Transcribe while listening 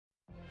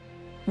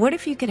What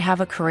if you could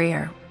have a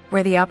career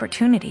where the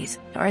opportunities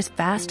are as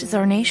vast as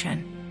our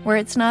nation, where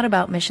it's not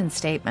about mission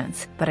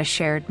statements, but a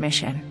shared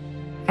mission?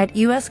 At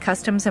U.S.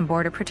 Customs and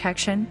Border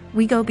Protection,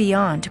 we go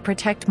beyond to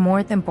protect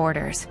more than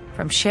borders.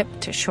 From ship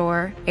to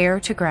shore, air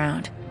to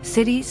ground,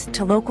 cities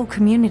to local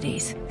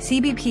communities,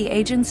 CBP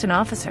agents and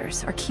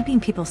officers are keeping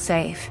people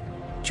safe.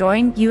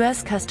 Join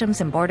U.S. Customs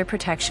and Border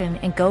Protection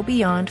and go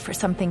beyond for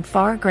something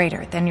far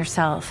greater than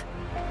yourself.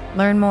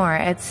 Learn more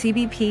at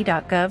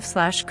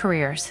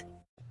cbp.gov/careers.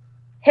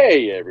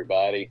 Hey,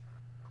 everybody.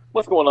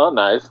 What's going on,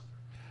 Knives?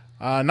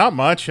 Not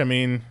much. I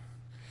mean...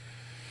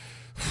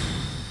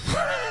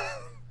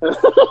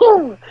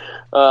 we're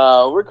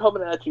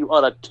coming at you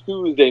on a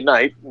Tuesday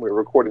night. We're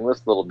recording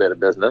this little bit of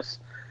business.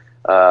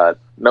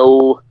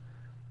 No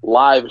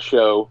live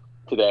show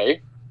today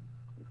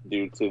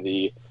due to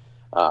the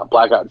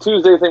Blackout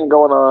Tuesday thing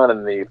going on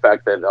and the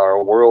fact that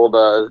our world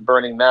is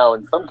burning now,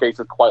 in some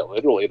cases quite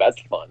literally. That's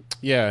fun.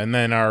 Yeah, and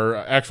then our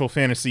actual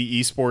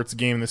fantasy esports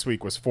game this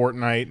week was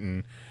Fortnite,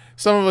 and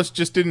some of us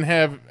just didn't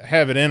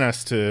have it in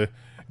us to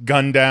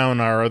gun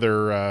down our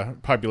other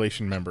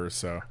population members,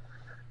 so...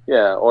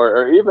 Yeah,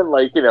 or even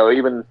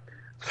even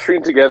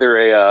string together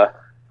a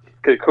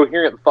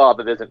coherent thought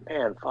that isn't,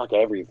 man, fuck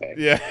everything.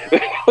 Yeah.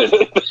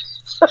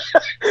 There's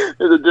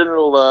a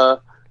general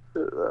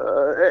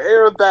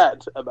air of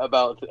that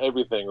about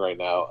everything right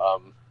now.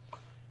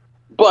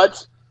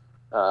 But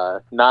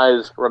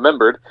Nyes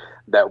remembered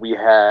that we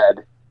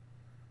had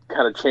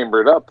kind of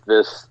chambered up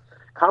this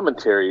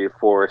commentary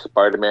for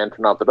Spider-Man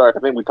Turn Off the Dark. I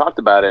think we talked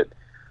about it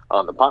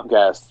on the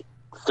podcast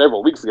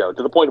several weeks ago,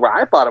 to the point where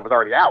I thought it was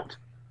already out.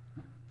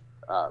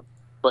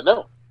 But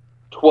no,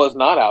 'twas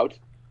not out.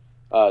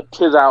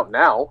 'Tis out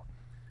now.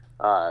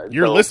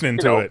 You're listening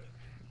to it.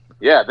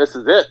 Yeah, this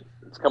is it.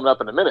 It's coming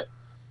up in a minute.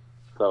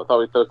 So I thought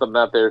we'd throw something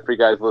out there for you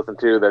guys to listen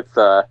to that's,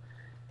 I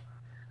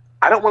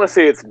don't want to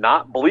say it's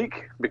not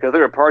bleak, because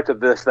there are parts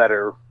of this that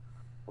are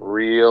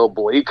real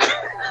bleak.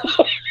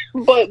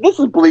 But this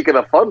is bleak in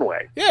a fun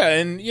way. Yeah,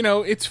 and,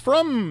 it's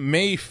from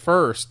May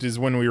 1st is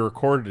when we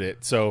recorded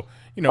it, so...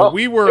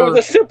 it was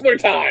a simpler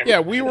time. Yeah,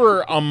 we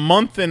were a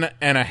month and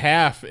a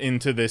half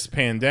into this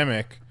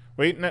pandemic.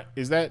 Wait, no,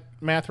 is that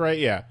math right?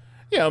 Yeah,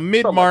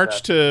 mid-March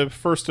like to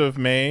 1st of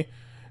May.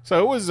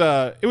 So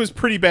it was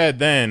pretty bad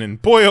then,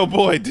 and boy, oh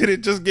boy, did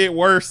it just get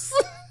worse.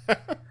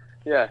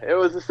 Yeah, it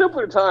was a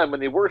simpler time when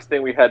the worst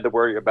thing we had to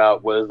worry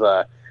about was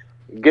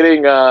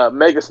getting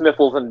mega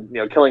sniffles and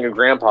killing a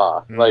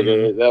grandpa. Mm-hmm. Like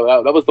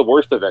that was the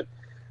worst of it.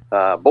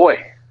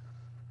 Boy,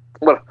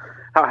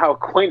 how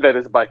quaint that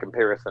is by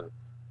comparison.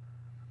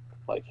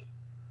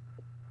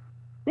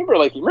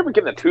 Remember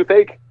getting a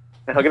toothache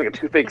and how getting a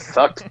toothache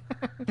sucked?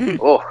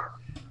 Oh,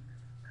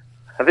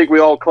 I think we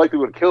all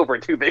collectively would kill for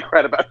a toothache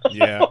right about now.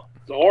 Yeah,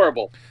 it's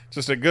horrible.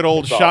 Just a good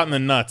old shot in the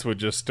nuts would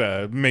just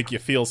make you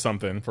feel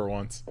something for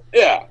once.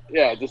 Yeah.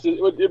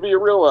 It'd be a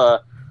real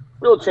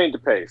change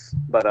of pace.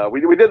 But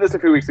we did this a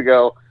few weeks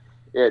ago.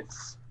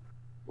 It's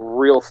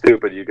real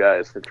stupid, you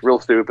guys. It's real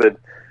stupid.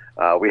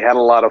 We had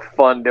a lot of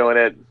fun doing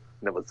it,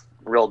 and it was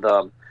real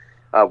dumb.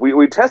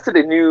 We tested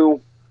a new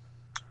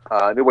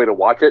way to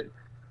watch it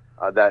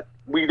that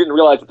we didn't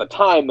realize at the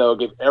time, though,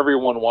 gave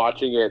everyone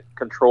watching it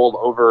control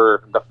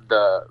over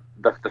the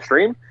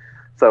stream.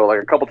 So,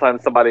 a couple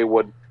times somebody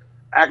would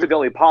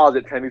accidentally pause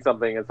it trying to do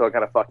something, and so it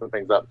kind of fucked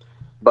things up.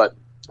 But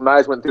my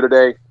eyes went through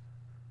today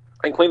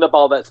and cleaned up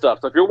all that stuff.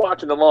 So if you're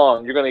watching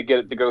along, you're going to get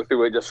it to go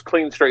through it just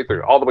clean straight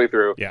through, all the way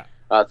through. Yeah.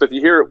 So if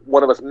you hear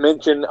one of us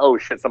mention, oh,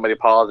 shit, somebody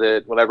pause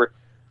it, whatever,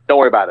 don't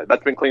worry about it.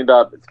 That's been cleaned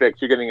up. It's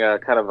fixed. You're getting a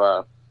kind of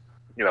a,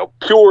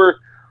 pure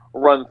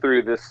run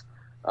through this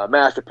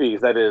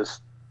masterpiece that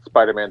is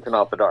Spider-Man Turn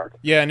Off the Dark.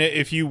 Yeah, and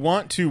if you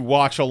want to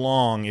watch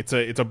along, it's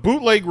a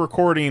bootleg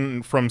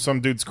recording from some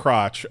dude's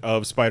crotch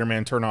of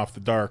Spider-Man Turn Off the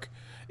Dark.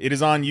 It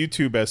is on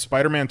YouTube as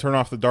Spider-Man Turn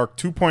Off the Dark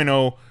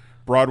 2.0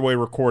 Broadway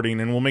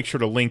recording, and we'll make sure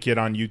to link it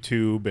on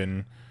YouTube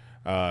and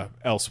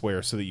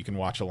elsewhere so that you can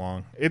watch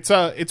along. It's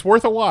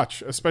worth a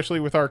watch, especially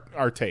with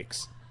our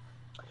takes.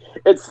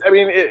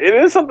 It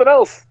is something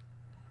else.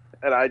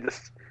 And I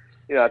just,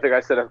 I think I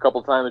said a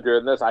couple times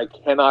during this, I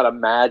cannot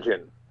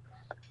imagine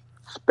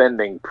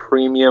spending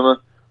premium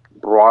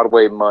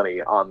Broadway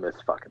money on this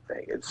fucking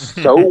thing. It's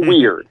so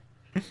weird.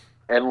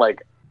 And,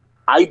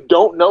 I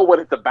don't know what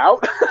it's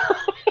about.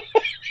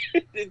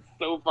 It's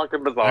so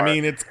fucking bizarre. I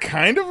mean, it's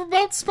kind of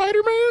about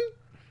Spider-Man?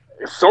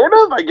 Sort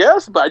of, I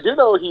guess, but I do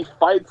know he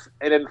fights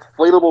an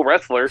inflatable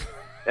wrestler,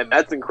 and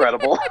that's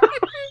incredible.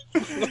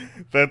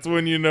 That's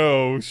when you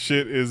know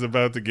shit is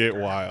about to get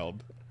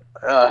wild.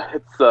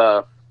 It's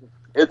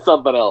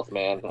something else,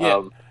 man.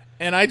 Yeah.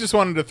 And I just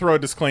wanted to throw a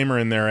disclaimer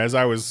in there as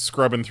I was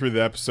scrubbing through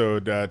the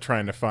episode,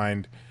 trying to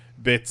find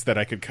bits that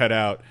I could cut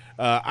out.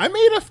 I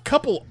made a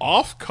couple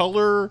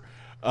off-color,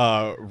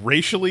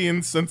 racially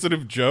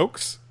insensitive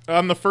jokes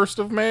on the 1st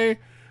of May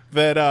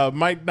that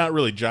might not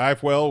really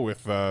jive well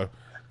with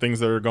things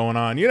that are going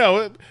on.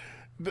 It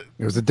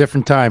was a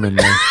different time in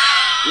May.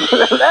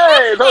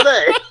 Hey,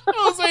 Jose!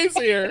 Jose's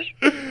here.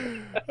 He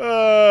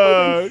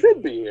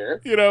should be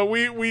here.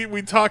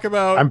 We talk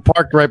about... I'm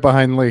parked right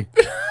behind Lee.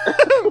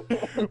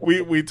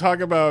 we talk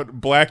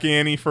about Black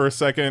Annie for a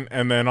second,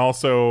 and then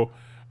also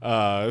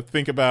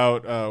think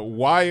about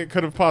why it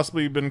could have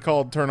possibly been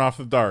called Turn Off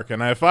the Dark.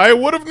 And if I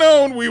would have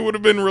known we would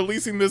have been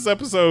releasing this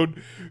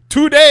episode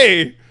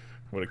today,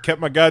 would have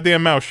kept my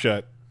goddamn mouth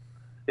shut.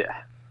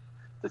 Yeah.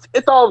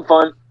 It's all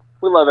fun.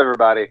 We love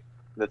everybody.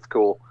 That's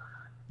cool.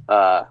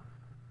 But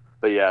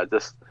yeah,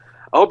 just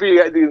I hope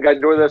you guys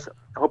enjoy this.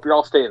 I hope you're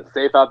all staying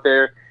safe out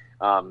there.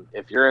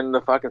 If you're in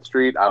the fucking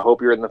street, I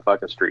hope you're in the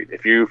fucking street.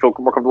 If you feel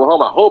more comfortable at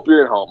home, I hope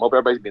you're at home. Hope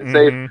everybody's being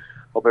safe.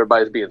 Hope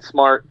everybody's being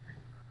smart.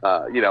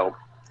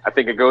 I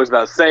think it goes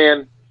without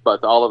saying,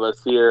 but to all of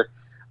us here,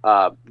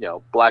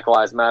 Black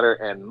Lives Matter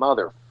and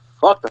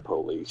fuck the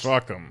police.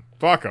 Fuck them.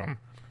 Fuck them.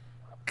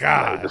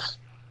 God.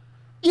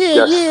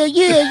 Yeah.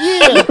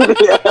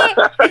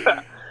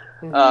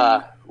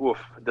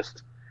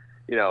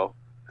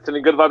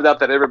 Sending good vibes out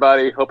there to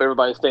everybody. Hope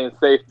everybody's staying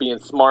safe, being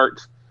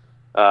smart,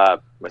 as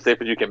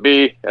safe as you can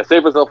be, as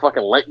safe as they'll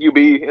fucking let you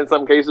be in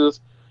some cases.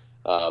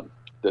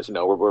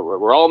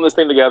 We're all in this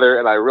thing together,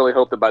 and I really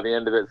hope that by the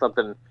end of it,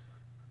 something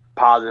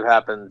positive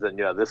happens. And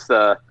it's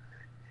an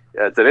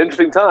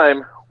interesting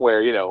time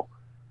where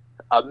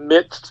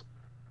amidst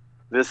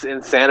this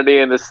insanity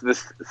and this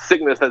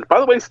sickness that's, by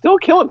the way, still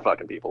killing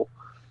fucking people.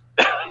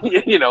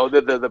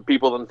 The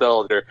people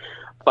themselves are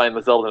finding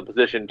themselves in a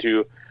position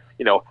to,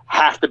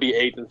 have to be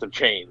agents of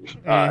change.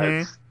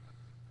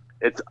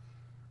 It's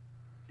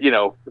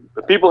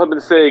people have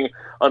been saying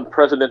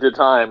unprecedented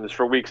times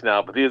for weeks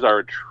now, but these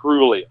are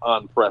truly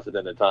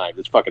unprecedented times.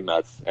 It's fucking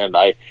nuts, and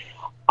I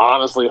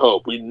honestly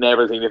hope we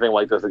never see anything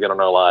like this again in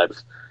our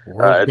lives.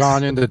 We've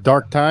gone into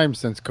dark times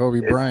since Kobe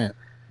Bryant.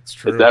 It's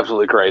true. It's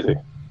absolutely crazy.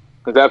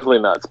 It's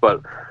absolutely nuts,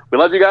 but we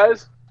love you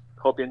guys.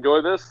 Hope you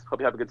enjoy this. Hope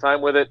you have a good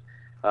time with it.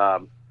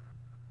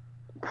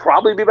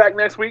 Probably be back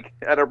next week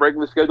at our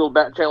regularly scheduled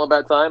channel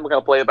bat time. We're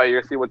gonna play it by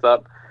ear, see what's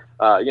up.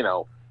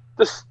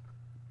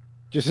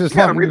 Just as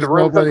long as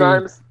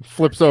nobody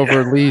flips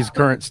over Lee's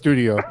current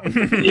studio.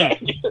 Yeah,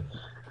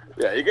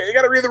 you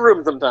got to read the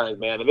room sometimes,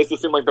 man. And this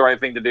just seemed like the right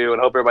thing to do,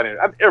 and hope everybody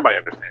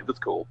understands. It's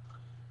cool.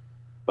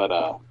 But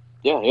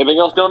anything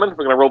else, gentlemen?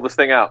 We're gonna roll this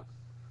thing out.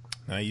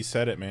 Now you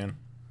said it, man.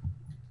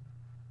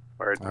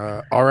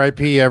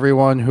 R.I.P.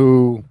 everyone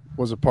who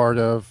was a part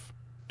of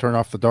Turn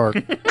Off the Dark.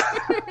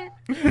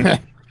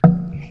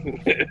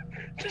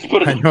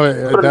 I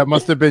know that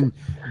must have been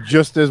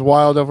just as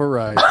wild of a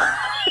ride.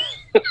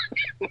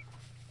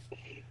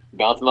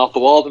 Bouncing off the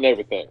walls and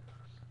everything.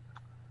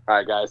 All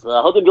right, guys.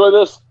 I hope you enjoy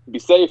this. Be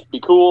safe. Be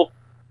cool.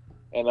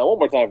 And one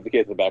more time for the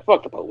kids in the back.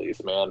 Fuck the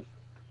police, man.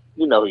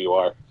 You know who you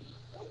are.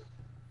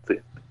 See.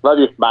 Love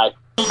you. Bye.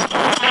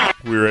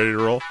 We ready to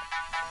roll?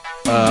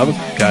 I was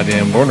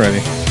goddamn born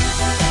ready.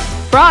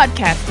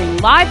 Broadcasting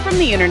live from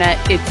the internet,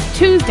 it's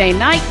Tuesday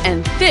night,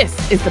 and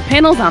this is the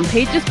Panels on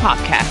Pages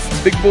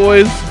podcast. Big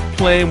boys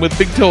playing with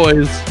big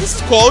toys. This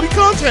is quality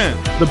content.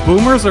 The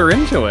boomers are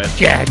into it.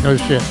 Yeah, no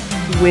shit.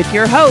 With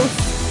your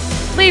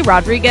hosts, Lee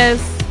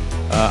Rodriguez.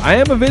 I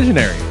am a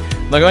visionary.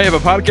 Like, oh, you have a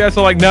podcast?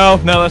 I'm like, no,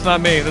 that's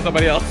not me. That's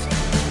somebody else.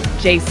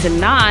 Jason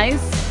Nyes.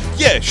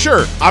 Yeah,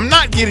 sure. I'm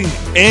not getting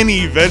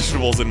any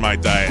vegetables in my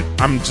diet.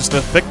 I'm just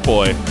a thick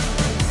boy.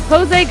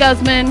 Jose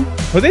Guzman.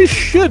 Well, they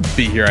should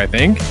be here, I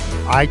think.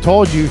 I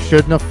told you,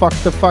 shouldn't have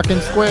fucked the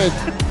fucking squid.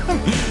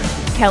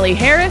 Kelly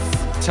Harris.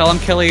 Tell him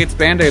Kelly eats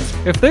Band-Aids.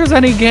 If there's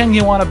any gang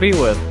you want to be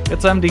with,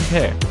 it's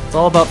MDK. It's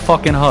all about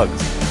fucking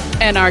hugs.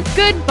 And our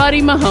good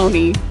buddy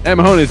Mahoney. And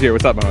Mahoney's here.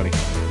 What's up, Mahoney?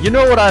 You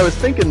know what I was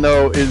thinking,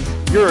 though, is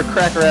you're a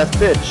cracker-ass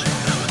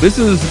bitch. This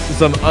is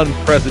some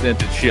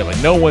unprecedented shit. Like,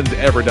 no one's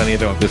ever done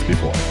anything like this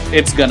before.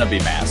 It's gonna be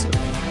massive.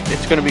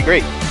 It's going to be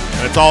great.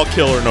 And it's all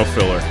killer, no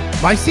filler.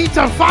 My seat's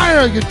on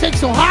fire. Your dick's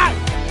so hot.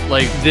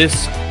 Like,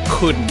 this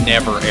could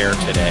never air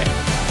today.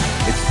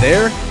 It's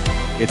there.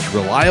 It's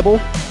reliable.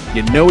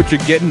 You know what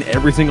you're getting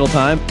every single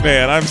time.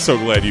 Man, I'm so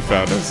glad you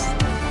found us.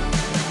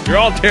 You're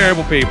all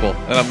terrible people,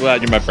 and I'm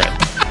glad you're my friend.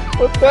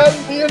 Put that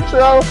in the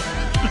intro.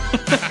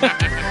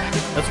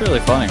 That's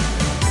really funny.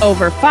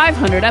 Over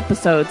 500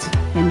 episodes,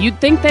 and you'd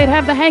think they'd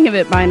have the hang of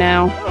it by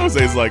now.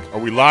 Jose's like, are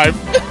we live?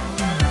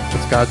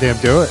 Let's goddamn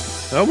do it.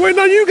 I'm waiting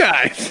on you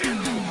guys.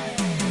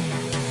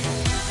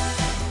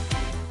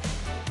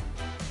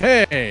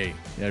 Hey,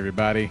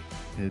 everybody.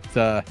 It's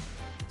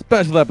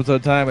special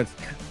episode time. It's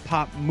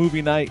Pop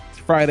Movie Night. It's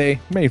Friday,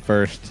 May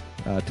 1st,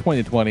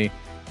 2020.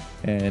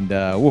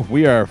 And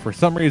we are, for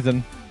some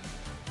reason,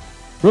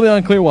 really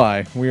unclear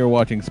why, we are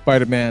watching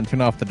Spider-Man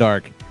Turn Off the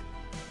Dark.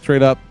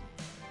 Straight up,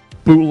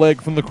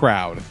 bootleg from the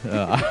crowd.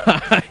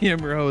 I am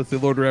your host, the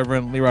Lord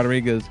Reverend Lee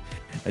Rodriguez.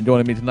 And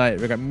joining me tonight,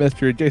 we got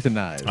Mr. Jason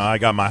Nyes. I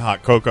got my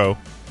hot cocoa.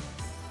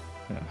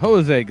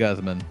 Jose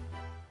Guzman.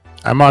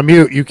 I'm on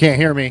mute. You can't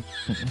hear me.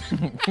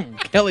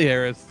 Kelly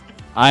Harris.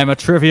 I'm a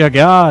trivia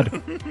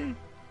god.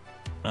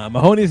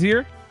 Mahoney's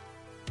here.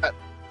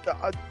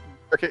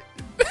 Okay,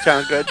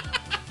 sounds good.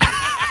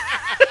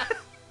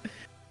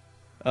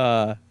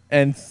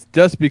 And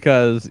just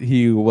because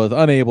he was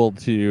unable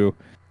to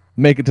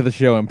make it to the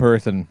show in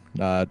person,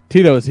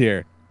 Tito's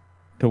here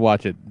to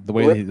watch it. The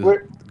way that he's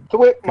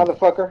Quit,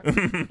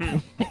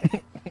 motherfucker.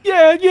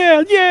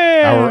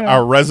 Yeah.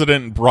 Our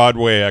resident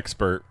Broadway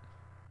expert.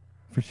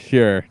 For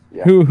sure.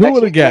 Yeah. Who Next would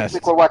have week guessed?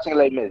 we're watching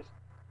Les Mis.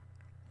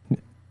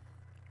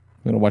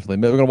 We're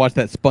gonna watch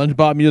that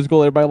SpongeBob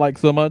musical everybody likes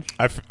so much.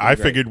 I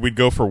figured we'd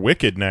go for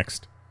Wicked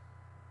next.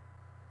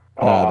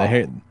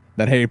 That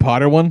Harry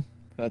Potter one.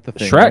 That's the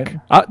thing.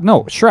 Shrek? Right?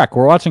 No, Shrek.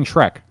 We're watching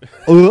Shrek.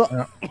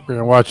 We're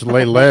gonna watch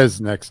Les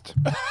next.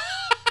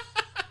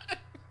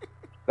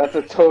 That's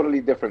a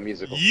totally different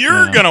musical.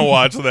 You're gonna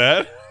watch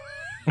that.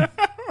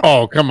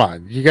 Oh, come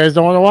on. You guys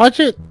don't want to watch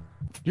it?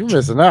 You're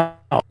missing out.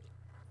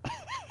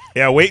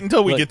 Yeah, wait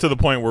until we get to the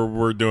point where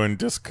we're doing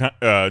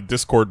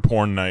Discord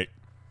porn night.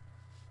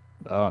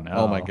 Oh, no.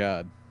 Oh, my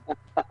God.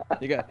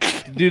 You got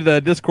to do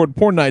the Discord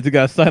porn nights. You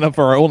got to sign up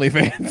for our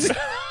OnlyFans.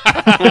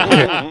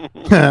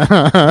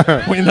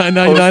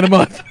 $29.99 a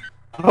month.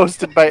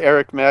 Hosted by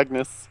Eric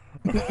Magnus.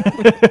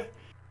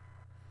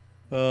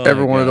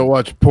 Ever wanted to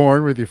watch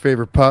porn with your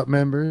favorite pop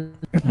members?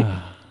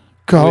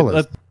 Call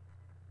us.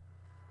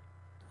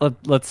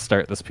 Let's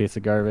start this piece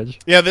of garbage.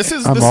 Yeah, this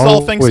is I'm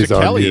all thanks to always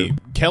on Kelly. you.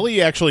 Kelly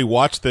actually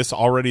watched this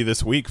already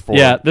this week.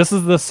 Yeah, this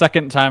is the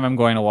second time I'm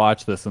going to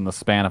watch this in the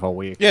span of a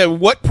week. Yeah,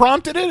 what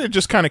prompted it? It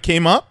just kind of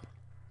came up?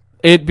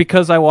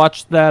 Because I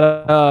watched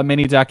that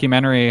mini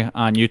documentary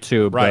on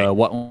YouTube, Right.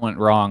 What Went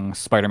Wrong,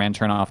 Spider-Man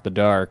Turn Off the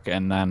Dark,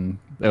 and then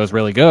it was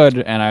really good,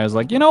 and I was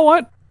like, you know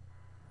what?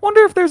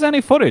 Wonder if there's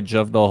any footage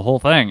of the whole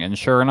thing, and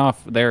sure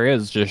enough, there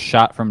is, just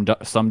shot from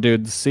some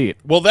dude's seat.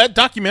 Well, that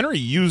documentary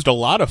used a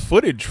lot of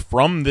footage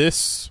from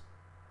this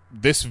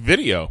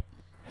video.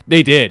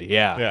 They did,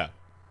 yeah.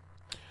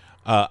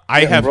 Yeah.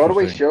 I have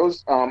Broadway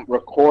shows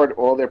record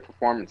all their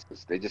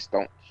performances. They just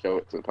don't show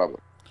it to the public.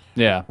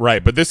 Yeah.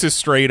 Right, but this is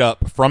straight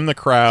up from the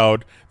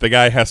crowd. The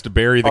guy has to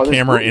bury the this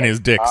camera bootleg. in his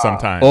dick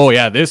sometimes. Oh,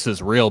 yeah, this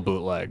is real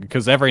bootleg,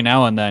 because every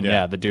now and then,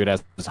 Yeah. the dude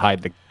has to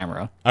hide the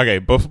camera. Okay,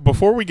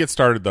 before we get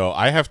started, though,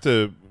 I have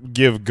to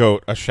give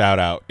Goat a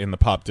shout-out in the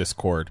Pop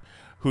Discord,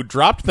 who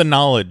dropped the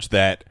knowledge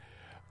that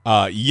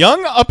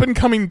young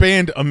up-and-coming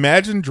band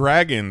Imagine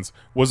Dragons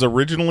was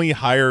originally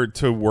hired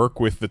to work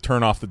with the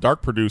Turn Off the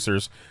Dark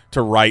producers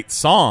to write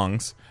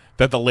songs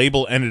that the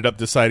label ended up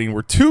deciding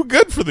were too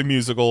good for the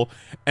musical,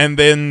 and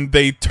then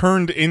they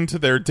turned into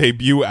their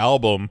debut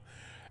album,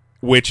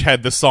 which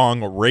had the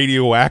song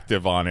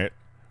Radioactive on it,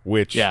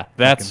 which... Yeah,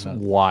 that's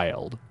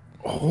wild.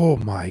 Oh,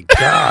 my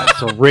God.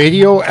 So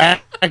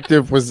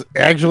Radioactive was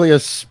actually a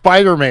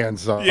Spider-Man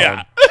song.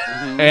 Yeah.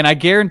 And I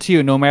guarantee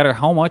you, no matter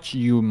how much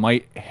you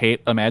might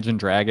hate Imagine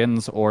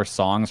Dragons or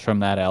songs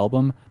from that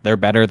album, they're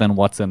better than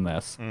what's in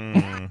this.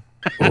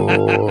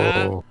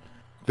 Oh.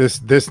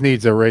 This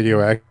needs a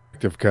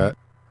Radioactive cut.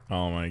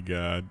 Oh, my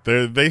God.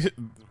 They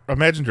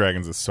Imagine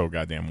Dragons is so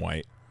goddamn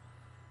white.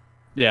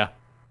 Yeah.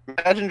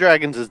 Imagine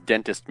Dragons is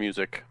dentist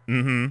music.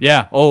 Mm-hmm.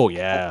 Yeah. Oh,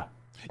 yeah.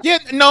 Yeah,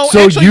 no,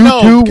 So actually,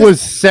 U2 no,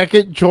 was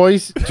second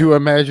choice to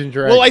Imagine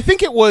Dragons. well, I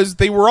think it was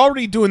they were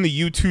already doing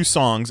the U2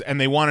 songs, and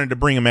they wanted to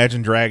bring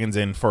Imagine Dragons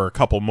in for a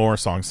couple more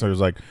songs. So it was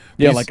like,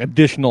 Yeah, like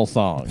additional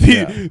songs.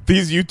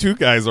 these U2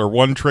 guys are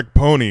one-trick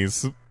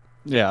ponies.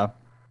 Yeah.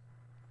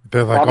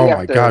 They're like, Probably oh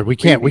my after God, we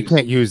can't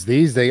previews. use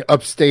these. They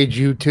upstage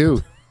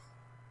U2.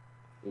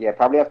 Yeah,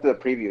 probably after the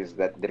previews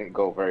that didn't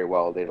go very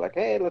well, they're like,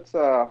 hey, let's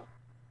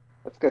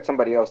get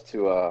somebody else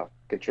to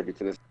contribute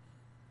to this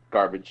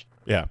garbage.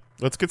 Yeah,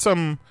 let's get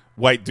some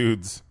white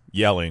dudes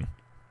yelling.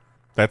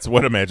 That's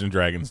what Imagine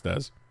Dragons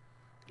does.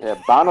 Yeah,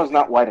 Bono's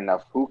not white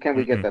enough. Who can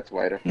we get that's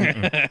whiter?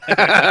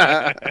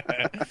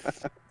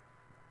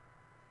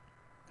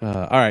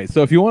 All right,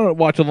 so if you want to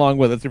watch along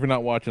with us, if you're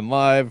not watching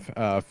live,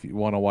 if you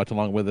want to watch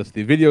along with us,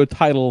 the video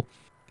title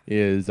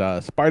is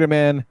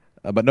Spider-Man,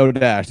 but no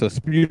dash. So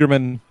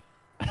Spider-Man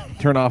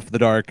Turn Off the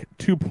Dark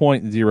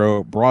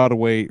 2.0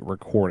 Broadway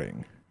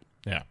recording.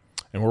 Yeah,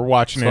 and we're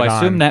watching So it I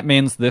assume on... that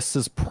means this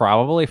is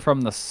probably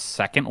from the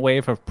second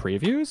wave of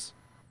previews?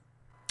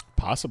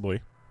 Possibly.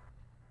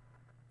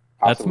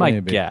 That's my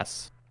Maybe.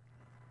 guess.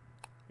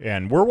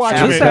 And we're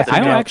watching Just it... that I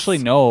don't actually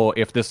know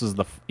if this is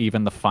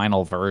even the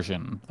final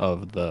version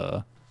of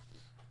the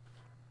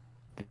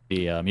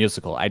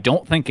musical. I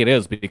don't think it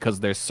is, because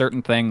there's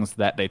certain things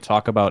that they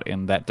talk about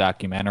in that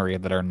documentary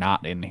that are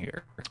not in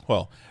here.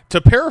 Well, to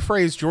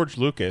paraphrase George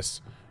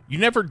Lucas, you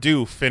never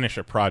do finish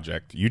a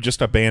project. You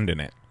just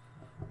abandon it.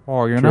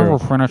 Oh, you never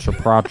finish a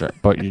project,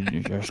 but you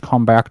just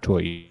come back to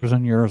it years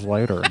and years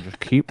later and just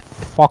keep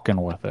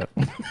fucking with it.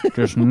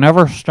 Just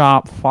never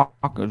stop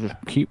just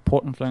keep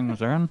putting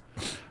things in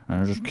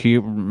and just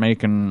keep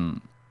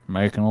making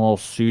little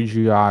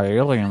CGI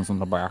aliens in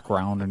the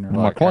background, and you're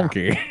like,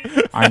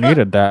 McClunky. I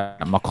needed that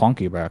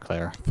McClunky back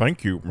there.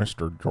 Thank you,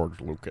 Mr. George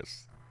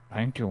Lucas.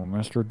 Thank you,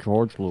 Mr.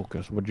 George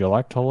Lucas. Would you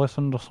like to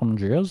listen to some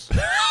jizz?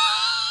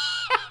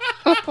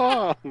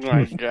 Oh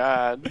my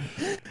God.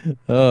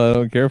 Oh, I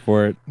don't care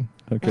for it. I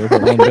don't care for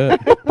it one bit.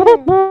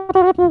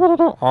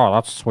 Oh,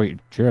 that's sweet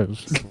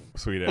jizz.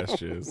 Sweet ass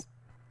jizz.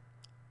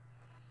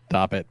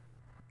 Stop it.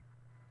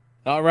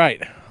 All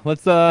right,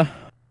 let's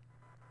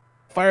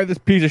fire this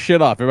piece of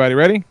shit off. Everybody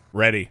ready?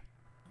 Ready.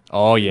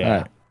 Oh,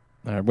 yeah.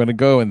 All right, we're gonna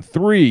go in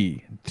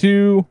 3,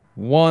 2,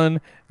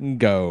 1,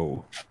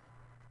 go.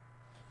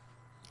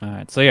 All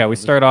right, so yeah, we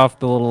start off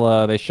the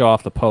little. They show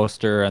off the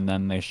poster, and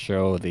then they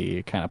show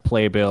the kind of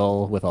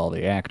playbill with all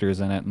the actors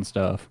in it and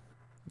stuff,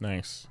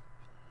 Nice.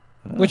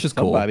 which is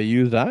cool. Somebody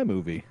used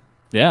iMovie.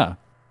 Yeah,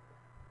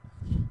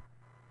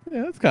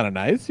 Yeah, that's kind of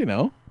nice, you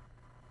know.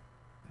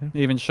 it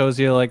even shows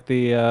you like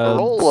the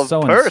Roll of so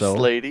and purse, so.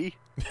 lady.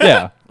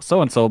 Yeah,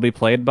 so and so will be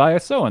played by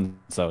so and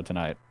so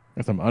tonight.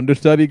 There's some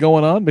understudy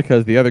going on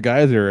because the other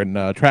guys are in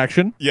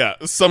traction. Yeah,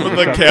 some of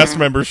the cast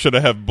members should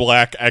have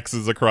black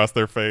X's across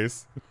their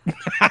face.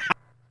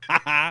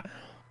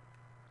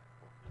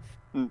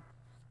 All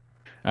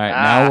right,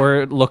 now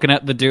we're looking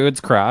at the dude's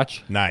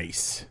crotch.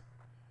 Nice.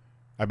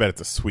 I bet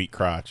it's a sweet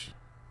crotch.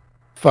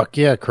 Fuck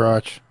yeah,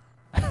 crotch.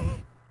 All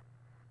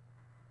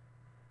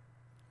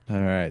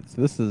right,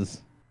 so this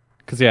is...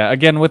 Because, yeah,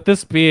 again, with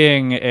this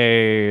being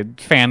a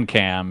fan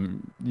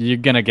cam, you're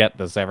going to get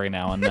this every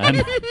now and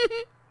then.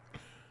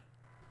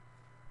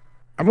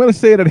 I'm going to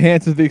say it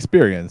enhances the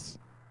experience.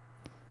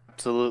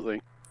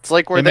 Absolutely. It's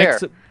like we're It there.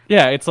 makes it-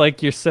 yeah, it's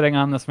like you're sitting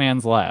on this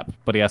man's lap,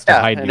 but he has to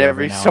hide and you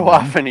every now so and then.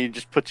 often he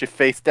just puts your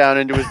face down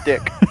into his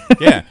dick.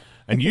 Yeah,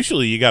 and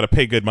usually you got to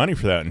pay good money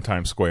for that in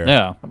Times Square.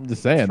 Yeah, I'm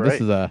just saying, That's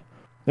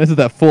this is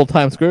that full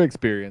Times Square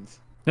experience.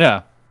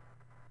 yeah.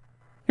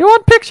 You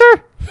want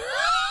picture?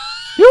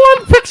 You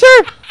want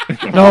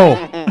picture?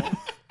 No.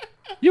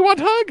 You want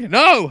hug?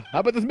 No.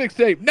 How about this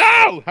mixtape?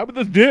 No. How about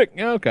this dick?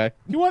 Yeah, okay.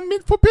 You want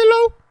meat for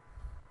pillow?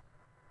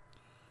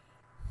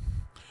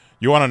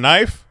 You want a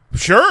knife?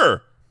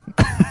 Sure.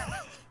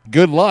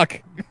 Good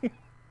luck. All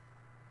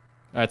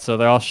right, so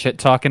they're all shit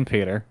talking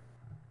Peter.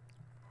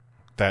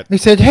 They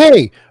said,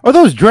 "Hey, are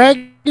those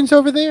dragons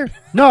over there?"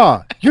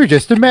 "Nah, you're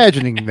just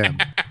imagining them."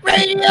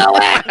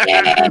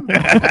 Radioactive.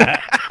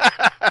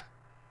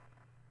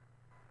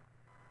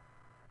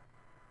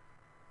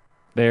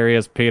 There he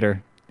is,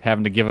 Peter,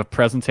 having to give a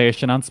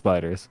presentation on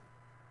spiders.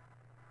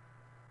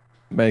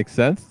 Makes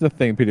sense. The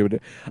thing Peter would do.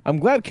 I'm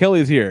glad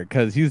Kelly's here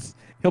because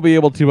he'll be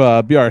able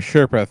to be our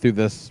Sherpa through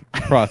this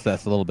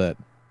process a little bit.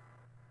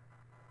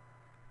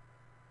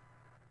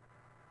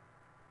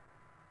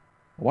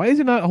 Why is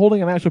he not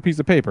holding an actual piece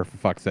of paper, for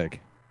fuck's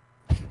sake?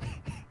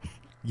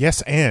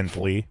 Yes, and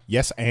Lee.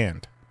 Yes,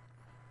 and.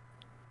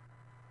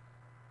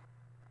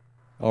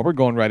 Oh, we're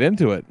going right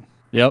into it.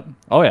 Yep.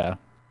 Oh, yeah.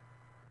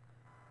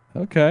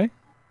 Okay.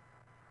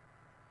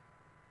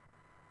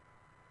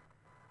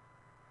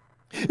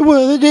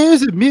 Well, it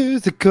is a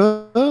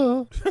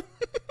musical.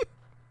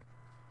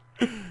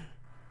 I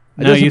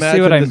No, just you see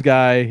imagine what this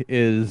guy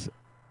is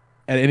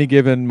at any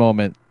given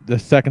moment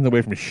just seconds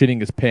away from shitting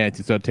his pants.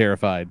 He's so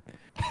terrified.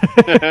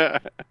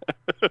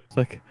 It's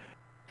like,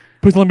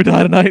 please let me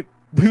die tonight.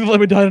 Please let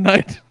me die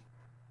tonight.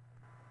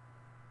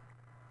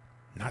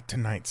 Not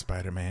tonight,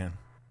 Spider-Man.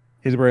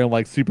 He's wearing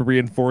like super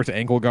reinforced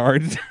ankle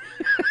guards.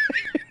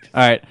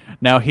 All right,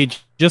 now he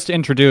just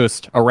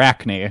introduced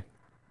Arachne,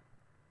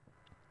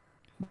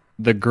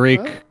 the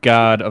Greek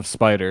god of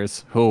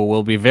spiders, who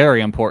will be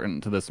very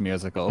important to this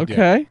musical.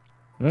 Okay.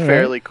 All right.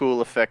 Fairly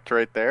cool effect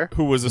right there.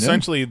 Who was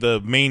essentially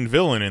the main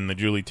villain in the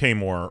Julie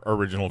Taymor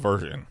original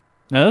version.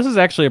 Now, this is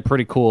actually a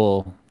pretty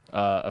cool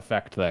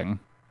effect thing.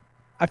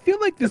 I feel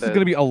like this is going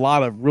to be a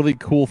lot of really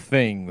cool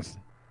things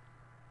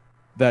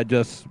that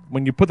just,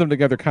 when you put them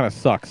together, kind of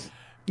sucks.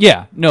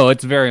 Yeah, no,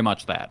 it's very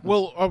much that.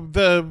 Well,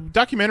 the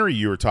documentary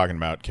you were talking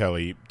about,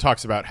 Kelly,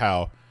 talks about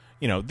how,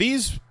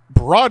 these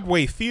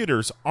Broadway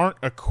theaters aren't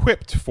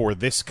equipped for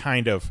this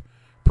kind of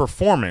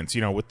performance,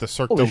 with the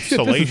Cirque du Holy shit,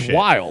 Soleil this is shit.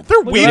 wild. They're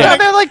Look at weaving. Yeah,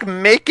 they're like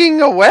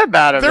making a web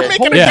out of They're it.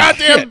 making a Yeah.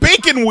 goddamn Shit.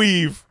 bacon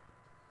weave.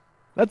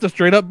 That's a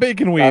straight up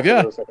bacon weave, Actually, yeah.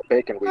 it was like a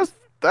bacon weave.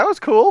 That was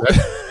cool.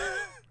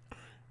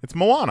 It's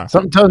Moana.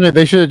 Something tells me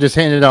they should have just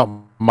handed out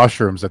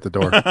mushrooms at the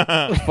door.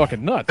 That's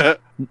fucking nuts.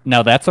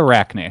 Now, that's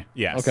Arachne.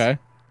 Yes. Okay.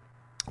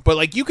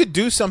 But you could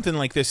do something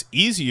like this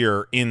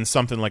easier in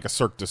something like a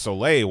Cirque du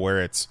Soleil,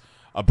 where it's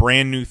a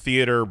brand new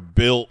theater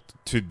built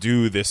to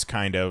do this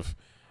kind of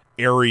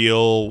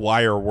aerial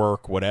wire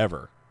work,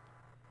 whatever.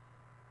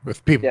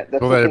 With people Yeah, that's that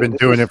the have thing. been This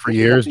doing is- it for this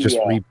is years, the, just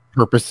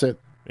repurpose it.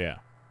 Yeah.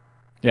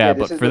 Yeah, Yeah, but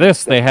this is for the-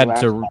 this, they the had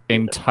last to theater.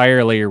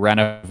 entirely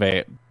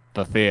renovate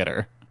the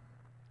theater.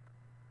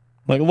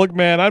 Like, look,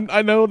 man,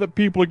 I know that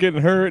people are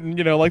getting hurt, and,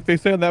 like they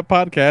say on that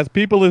podcast,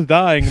 people is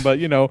dying, but,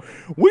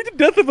 we did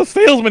Death of a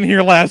Salesman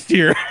here last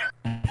year.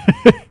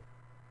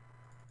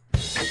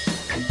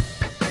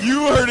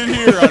 You heard it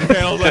here on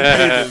Panels on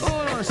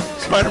Pages.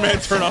 Spider-Man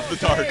Turn Off the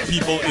Dark.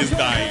 People is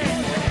dying.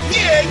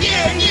 Yeah,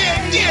 yeah,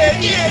 yeah, yeah,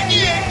 yeah, yeah,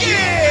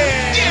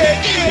 yeah.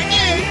 Yeah, yeah,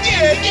 yeah,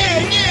 yeah,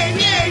 yeah,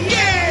 yeah, yeah,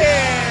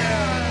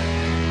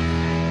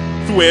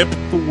 yeah. Thwip.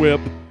 The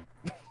whip.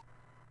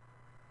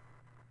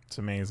 It's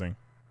amazing.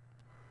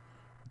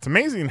 It's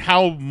amazing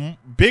how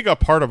big a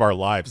part of our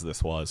lives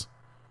this was.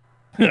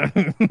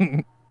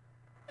 I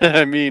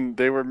mean,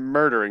 they were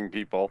murdering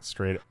people.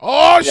 Straight.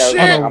 Oh, Yeah, shit!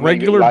 On a how many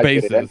regular lives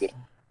did it basis. ended?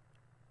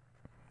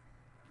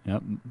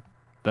 Yep.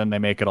 Then they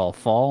make it all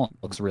fall. It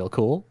looks real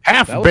cool.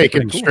 Half That was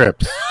bacon pretty cool.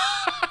 strips.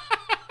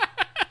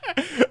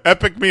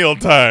 Epic meal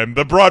time.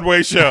 The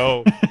Broadway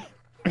show.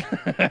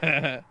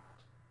 I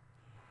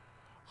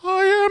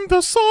am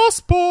the sauce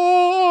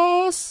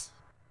boss.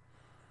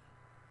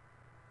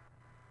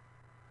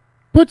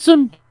 Put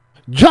some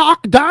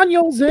Jock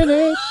Daniels in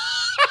it.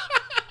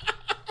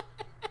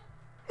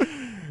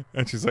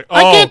 And she's like,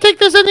 I can't take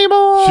this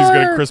anymore. She's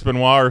going to Chris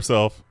Benoit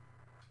herself.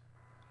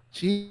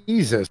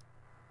 Jesus.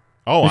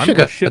 Oh, I'm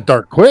got the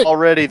dark quick.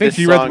 Already, this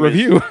she read the song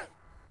review.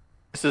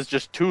 This is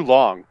just too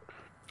long.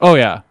 Oh,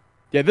 yeah.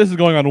 Yeah, this is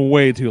going on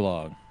way too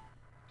long.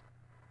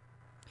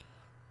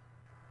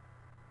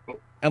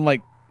 And,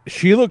 like,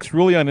 she looks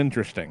really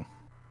uninteresting.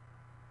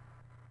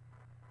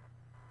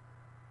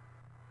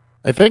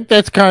 I think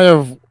that's kind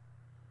of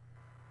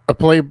a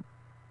play.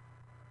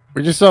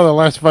 We just saw the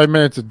last 5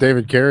 minutes of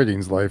David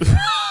Carradine's life.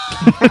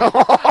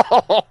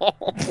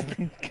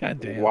 God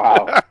damn.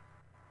 Wow.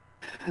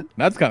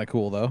 That's kind of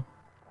cool, though.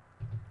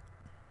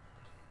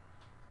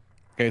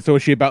 Okay, so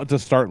is she about to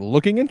start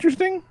looking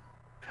interesting?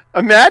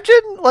 Imagine,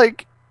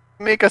 like,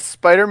 make a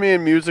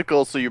Spider-Man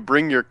musical so you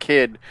bring your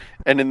kid,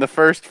 and in the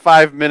first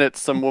 5 minutes,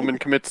 some woman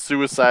commits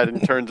suicide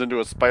and turns into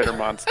a spider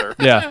monster.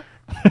 Yeah.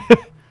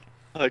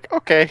 Like,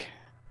 okay.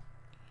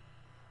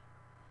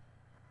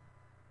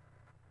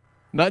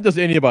 Not just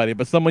anybody,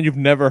 but someone you've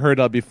never heard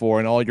of before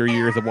in all your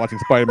years of watching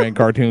Spider-Man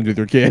cartoons with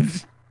your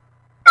kids.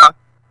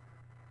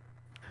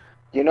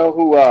 You know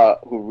who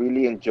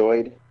really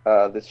enjoyed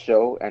this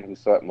show and who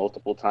saw it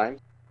multiple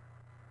times?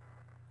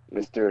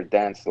 Mr.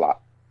 Dan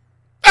Slott.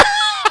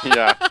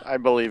 Yeah, I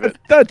believe it.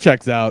 That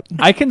checks out.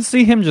 I can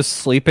see him just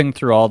sleeping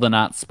through all the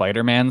not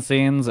Spider-Man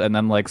scenes, and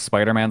then like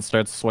Spider-Man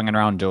starts swinging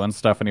around doing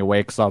stuff, and he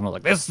wakes up and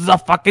like, "This is the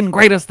fucking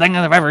greatest thing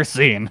I've ever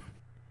seen."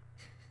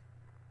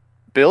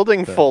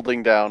 Building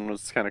folding down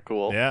was kind of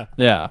cool. Yeah.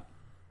 Yeah.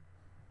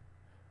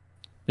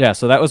 Yeah,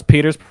 so that was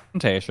Peter's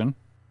presentation.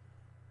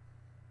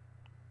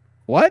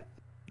 What?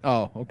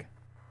 Oh, okay.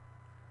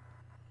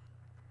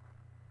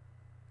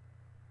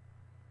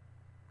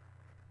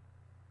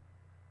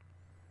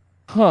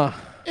 Huh.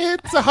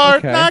 It's a hard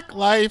Okay. knock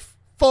life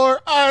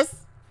for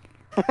us.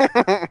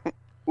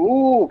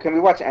 Ooh, can we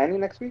watch Annie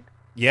next week?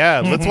 Yeah,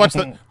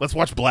 let's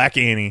watch Black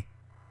Annie.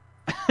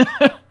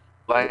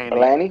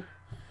 Lanny?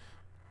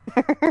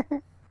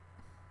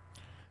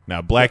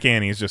 Now Black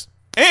Annie is just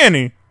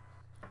Annie.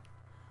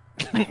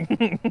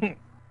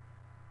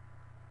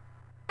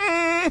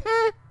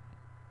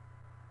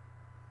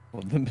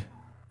 Well, then,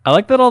 I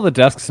like that all the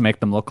desks make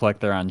them look like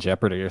they're on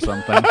Jeopardy or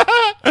something.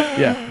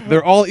 yeah,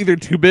 they're all either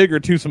too big or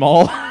too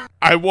small.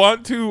 I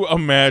want to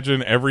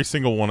imagine every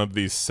single one of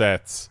these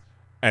sets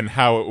and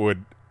how it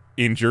would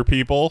injure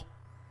people.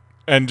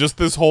 And just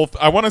this whole...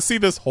 I want to see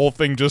this whole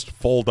thing just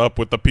fold up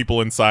with the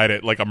people inside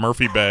it like a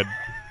Murphy bed.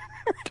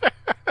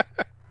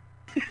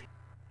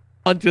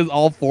 Punches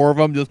all four of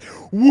them, just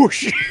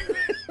whoosh.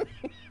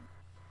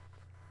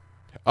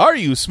 Are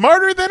you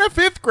smarter than a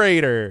 5th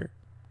grader?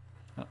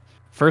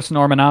 First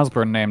Norman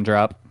Osborn name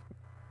drop.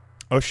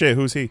 Oh shit,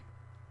 who's he?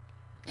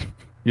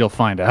 You'll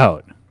find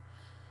out.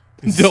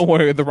 Don't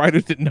worry, the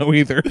writers didn't know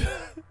either.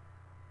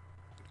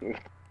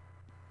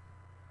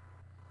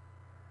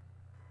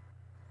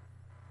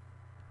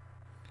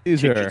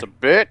 Is there? Teacher's a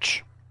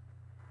bitch.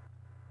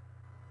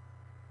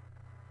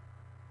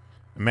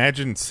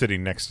 Imagine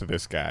sitting next to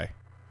this guy.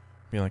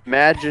 Be like,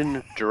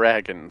 Imagine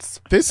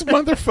dragons. this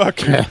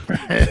motherfucker,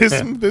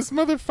 this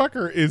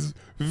motherfucker is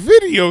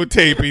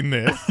videotaping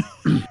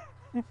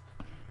this.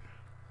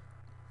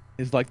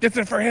 He's like, this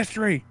is for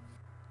history.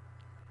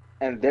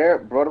 And their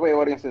Broadway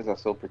audiences are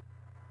so pretty.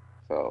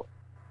 So,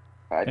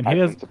 And I've he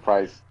has- been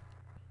surprised.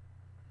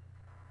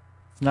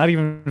 It's not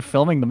even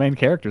filming the main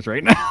characters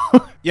right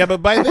now. Yeah,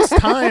 but by this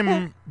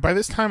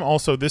time,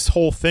 also this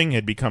whole thing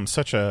had become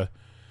such a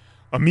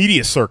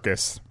media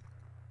circus.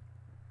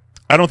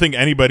 I don't think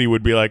anybody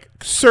would be like,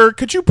 "Sir,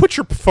 could you put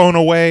your phone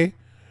away?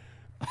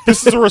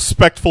 This is a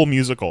respectful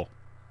musical."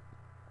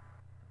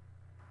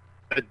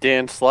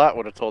 Dan Slott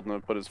would have told him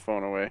to put his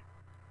phone away.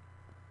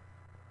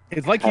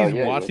 It's like Oh, he's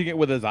yeah, watching it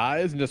with his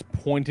eyes and just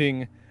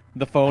pointing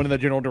the phone in the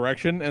general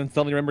direction, and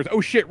suddenly remembers, oh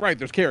shit, right,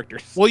 there's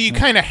characters. Well, you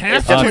kind of have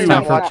It's just to.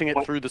 not watching it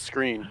through the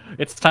screen.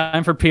 It's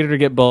time for Peter to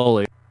get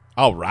bullied.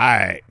 All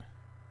right.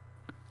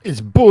 It's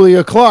bully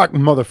o'clock,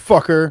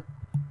 motherfucker.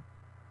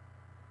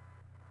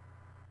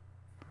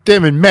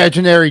 Them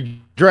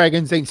imaginary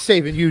dragons ain't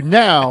saving you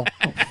now.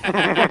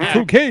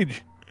 Luke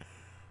Cage.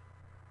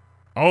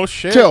 Oh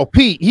shit! Tell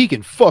Pete he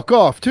can fuck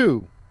off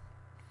too.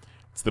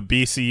 It's the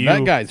BCU.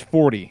 That guy's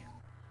 40.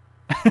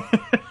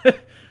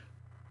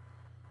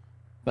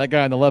 That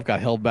guy on the left got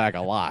held back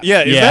a lot.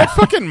 Yeah, is Yeah. that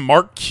fucking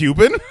Mark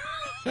Cuban?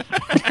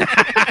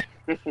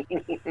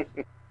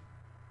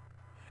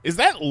 Is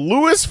that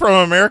Lewis from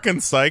American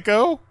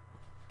Psycho?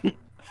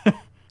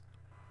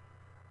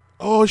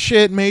 Oh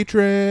shit,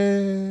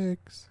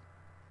 Matrix.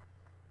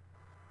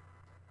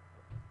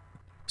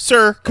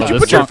 Sir, could you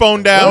this put your song-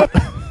 phone down?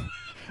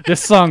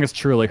 This song is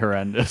truly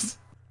horrendous.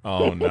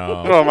 Oh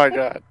no. Oh my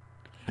god.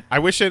 I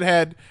wish this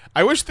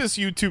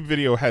YouTube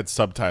video had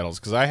subtitles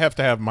because I have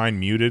to have mine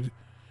muted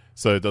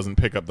so it doesn't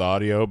pick up the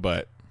audio,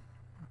 but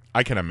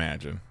I can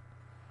imagine.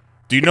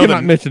 Do you know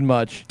not mention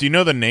much? Do you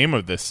know the name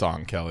of this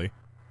song, Kelly?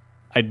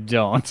 I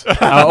don't.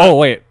 Oh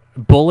wait,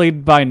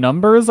 bullied by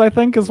numbers, I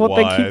think is what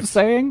they keep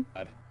saying.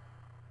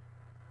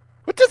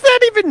 What does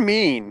that even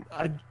mean?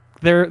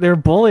 They're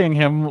bullying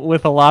him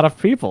with a lot of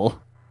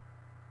people.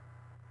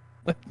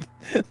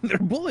 They're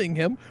bullying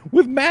him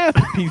with math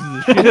pieces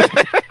of shit.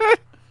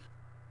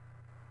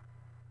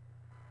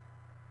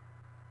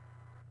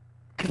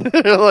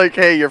 Like,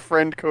 hey, your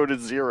friend code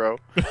is 0.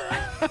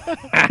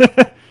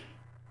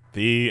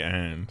 The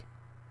end.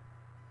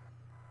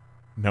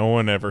 No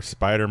one ever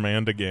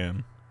Spider-Man'd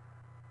again.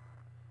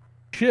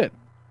 Shit.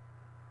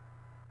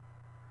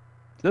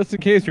 Just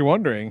in case you're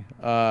wondering,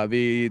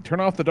 the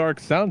Turn Off the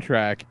Dark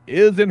soundtrack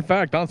is in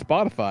fact on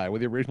Spotify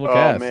with the original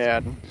cast. Oh,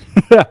 man.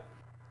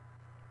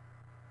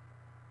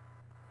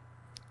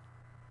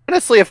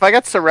 Honestly, if I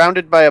got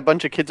surrounded by a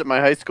bunch of kids at my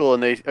high school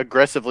and they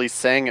aggressively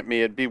sang at me,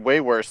 it'd be way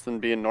worse than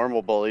being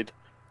normal bullied.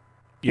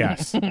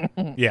 Yes.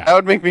 Yeah. That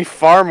would make me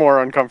far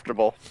more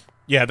uncomfortable.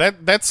 Yeah,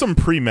 that's some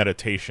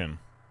premeditation.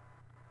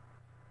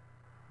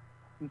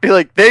 Be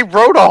like, they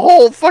wrote a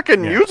whole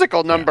fucking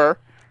musical number.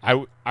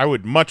 Yeah. I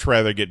would much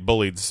rather get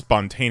bullied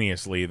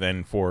spontaneously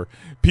than for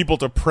people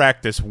to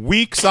practice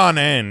weeks on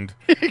end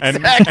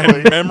and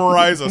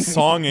memorize a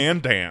song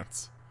and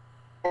dance.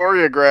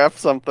 Choreograph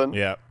something.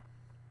 Yeah.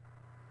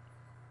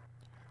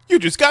 You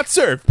just got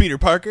served, Peter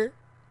Parker.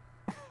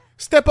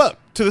 Step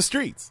up to the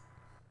streets.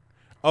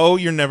 Oh,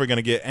 you're never going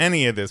to get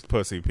any of this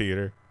pussy,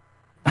 Peter.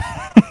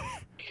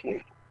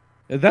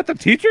 Is that the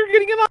teacher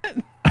getting in on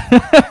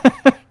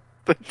it?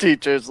 The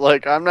teacher's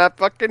like, I'm not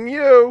fucking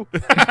you.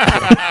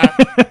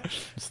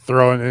 Just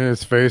throwing it in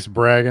his face,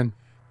 bragging.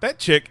 That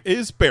chick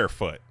is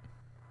barefoot.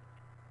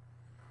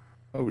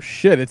 Oh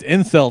shit, it's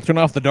incel. Turn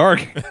off the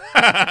dark.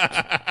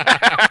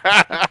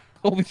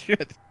 Holy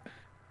shit.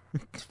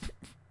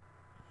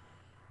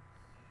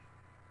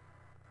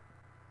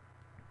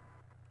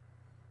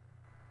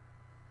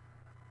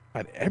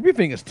 God,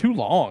 everything is too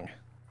long.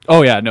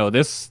 Oh yeah, no,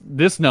 this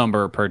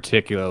number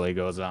particularly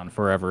goes on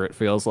forever, it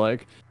feels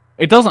like.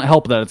 It doesn't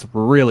help that it's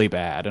really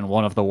bad and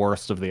one of the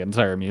worst of the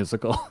entire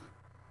musical.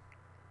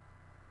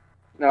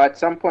 No, at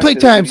some point...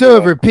 Playtime's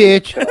over,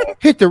 bitch.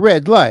 Hit the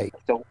red light.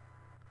 So,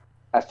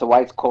 as to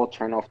why it's called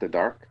Turn Off the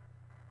Dark?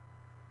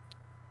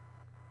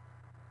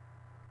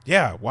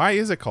 Yeah, why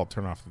is it called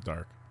Turn Off the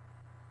Dark?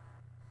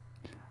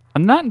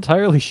 I'm not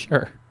entirely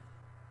sure.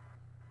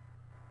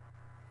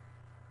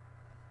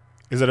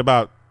 Is it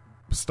about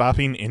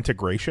stopping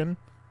integration?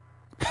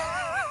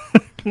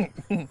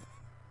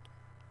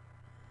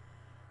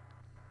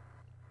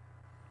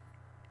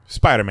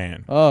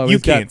 Spider-Man. Oh, you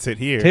can't sit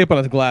here. Tape on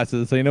his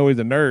glasses, so you know he's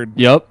a nerd.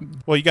 Yep.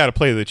 Well, you got to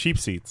play the cheap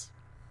seats.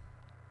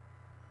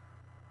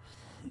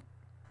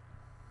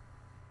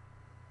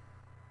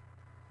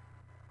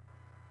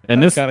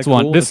 And That's this kinda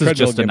one, cool, this the is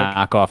just a treadmill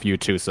knockoff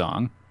U2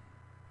 song.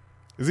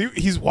 Is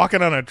he's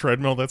walking on a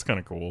treadmill? That's kind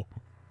of cool.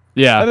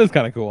 Yeah. That is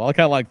kind of cool. I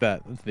kind of like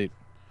that. That's neat.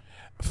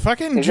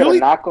 Fucking Is Julie.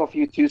 it a knockoff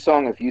U2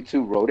 song if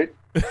U2 wrote it?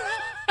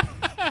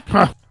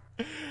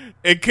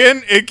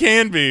 It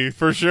can be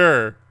for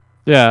sure.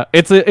 Yeah,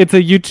 it's a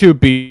U2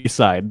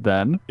 B-side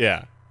then.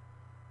 Yeah.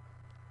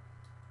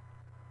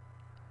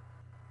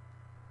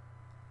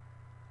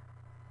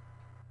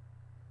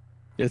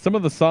 Yeah, some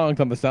of the songs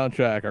on the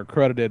soundtrack are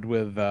credited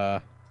with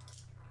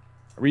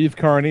Reeve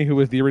Carney, who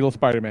was the original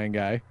Spider-Man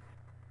guy.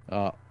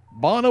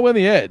 Bono and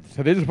the Edge.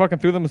 So they just fucking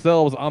threw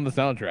themselves on the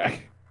soundtrack.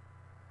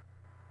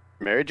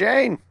 Mary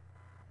Jane.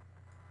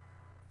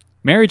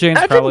 Mary Jane's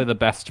probably the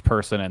best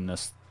person in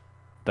this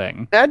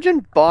thing.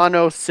 Imagine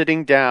Bono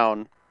sitting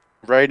down,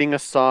 writing a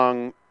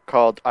song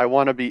called I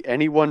Want to Be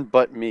Anyone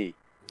But Me.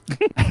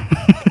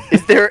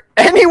 Is there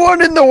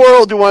anyone in the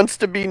world who wants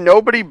to be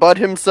nobody but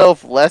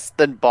himself less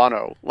than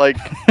Bono? Like,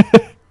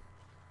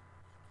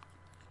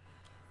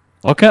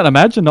 I can't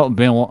imagine not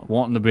being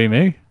wanting to be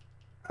me.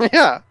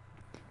 yeah.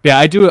 Yeah,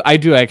 I do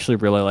actually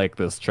really like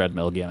this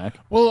treadmill gimmick.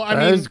 Well, I mean,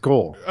 That is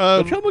cool.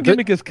 The treadmill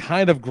gimmick is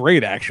kind of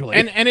great, actually.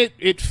 and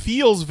it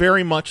feels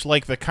very much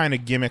like the kind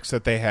of gimmicks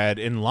that they had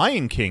in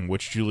Lion King,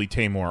 which Julie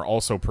Taymor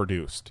also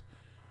produced.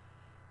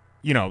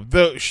 You know,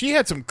 she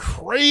had some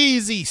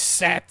crazy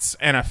sets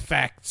and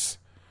effects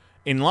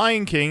in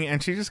Lion King,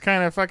 and she just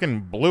kind of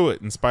fucking blew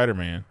it in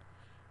Spider-Man.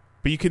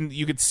 But you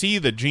could see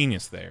the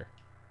genius there.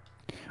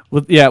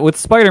 With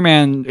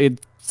Spider-Man,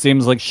 it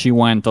seems like she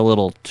went a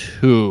little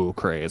too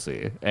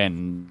crazy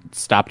and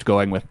stopped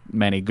going with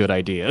many good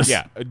ideas.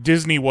 Yeah,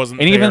 Disney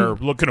wasn't and there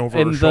even looking over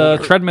her and shoulder.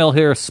 the treadmill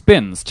here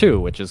spins too,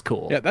 which is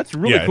cool. Yeah, that's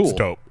really cool. It's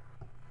dope.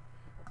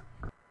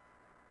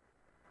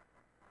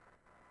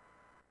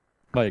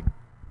 Like,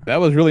 that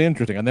was really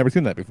interesting. I've never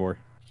seen that before.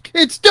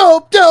 It's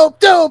dope, dope,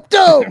 dope,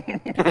 dope.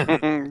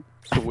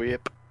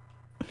 Whip.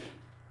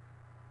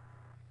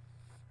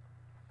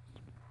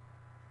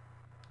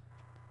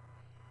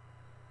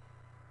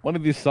 One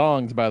of these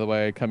songs, by the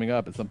way, coming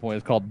up at some point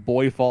is called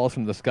Boy Falls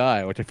from the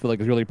Sky, which I feel like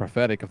is really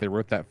prophetic if they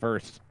wrote that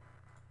first.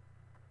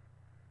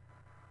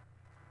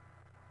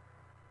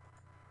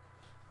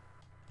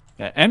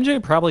 Yeah,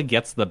 MJ probably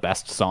gets the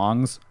best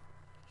songs.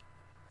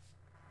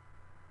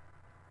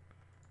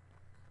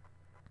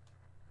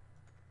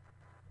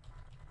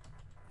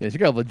 Yeah, she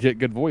got a legit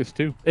good voice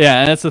too. Yeah,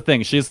 and that's the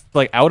thing. She's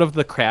like out of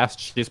the cast,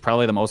 she's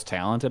probably the most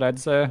talented, I'd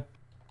say.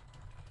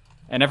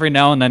 And every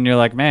now and then you're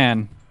like,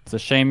 man, it's a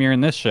shame you're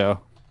in this show.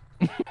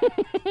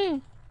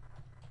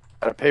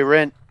 Gotta pay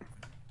rent.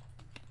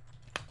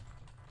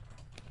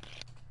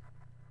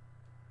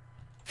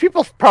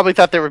 People probably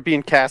thought they were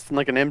being cast in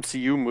like an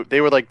MCU movie.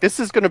 They were like, this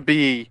is going to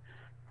be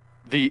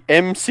the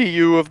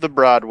MCU of the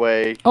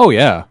Broadway. Oh,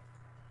 yeah.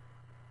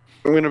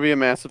 I'm going to be a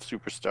massive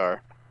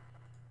superstar.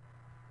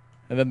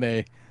 And then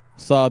they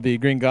saw the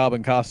Green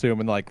Goblin costume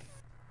and like,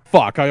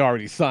 fuck, I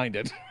already signed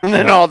it. And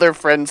then all their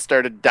friends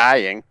started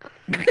dying.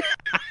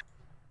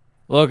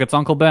 Look, it's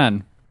Uncle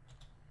Ben.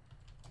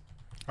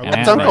 And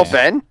That's Aunt Uncle May.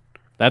 Ben?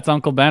 That's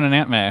Uncle Ben and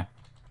Aunt May.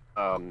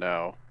 Oh,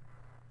 no.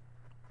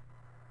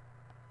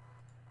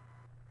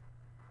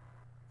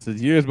 This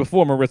is years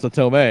before Marissa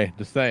Tomei,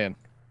 just saying.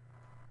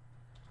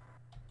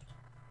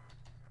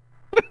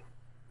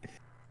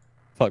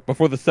 Fuck,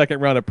 before the second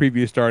round of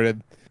preview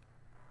started,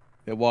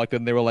 they walked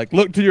in, they were like,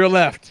 look to your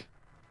left.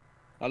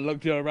 I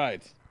look to your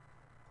right.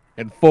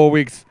 In 4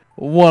 weeks,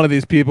 one of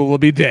these people will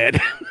be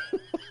dead.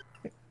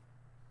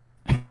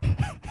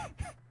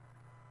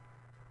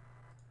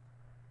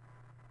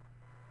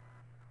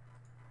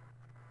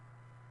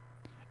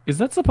 Is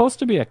that supposed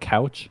to be a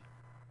couch?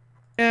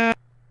 Yeah.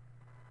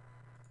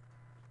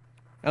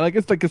 And I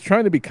guess like it's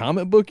trying to be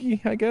comic booky,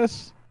 I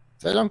guess.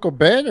 Is that Uncle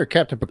Ben or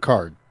Captain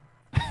Picard?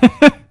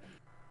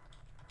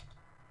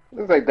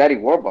 Looks like Daddy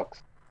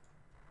Warbucks.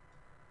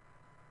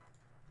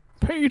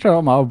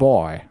 Peter, my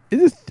boy.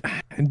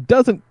 It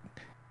doesn't.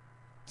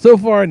 So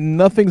far,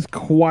 nothing's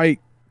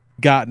quite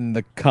gotten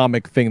the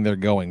comic thing they're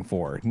going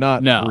for.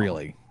 Not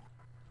really.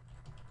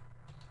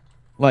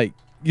 Like,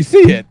 you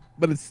see it,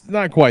 but it's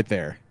not quite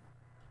there.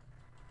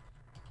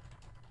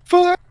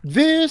 Fuck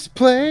this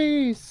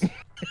place.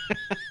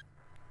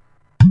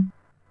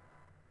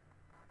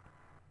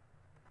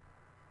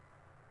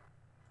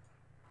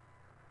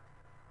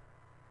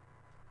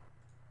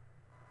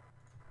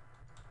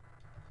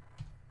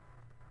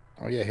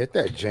 Oh yeah, hit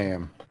that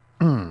jam.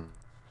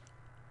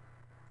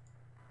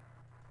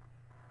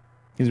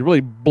 He's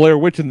really Blair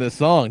Witching this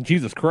song.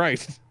 Jesus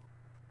Christ.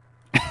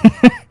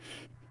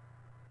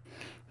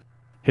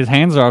 His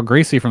hands are all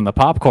greasy from the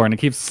popcorn. It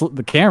keeps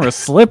the camera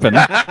slipping.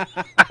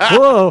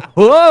 Whoa,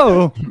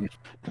 whoa.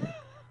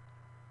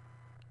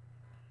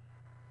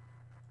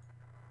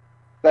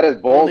 That is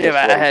bold. Only if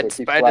I had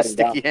spider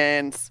sticky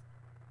hands.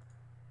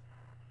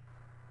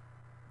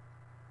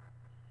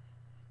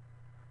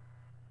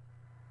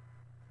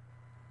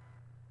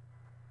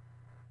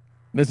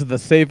 This is the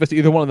safest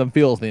either one of them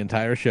feels the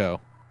entire show.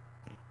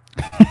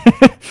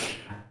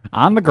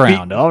 On the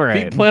ground, all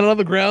right. Feet planted on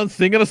the ground,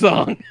 singing a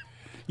song.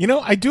 You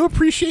know, I do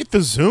appreciate the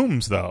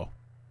zooms, though.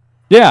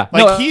 Yeah,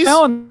 like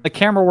the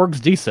camera works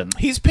decent.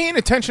 He's paying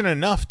attention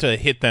enough to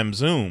hit them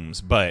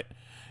zooms, but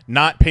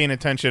not paying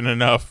attention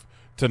enough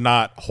to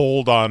not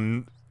hold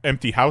on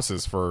empty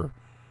houses for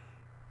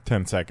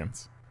 10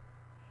 seconds.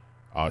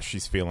 Oh,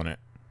 she's feeling it.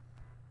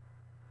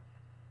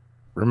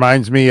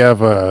 Reminds me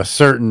of a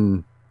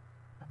certain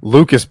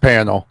Lucas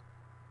panel.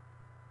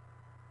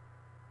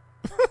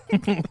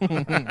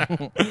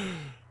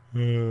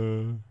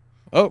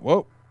 Oh,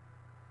 whoa.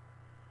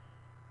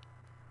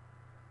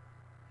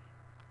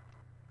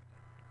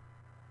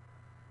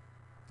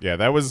 Yeah,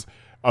 that was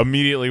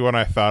immediately what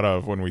I thought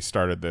of when we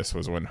started this,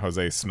 was when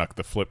Jose snuck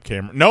the flip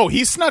camera. No,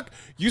 you snuck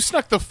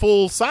the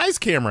full size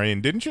camera in,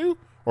 didn't you?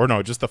 Or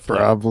no, just the flip.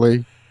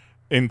 Probably.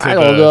 I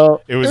don't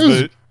know. It was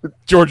the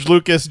George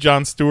Lucas,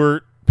 Jon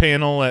Stewart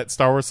panel at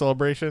Star Wars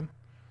Celebration.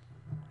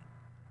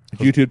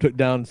 YouTube took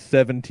down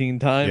 17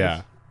 times.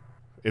 Yeah.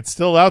 It's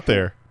still out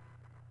there.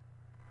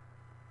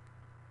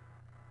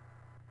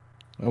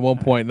 At one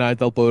point,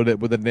 Knights uploaded it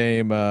with the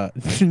name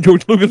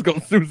George Lucas gonna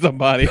sue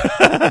somebody.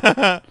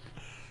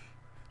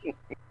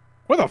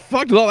 Where the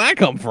fuck did all that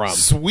come from?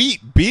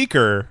 Sweet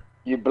Beaker.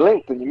 You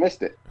blinked and you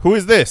missed it. Who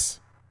is this?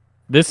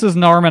 This is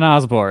Norman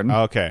Osborn.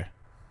 Okay.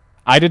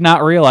 I did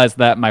not realize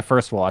that my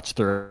first watch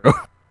through.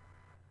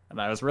 And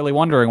I was really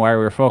wondering why we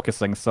were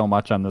focusing so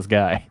much on this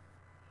guy.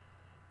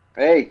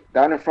 Hey,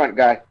 down in front,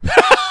 guy.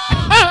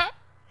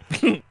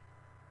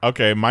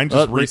 Okay, mine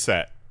just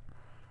reset.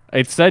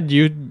 It said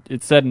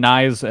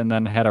knives and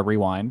then had a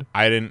rewind.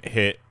 I didn't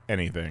hit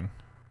anything.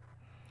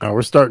 Oh,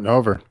 we're starting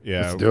over.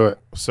 Yeah. Let's do it.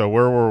 So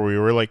where were we?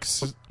 We're like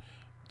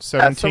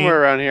 17?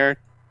 Somewhere around here.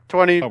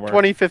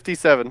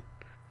 2057.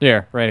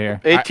 Here, right here.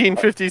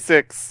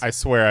 1856. I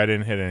swear I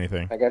didn't hit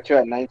anything. I got you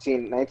at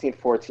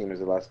 1914 is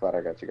the last spot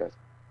I got you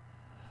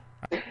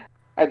guys.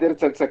 I did a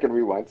 10-second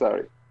rewind,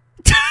 sorry.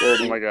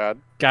 Oh my god.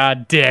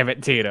 God damn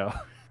it, Tito.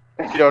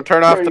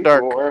 Turn off the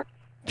dark.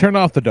 Turn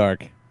off the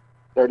dark.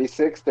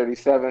 36,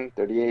 37,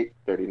 38,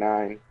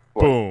 39.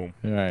 40. Boom.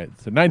 All right,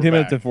 so 19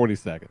 minutes and 40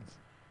 seconds.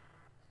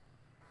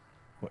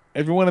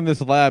 Everyone in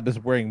this lab is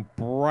wearing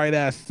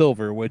bright-ass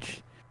silver,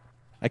 which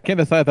I can't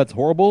decide if that's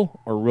horrible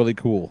or really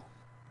cool.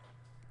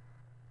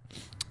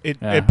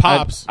 It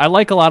pops. I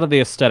like a lot of the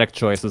aesthetic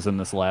choices in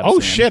this lab. Oh,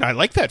 scene. shit. I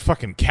like that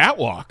fucking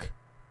catwalk.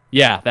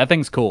 Yeah, that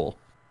thing's cool.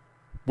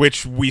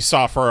 which we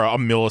saw for a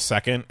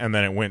millisecond, and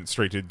then it went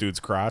straight to dude's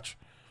crotch.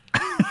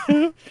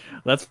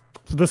 That's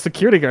the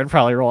security guard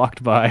probably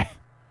walked by.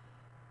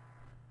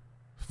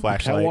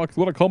 Flashlight. Want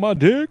to call my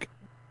dick?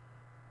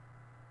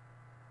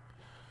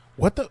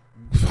 What the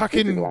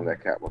fucking?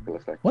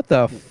 What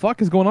the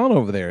fuck is going on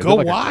over there? Is Go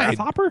it like wide. A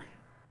grasshopper?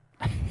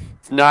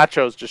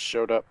 Nachos just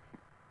showed up.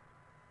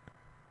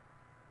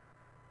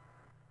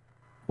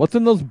 What's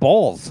in those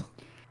balls?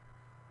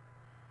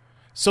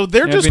 So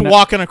they're just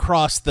walking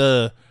across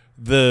the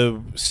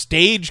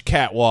stage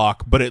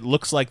catwalk, but it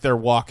looks like they're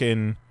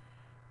walking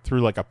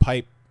through like a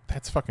pipe.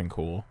 That's fucking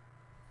cool.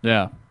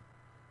 Yeah.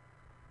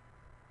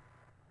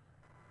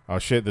 Oh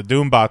shit! The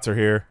Doombots are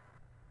here.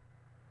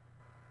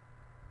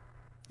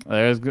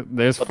 There's Well,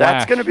 Flash.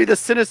 that's going to be the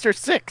Sinister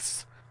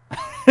Six.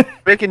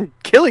 Making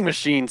killing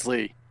machines,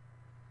 Lee.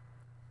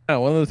 Yeah,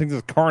 one of those things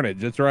is Carnage.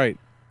 That's right.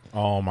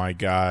 Oh my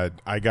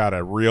god! I got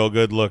a real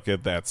good look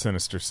at that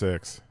Sinister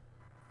Six.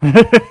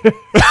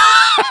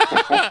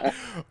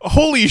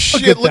 Holy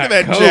shit! Look at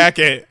that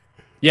jacket.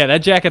 Yeah,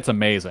 that jacket's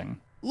amazing.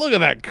 Look at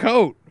that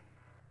coat.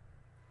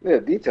 Yeah,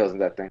 details in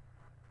that thing.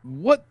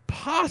 What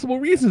possible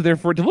reason is there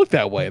for it to look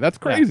that way? That's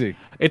crazy. Yeah.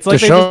 It's like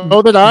to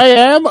show that I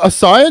am a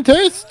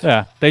scientist?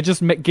 Yeah, they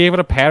just gave it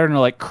a pattern of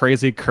like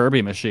crazy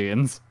Kirby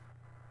machines.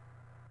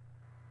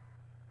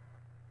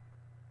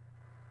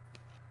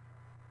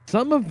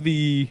 Some of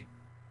the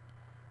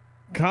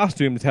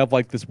costumes have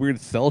like this weird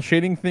cell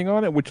shading thing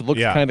on it, which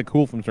looks kind of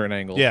cool from certain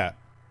angles. Yeah.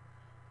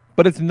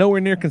 But it's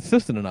nowhere near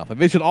consistent enough.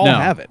 They should all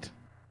have it.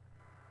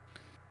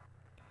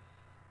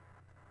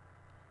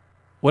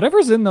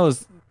 Whatever's in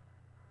those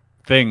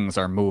things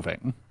are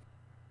moving.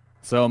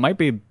 So it might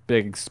be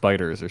big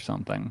spiders or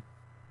something.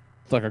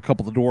 It's like a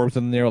couple of dwarves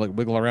in there like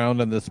wiggle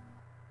around and this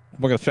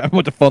we're gonna shove a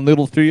bunch of fun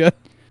noodles to you.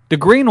 The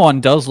green one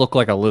does look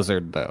like a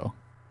lizard though.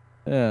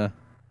 Yeah.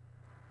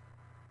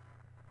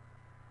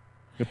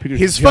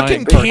 His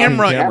fucking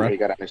camera. He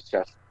got on his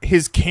chest.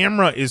 His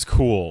camera is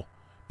cool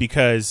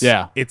because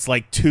it's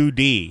like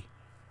 2D.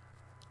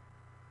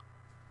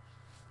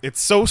 It's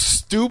so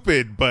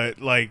stupid,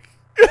 but like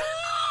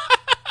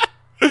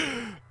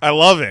I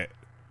love it.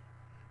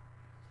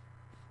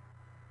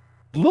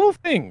 Little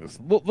things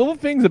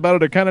about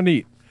it are kind of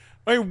neat.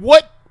 I mean,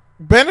 what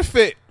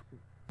benefit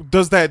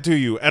does that do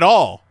you at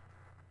all?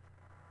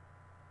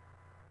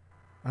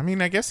 I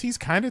mean, I guess he's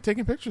kind of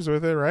taking pictures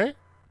with it, right?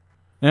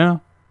 Yeah.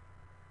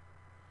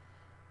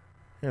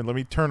 Here, let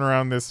me turn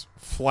around this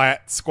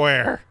flat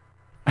square.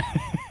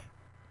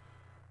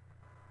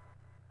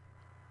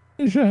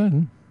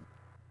 You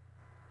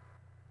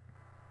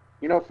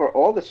know, for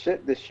all the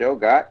shit this show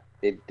got,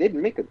 it did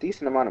make a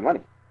decent amount of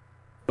money.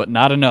 But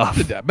not enough.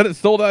 But it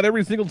sold out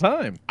every single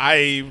time.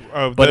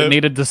 But it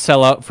needed to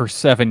sell out for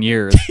 7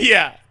 years.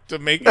 Yeah, to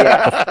make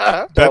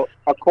So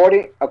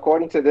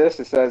according to this,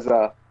 it says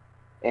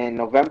in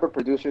November,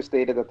 producers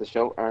stated that the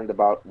show earned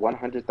about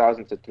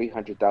 $100,000 to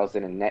 $300,000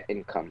 in net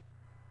income.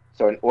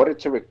 So in order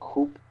to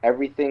recoup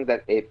everything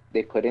that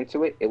they put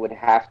into it, it would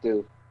have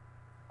to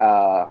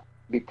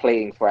be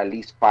playing for at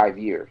least 5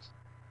 years.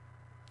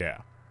 Yeah.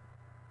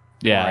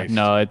 Yeah, Christ.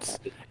 no,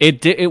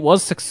 it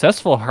was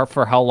successful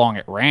for how long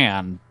it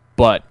ran,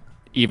 but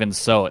even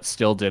so, it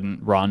still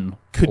didn't run.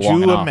 Could long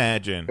you enough.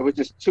 imagine? It was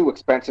just too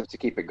expensive to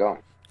keep it going.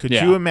 Could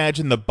you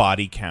imagine the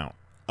body count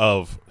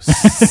of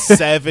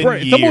 7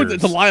 Right, years?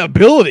 it's a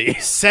liability.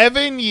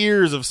 7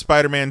 years of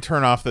Spider-Man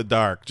Turn Off the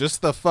Dark.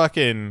 Just the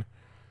fucking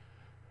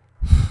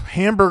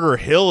hamburger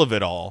hill of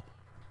it all.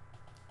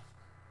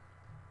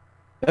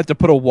 They have to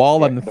put a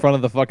wall in front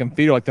of the fucking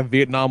theater like the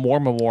Vietnam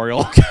War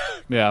Memorial.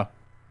 Yeah.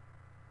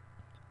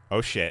 Oh,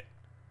 shit.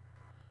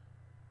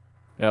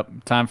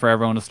 Yep, time for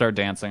everyone to start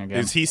dancing again.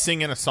 Is he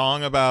singing a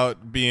song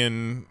about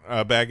being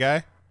a bad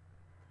guy?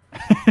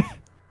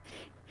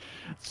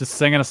 It's just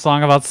singing a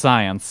song about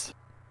science.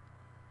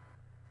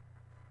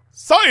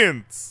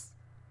 Science!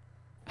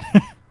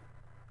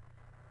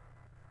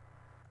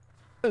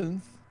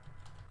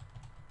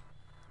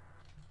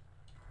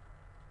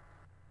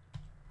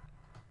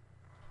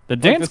 The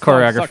dance this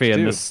song sucks, choreography in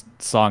too. this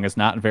song is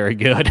not very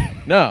good.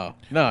 No,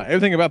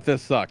 everything about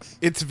this sucks.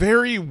 It's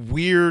very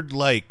weird,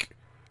 like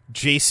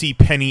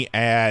JCPenney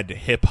ad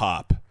hip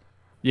hop.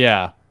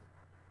 Yeah.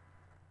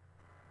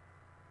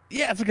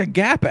 Yeah, it's like a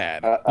Gap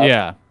ad.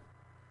 Yeah.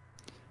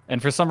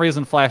 And for some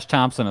reason, Flash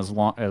Thompson is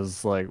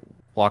like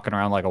walking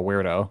around like a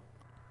weirdo.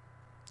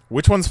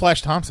 Which one's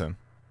Flash Thompson?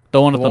 The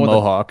one with the with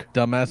mohawk.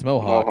 Dumbass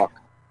mohawk.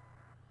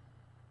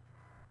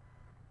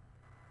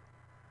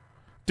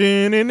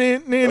 A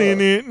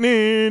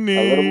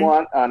little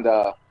more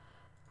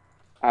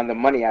on the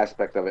money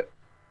aspect of it.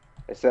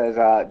 It says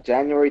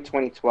January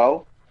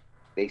 2012,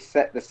 they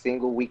set the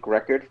single week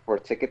record for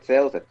ticket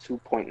sales at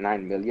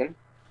 2.9 million.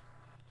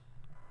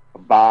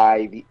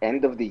 By the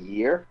end of the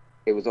year,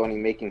 it was only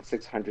making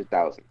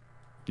 600,000.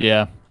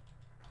 Yeah.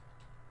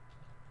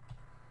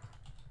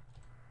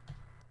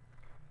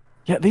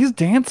 Yeah, these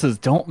dances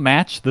don't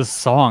match this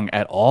song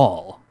at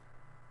all.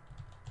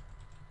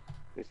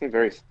 They seem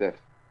very stiff.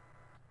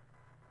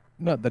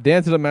 No, the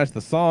dance doesn't match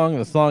the song.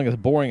 The song is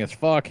boring as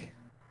fuck.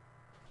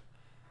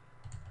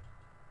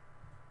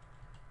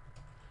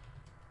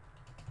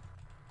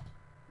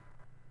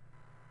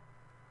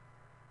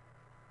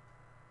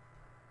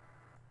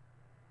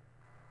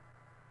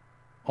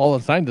 All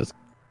the scientist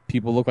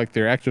people look like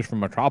they're actors from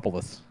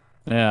Metropolis.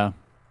 Yeah.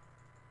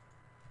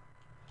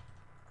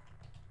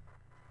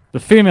 The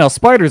female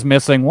spider's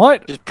missing.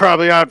 What? She's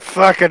probably out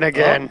fucking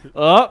again.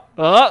 Oh,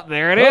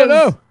 there it is.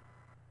 No.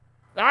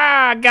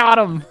 Ah, got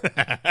him.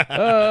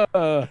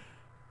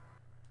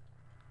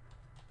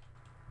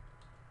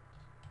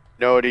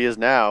 You know what he is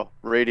now?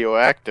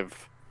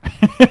 Radioactive.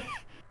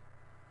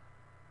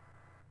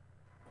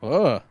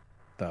 The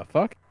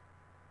fuck?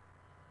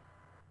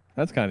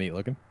 That's kind of neat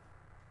looking.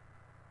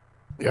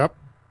 Yep.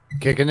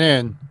 Kicking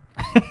in.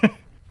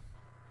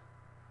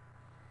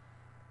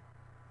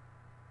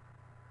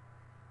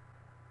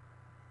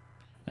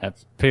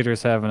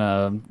 Peter's having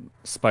a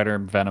spider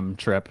venom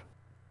trip.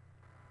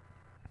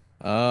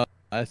 I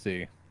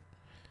see.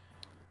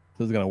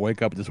 This is gonna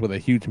wake up just with a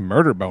huge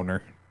murder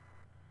boner.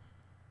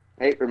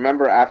 Hey,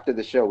 remember after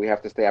the show, we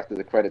have to stay after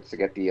the credits to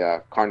get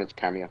the Carnage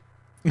cameo.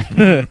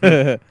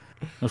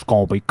 It's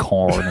gonna be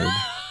carnage.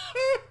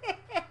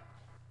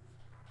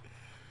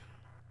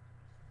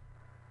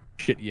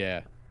 Shit,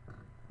 yeah.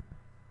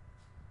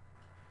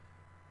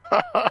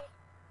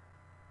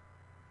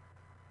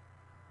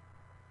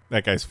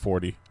 That guy's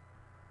 40.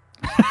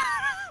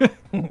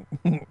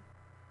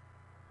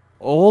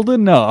 Old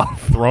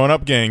enough. Throwing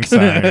up gang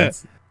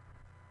signs.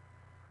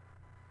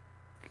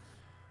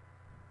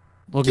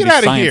 Look Get at these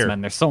outta science here.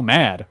 men. They're so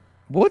mad.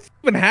 What's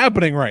even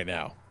happening right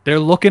now? They're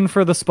looking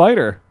for the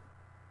spider.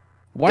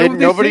 Why Did were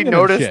they nobody singing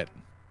notice and shit?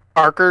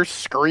 Parker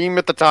scream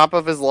at the top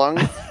of his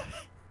lungs?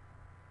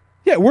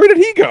 Yeah, where did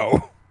he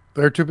go?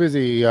 They're too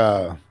busy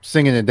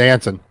singing and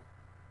dancing.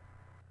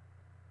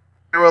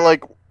 They were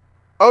like,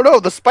 "Oh no,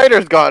 the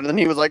spider's gone!" And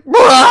he was like,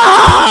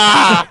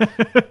 "Brah!"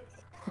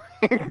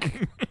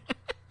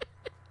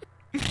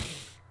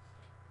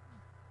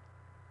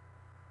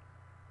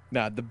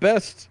 Now, the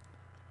best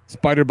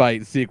spider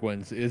bite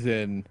sequence is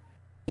in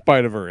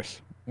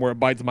Spider-Verse, where it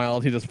bites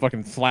Miles, he just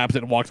fucking slaps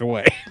it and walks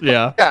away.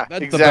 Yeah. Yeah, That's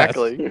the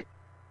exactly.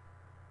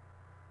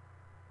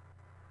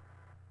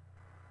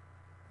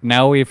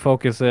 Now we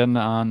focus in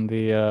on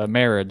the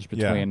marriage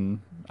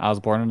between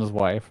Osborn and his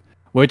wife.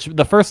 Which,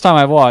 the first time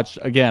I watched,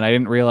 again, I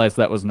didn't realize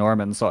that was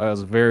Norman, so I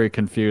was very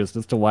confused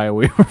as to why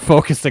we were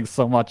focusing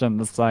so much on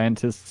the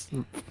scientist's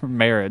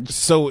marriage.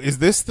 So is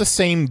this the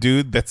same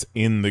dude that's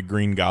in the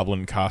Green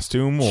Goblin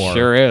costume? Or?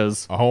 Sure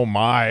is. Oh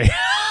my.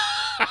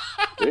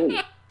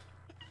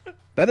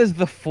 That is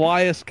the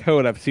flyest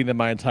coat I've seen in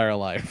my entire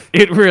life.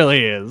 It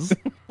really is.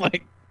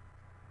 Like,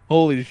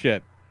 holy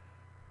shit.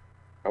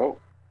 Oh.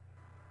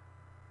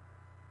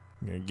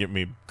 You gonna get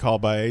me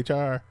called by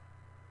HR?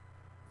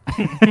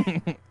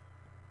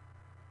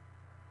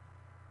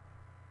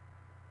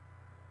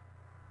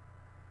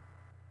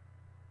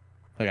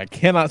 Like, I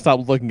cannot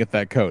stop looking at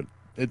that coat.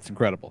 It's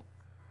incredible.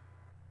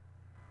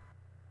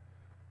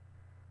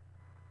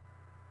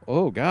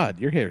 Oh, God,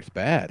 your hair's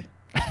bad.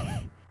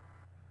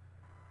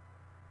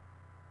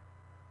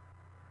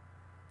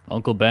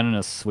 Uncle Ben in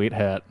a sweet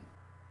hat.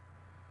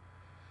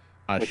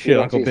 Ah, But shit, you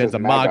don't Uncle see it Ben's says a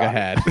MAGA MAGA.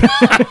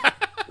 hat.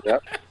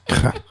 Yep.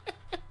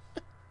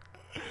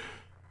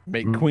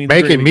 Make Queen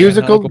Making scream again,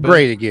 musical huh, Uncle Ben?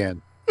 great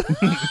again.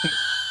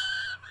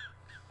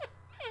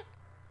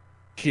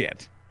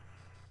 Shit.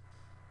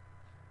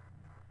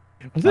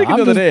 I was thinking I'm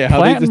the other just day how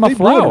they planting just my they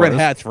ruined red flowers.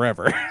 hats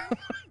forever.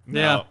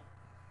 No.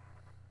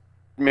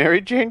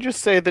 Mary Jane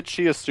just say that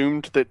she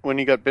assumed that when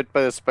he got bit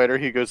by the spider,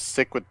 he goes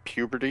sick with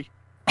puberty.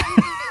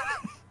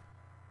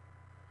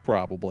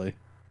 Probably.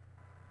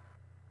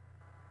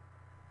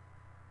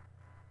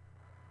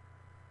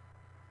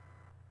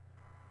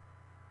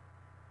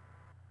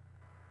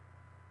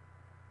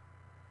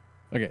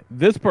 Okay,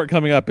 this part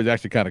coming up is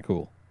actually kind of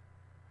cool.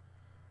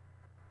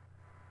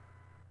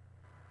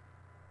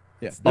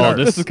 Yeah, Oh,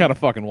 this this- is kind of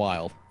fucking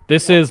wild.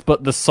 This is,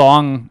 but the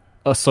song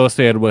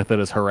associated with it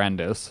is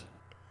horrendous.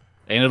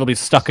 And it'll be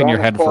stuck in your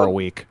Song head is for a called-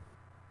 week.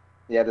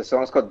 Yeah, the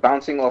song's called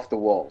Bouncing Off the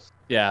Walls.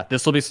 Yeah,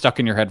 this will be stuck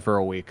in your head for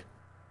a week.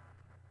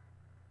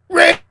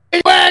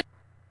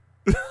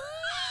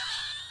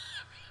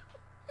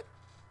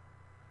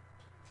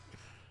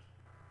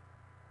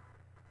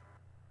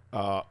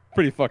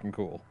 Pretty fucking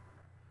cool.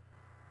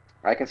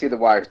 I can see the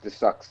wires. This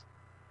sucks.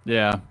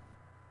 Yeah.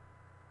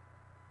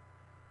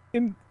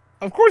 And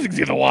of course you can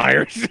see the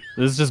wires.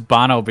 This is just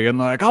Bono being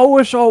like, I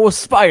wish I was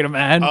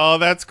Spider-Man. Oh,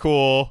 that's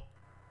cool.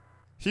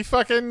 He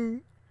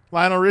fucking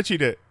Lionel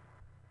Richie'd it.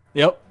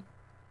 Yep.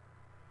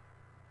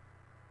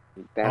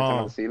 Dancing Oh.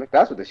 on the ceiling.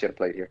 That's what they should have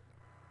played here.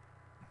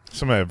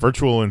 Some of that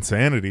virtual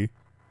insanity.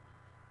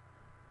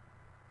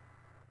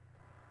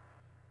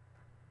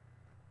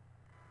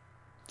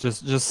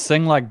 Just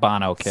sing like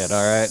Bono, kid,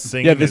 all right?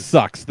 Singing Yeah, this his,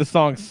 sucks. This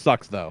song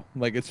sucks though.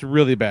 Like it's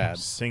really bad.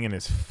 singing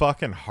his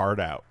fucking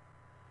heart out.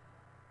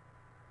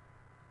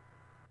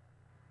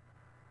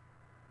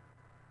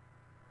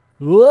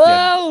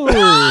 Whoa!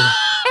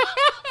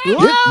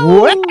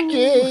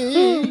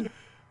 Wacky.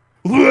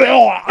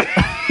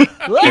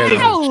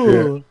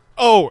 Whoa!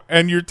 Oh,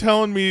 and you're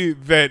telling me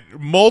that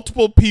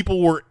multiple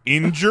people were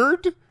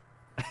injured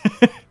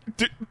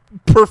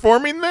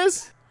performing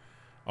this?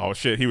 Oh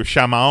shit, he was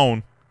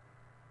Shamaon.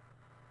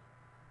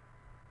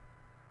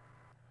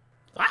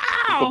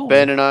 Uncle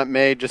Ben and Aunt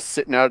May just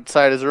sitting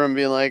outside his room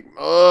being like,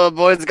 oh,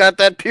 boy's got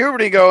that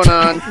puberty going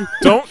on.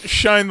 Don't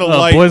shine the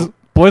light.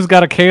 Boy's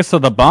got a case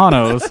of the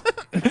Bonos.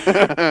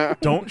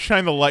 Don't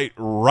shine the light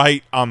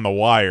right on the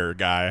wire,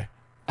 guy.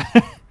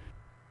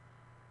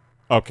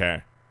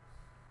 Okay.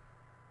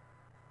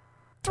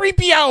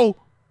 3PO!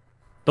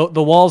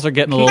 The walls are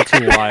getting a little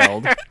too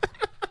wild.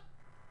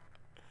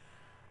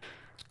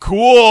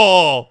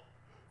 Cool!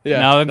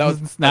 Yeah.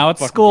 Now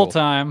it's school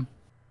time.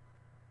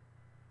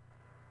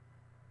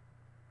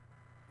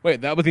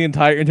 Wait, that was the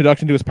entire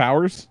introduction to his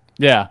powers?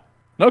 Yeah.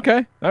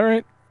 Okay. All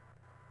right.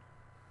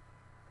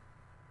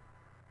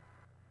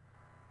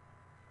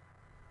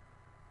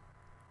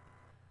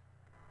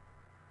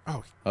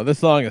 Oh, this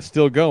song is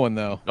still going,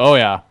 though. Oh,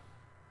 yeah.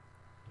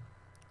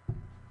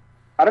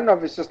 I don't know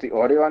if it's just the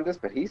audio on this,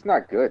 but he's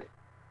not good.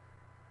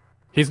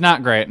 He's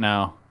not great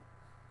now.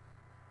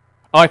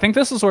 Oh, I think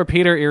this is where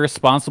Peter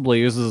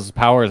irresponsibly uses his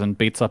powers and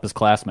beats up his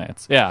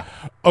classmates. Yeah.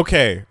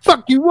 Okay.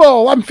 Fuck you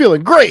all. I'm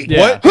feeling great.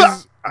 Yeah.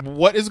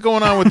 What is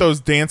going on with those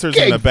dancers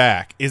in the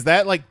back? Is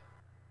that like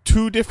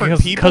two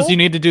different people? Because you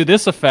need to do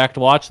this effect.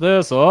 Watch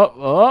this.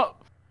 Oh.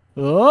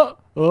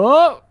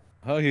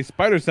 Oh, he's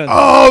spider sense.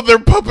 Oh, they're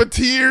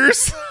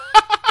puppeteers.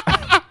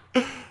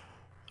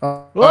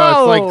 It's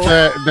like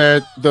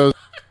that those.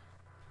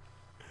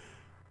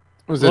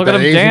 Was it Look at that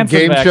him Asian dancing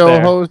game back show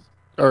there. host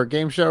or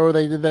game show where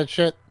they did that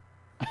shit?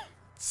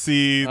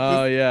 See,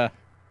 Oh, yeah.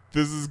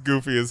 this is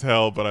goofy as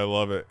hell, but I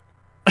love it.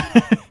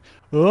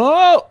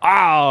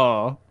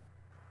 Oh.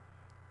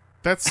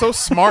 That's so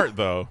smart,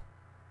 though.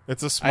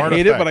 It's a smart I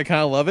hate effect. it, but I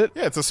kind of love it.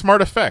 Yeah, it's a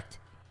smart effect.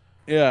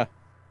 Yeah.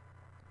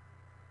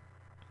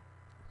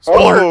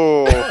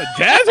 Oh,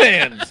 Jazz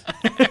hands!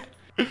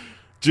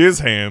 Jizz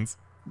hands.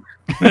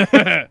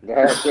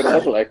 That's what I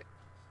like.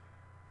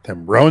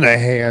 Them Rona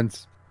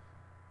hands.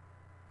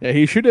 Yeah,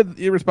 he should have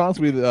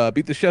irresponsibly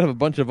beat the shit out of a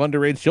bunch of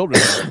underage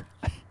children.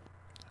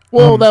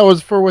 Well, that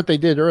was for what they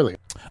did earlier.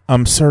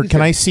 Sir,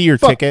 can I see your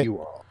Fuck ticket? you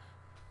all.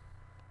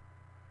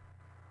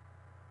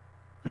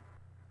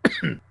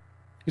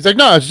 He's like,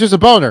 no, it's just a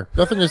boner.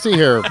 Nothing to see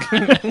here.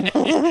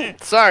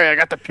 sorry, I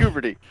got the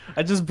puberty.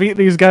 I just beat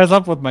these guys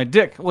up with my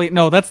dick. Wait,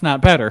 no, that's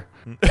not better.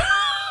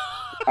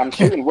 I'm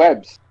shooting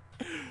webs,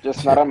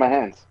 just not on my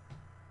hands.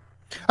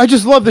 I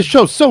just love the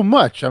show so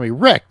much. I'm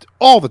erect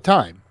all the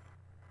time.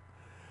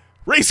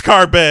 Race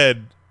car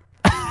bed.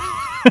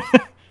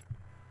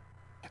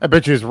 I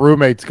bet you his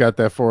roommates got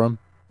that for him.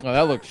 Oh,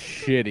 that looked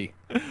shitty.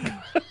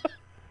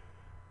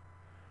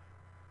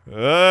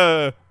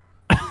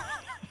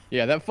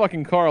 Yeah, that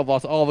fucking car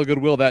lost all the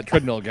goodwill that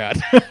treadmill got.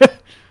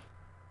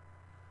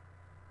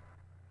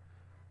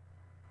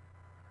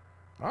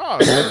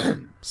 Oh,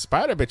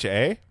 spider bitch,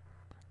 eh?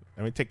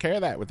 Let me take care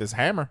of that with this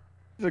hammer.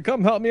 So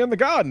come help me in the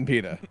garden,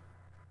 Peter.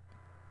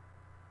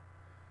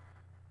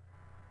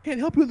 Can't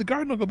help you in the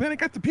garden, Uncle Ben. I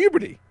got the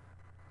puberty.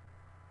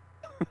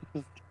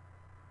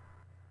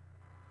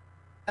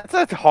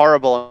 That's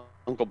horrible,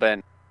 Uncle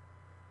Ben.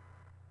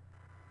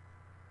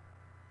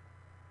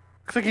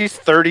 Looks like he's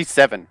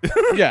 37.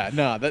 Yeah,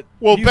 no, that.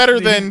 Well, better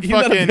than he's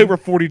not fucking- over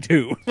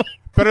 42.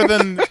 Better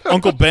than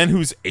Uncle Ben,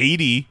 who's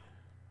 80.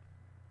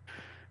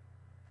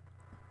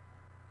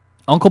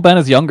 Uncle Ben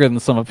is younger than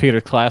some of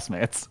Peter's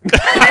classmates.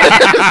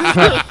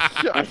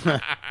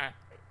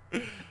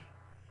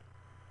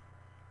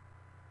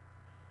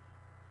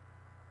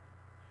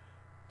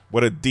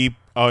 What a deep...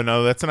 Oh,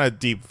 no, that's not a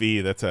deep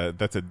V. That's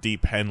a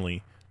deep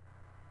Henley.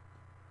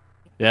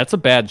 Yeah, that's a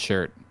bad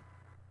shirt.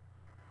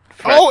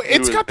 Oh, Through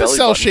it's his got the belly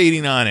cell button.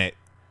 shading on it.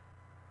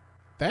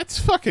 That's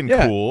fucking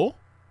Yeah. cool.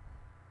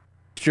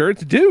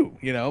 Shirts do,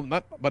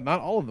 but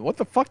not all of them. What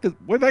the fuck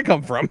where'd that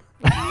come from?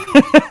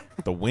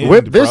 The wind,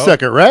 Whip this bro.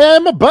 sucker right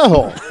in my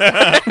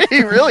butthole.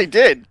 He really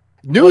did.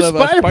 New One of,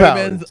 spider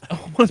powers.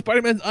 One of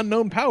Spider-Man's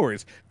unknown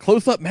powers.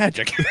 Close-up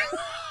magic.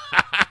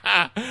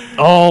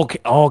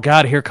 Oh,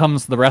 God, here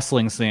comes the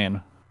wrestling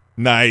scene.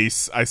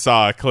 Nice. I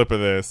saw a clip of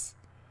this.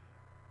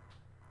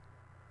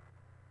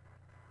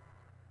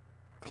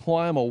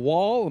 Climb a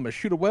wall, I'm going to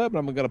shoot a web, and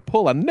I'm going to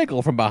pull a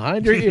nickel from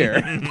behind your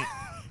ear.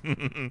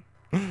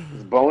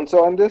 Is Bones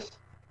on this?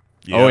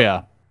 Oh,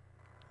 yeah.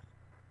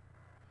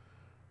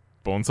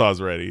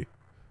 Bonesaw's ready.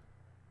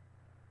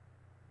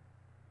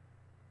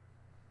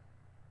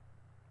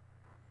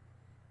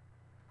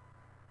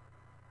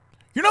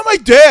 You're not my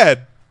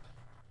dad!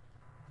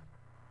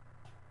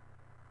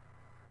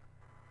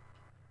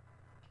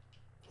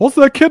 What's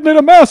that kid need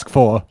a mask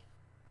for?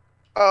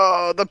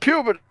 Oh, the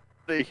puberty.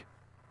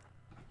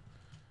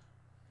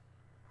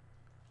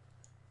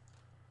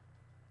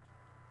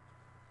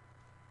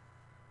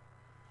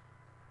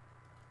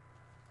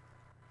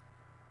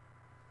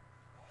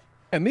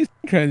 And these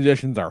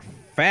transitions are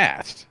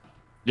fast.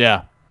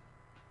 Yeah.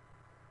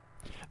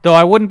 Though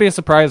I wouldn't be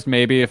surprised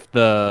maybe if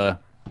the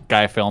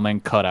guy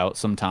filming cut out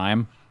some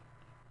time.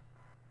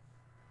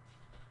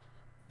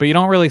 But you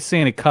don't really see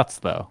any cuts,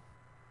 though.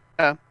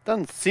 Yeah,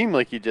 doesn't seem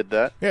like he did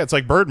that. Yeah, it's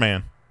like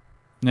Birdman.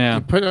 Yeah.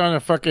 You put on a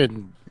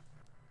fucking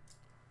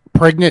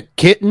pregnant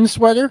kitten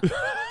sweater?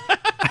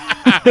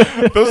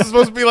 Those are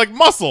supposed to be like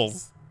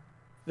muscles.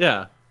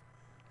 Yeah.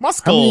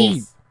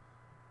 Muscles.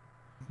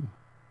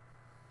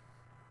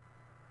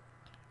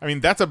 I mean,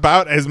 that's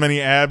about as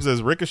many abs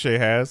as Ricochet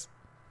has.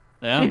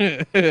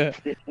 Yeah.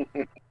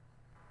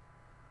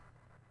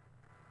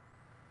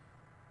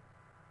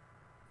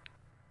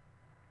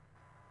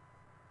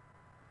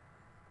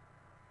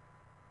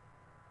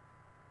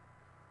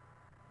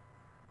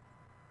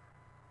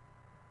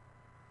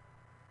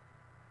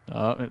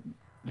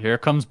 Here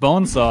comes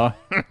Bonesaw.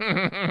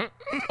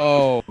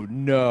 Oh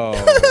no!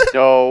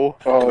 No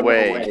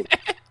way.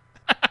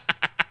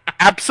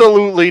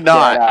 Absolutely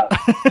not.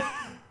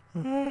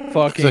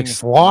 Fucking like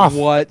sloth.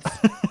 What?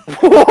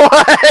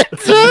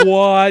 What?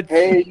 What?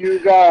 Hey, you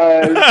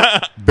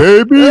guys.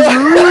 Baby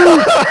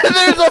Ruth.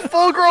 There's a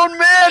full-grown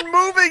man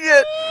moving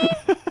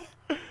it.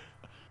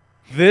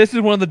 This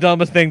is one of the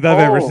dumbest things I've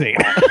ever seen.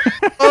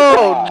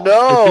 Oh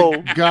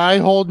no! Guy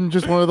holding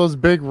just one of those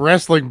big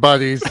wrestling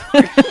buddies.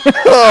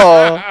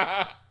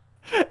 Oh.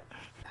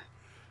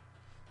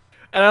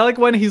 And I like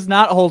when he's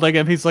not holding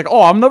him, he's like,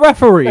 "Oh, I'm the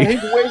referee."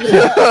 He's waving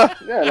it out.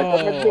 Yeah, like, what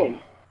am I doing?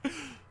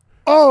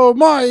 Oh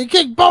my, he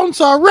kicked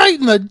Bonesaw right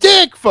in the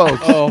dick,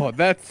 folks. Oh,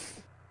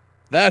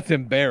 that's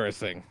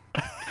embarrassing.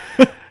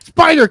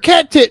 Spider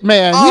Cat Tit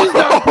Man. He's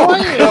not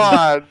playing.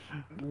 God.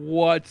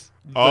 What?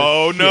 the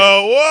Oh shit?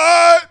 no!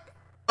 What?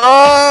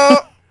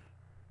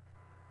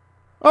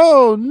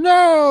 Oh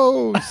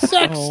no,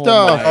 sex Oh,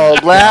 stuff. my Oh,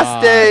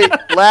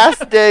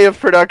 last day of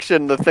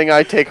production. The thing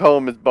I take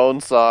home is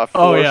Bonesaw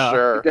for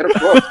sure. Get a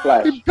frog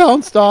splash. He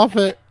bounced off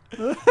it.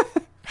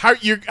 How are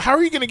you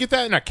going to get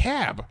that in a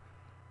cab?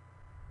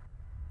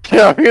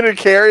 Yeah, I'm gonna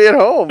carry it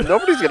home.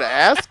 Nobody's gonna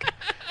ask.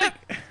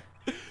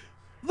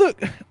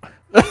 Look,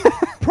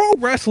 pro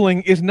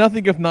wrestling is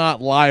nothing if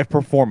not live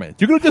performance.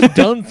 You could have just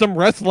done some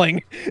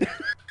wrestling.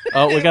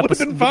 Oh, we got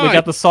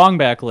the song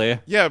back, Lee.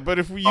 Yeah, but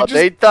if you just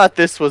They thought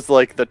this was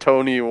like the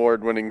Tony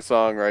Award-winning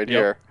song right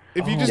here.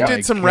 if you Oh just my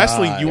did some God.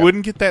 wrestling, you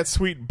wouldn't get that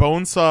sweet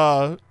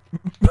Bonesaw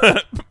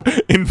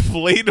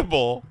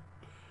inflatable.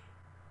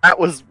 That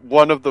was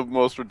one of the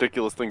most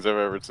ridiculous things I've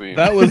ever seen.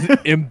 That was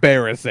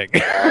embarrassing.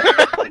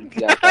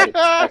 Yeah,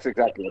 that's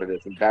exactly what it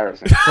is.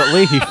 Embarrassing. But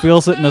Lee, he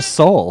feels it in his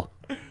soul.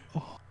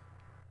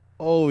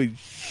 Holy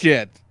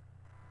shit!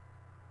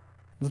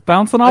 He's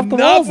bouncing off the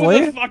Enough walls, with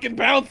Lee. this fucking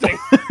bouncing.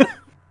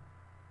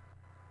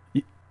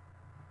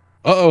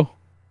 Uh-oh.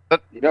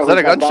 You know Is that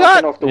a who's not gunshot?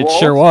 bouncing off the It walls?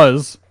 sure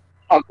was.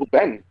 Uncle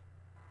Ben.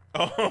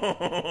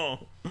 Oh,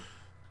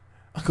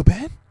 Uncle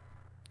Ben?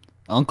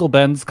 Uncle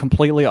Ben's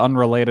completely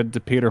unrelated to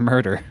Peter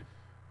Murder.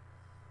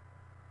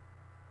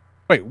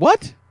 Wait,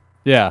 what?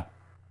 Yeah.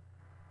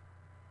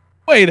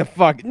 Wait a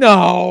fuck.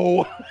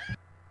 No!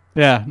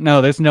 Yeah,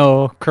 no, there's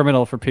no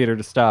criminal for Peter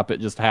to stop. It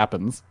just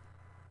happens.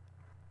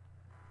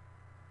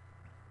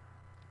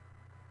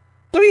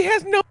 So he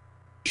has no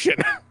shit.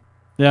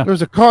 Yeah. There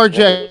was a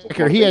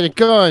carjacker. He had a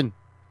gun.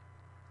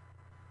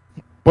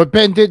 But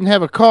Ben didn't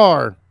have a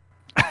car.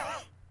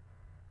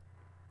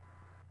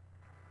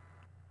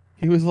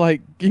 He was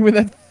like, give me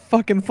that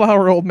fucking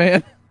flower, old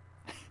man.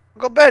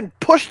 Uncle Ben,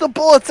 push the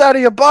bullets out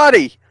of your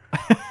body.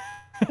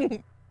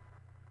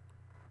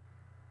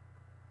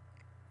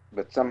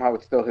 But somehow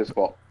it's still his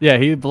fault. Yeah,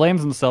 he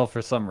blames himself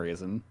for some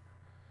reason.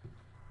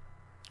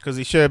 Because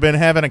he should have been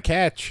having a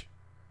catch.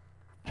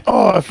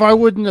 Oh, if I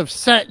wouldn't have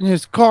sat in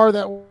his car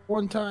that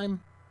one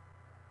time.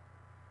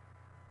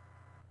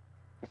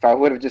 If I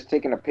would have just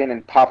taken a pin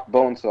and popped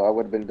Bonesaw, I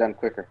would have been done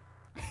quicker.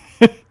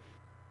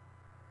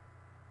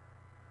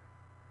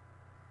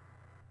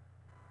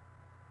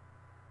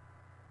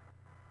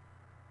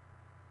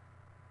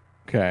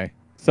 Okay,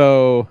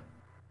 so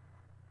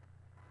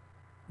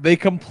they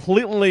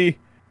completely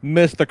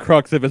missed the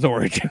crux of his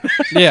origin.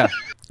 Yeah.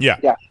 Yeah.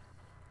 Yeah.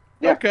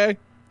 Okay,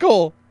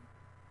 cool.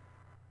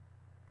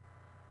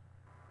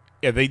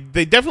 Yeah, they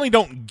definitely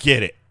don't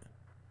get it.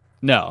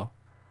 No.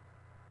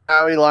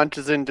 Now he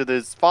launches into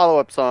this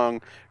follow-up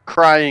song,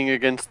 crying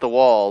against the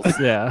walls.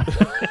 Yeah.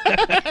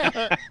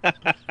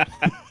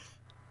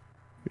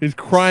 He's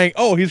crying.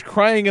 Oh, he's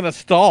crying in a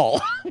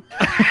stall.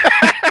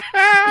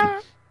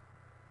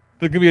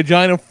 There's going to be a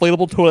giant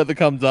inflatable toilet that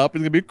comes up. He's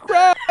going to be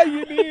crying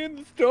in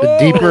the stall. The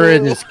deeper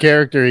in his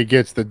character he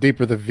gets, the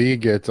deeper the V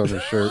gets on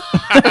his shirt.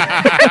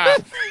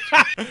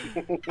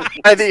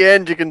 At the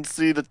end, you can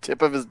see the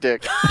tip of his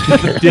dick.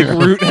 The dick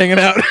root hanging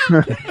out.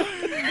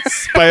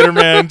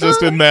 Spider-Man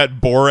just in that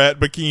Borat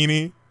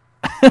bikini.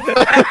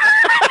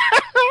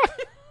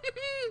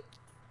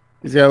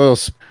 He's got little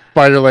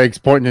spider legs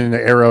pointing in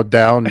the arrow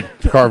down,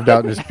 carved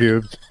out in his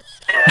pubes.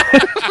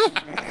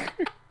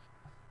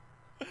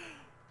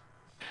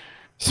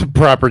 Some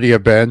property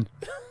of Ben.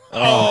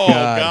 Oh,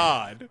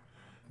 God.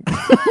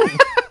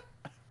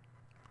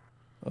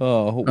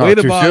 Oh, way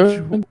to too botch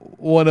soon?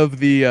 one of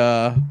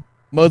the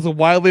most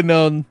widely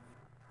known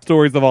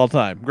stories of all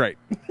time. Great.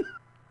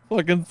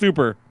 Fucking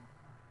super.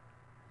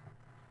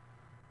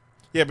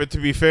 Yeah, but to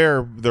be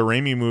fair, the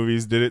Raimi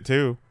movies did it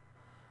too.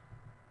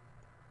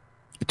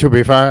 To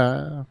be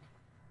fair.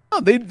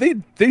 Oh, they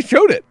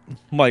showed it.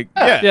 Like,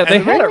 Yeah, they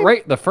and had it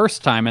right the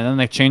first time, and then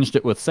they changed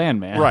it with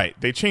Sandman. Right,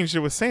 they changed it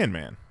with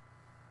Sandman.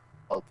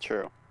 Oh,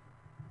 true.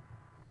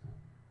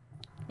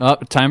 Oh,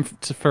 time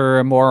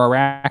for more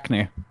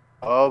Arachne.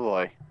 Oh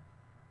boy.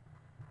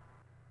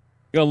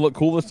 You gonna look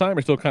cool this time,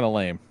 or still kind of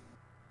lame?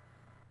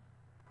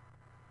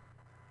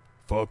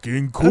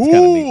 Fucking That's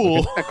kinda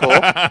neat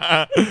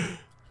cool.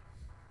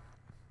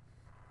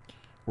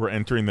 We're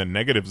entering the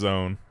negative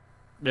zone.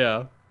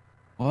 Yeah.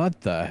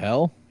 What the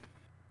hell?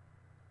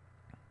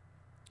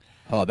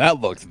 Oh,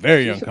 that looks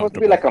very She's supposed to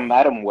uncomfortable. be like a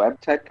Madam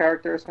Web type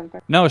character or something.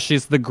 No,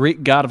 she's the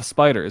Greek god of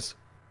spiders.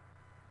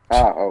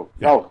 Oh,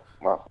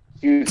 well,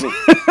 excuse me.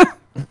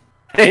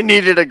 They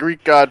needed a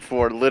Greek god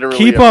for literally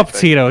Keep up,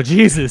 everything. Tito.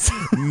 Jesus.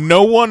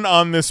 No one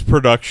on this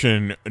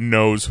production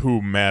knows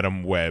who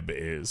Madam Web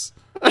is.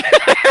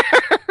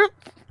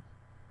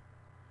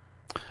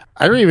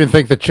 I don't even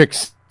think the chick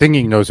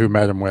singing knows who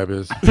Madam Web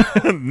is.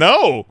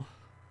 No.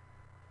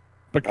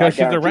 Because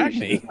she's I guarantee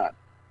Arachne. she does not.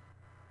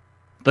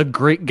 The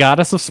Greek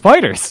goddess of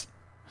spiders.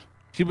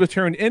 She was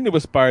turned into a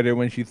spider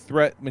when she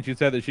said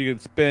that she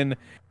could spin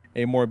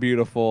a more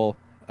beautiful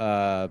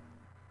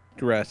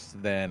dress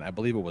than, I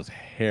believe it was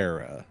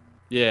Hera.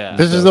 Yeah.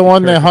 This So is the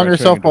one compared that to hung her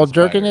herself turning while into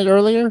a jerking spider. it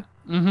earlier?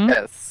 Mm-hmm.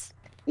 Yes.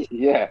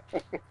 Yeah.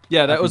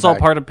 Yeah, that was all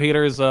part of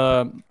Peter's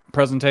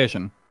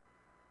presentation.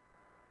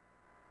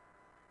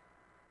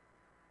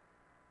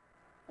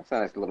 That's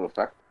a nice little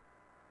effect.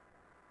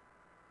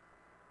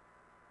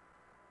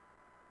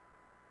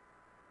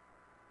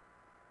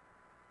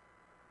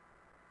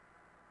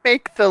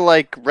 Make the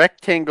like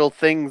rectangle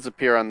things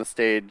appear on the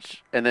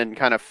stage and then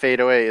kind of fade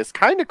away is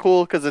kind of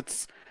cool because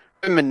it's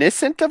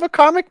reminiscent of a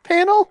comic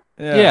panel.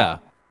 Yeah.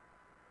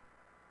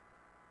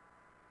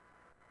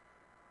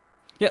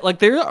 Yeah, like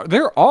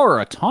there are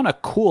a ton of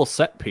cool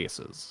set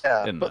pieces.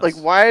 Yeah, in but this.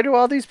 like, why do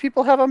all these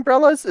people have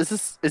umbrellas? Is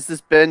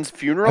this Ben's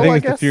funeral? I think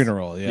it's guess the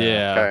funeral, yeah.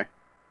 Yeah. Okay.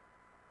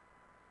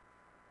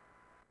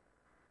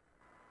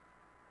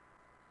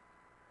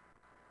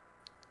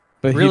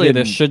 But Really, he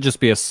this didn't- should just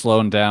be a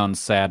slowed down,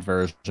 sad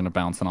version of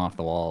bouncing off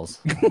the walls.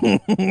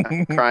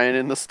 Crying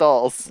in the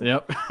stalls.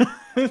 Yep.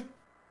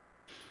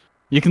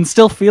 You can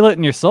still feel it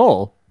in your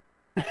soul.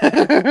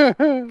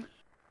 Yeah,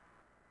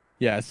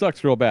 it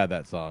sucks real bad,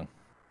 that song.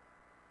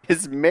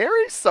 Is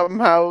Mary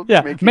somehow?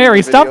 Yeah, making Mary,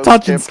 the stop video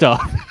touching skip?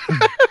 stuff.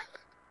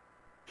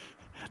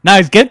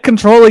 Nice, get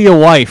control of your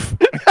wife.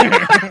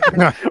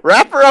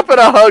 Wrap her up in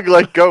a hug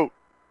like goat.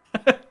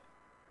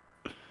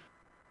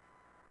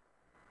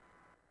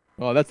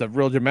 Oh, that's a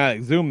real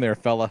dramatic zoom there,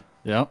 fella.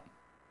 Yep.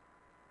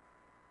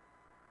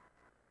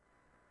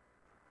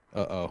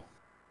 Uh-oh.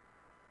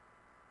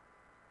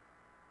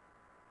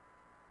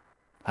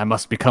 I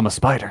must become a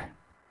spider.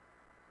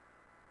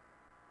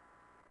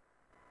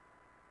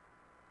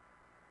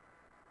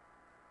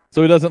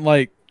 So he doesn't,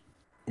 like,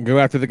 go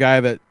after the guy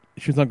that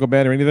shoots Uncle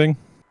Ben or anything?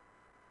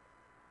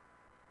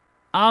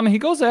 He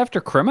goes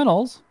after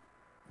criminals.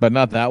 But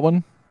not that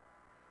one?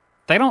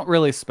 They don't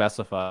really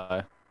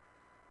specify.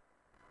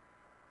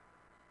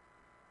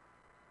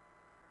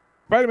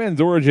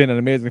 Spider-Man's origin in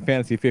Amazing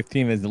Fantasy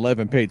 15 is an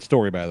 11-page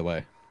story, by the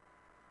way.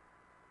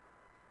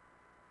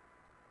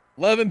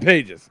 11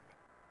 pages.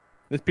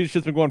 This piece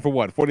has been going for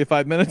what,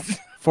 45 minutes?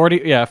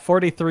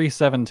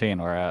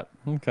 43:17 we're at.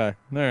 Okay,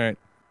 all right.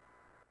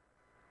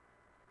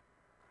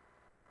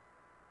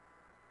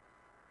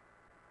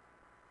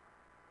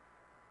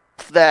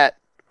 That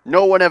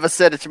no one ever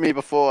said it to me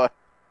before.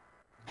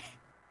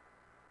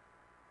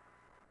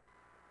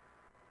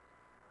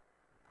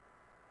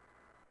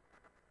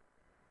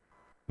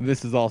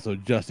 This is also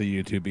just a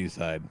YouTube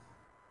B-side.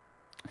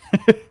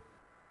 You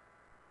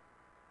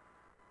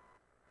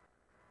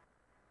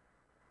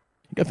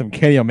got some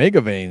Kenny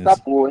Omega veins. Stop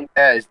wooing.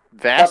 Yeah, he's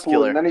Stop vascular.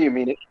 wooing. None of you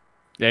mean it.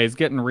 Yeah, he's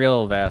getting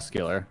real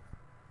vascular.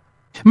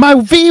 My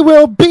V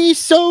will be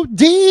so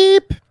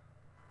deep.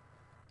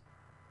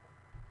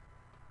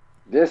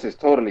 This is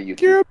totally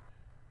YouTube.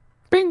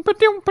 Bing,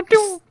 ba-doom,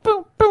 ba-doom,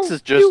 boom, boom. This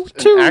is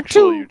just an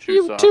actual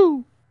YouTube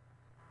song.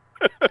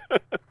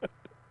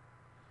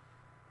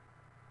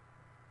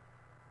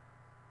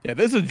 Yeah,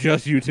 this is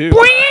just YouTube.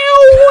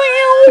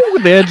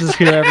 The Edge is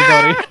here,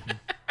 everybody.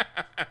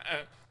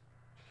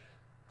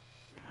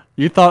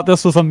 You thought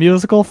this was a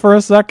musical for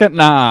a second?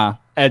 Nah,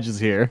 Edge is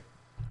here.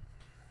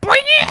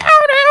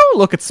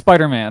 Look at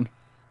Spider-Man.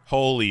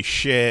 Holy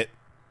shit.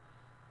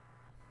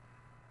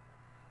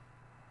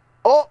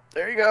 Oh,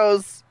 there he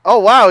goes. Oh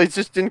wow, he's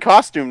just in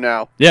costume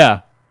now.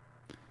 Yeah.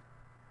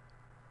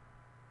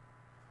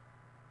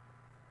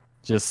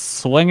 Just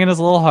swinging his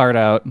little heart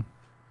out.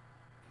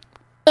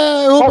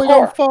 I hope I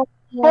don't fall.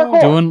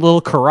 Parkour. Doing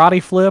little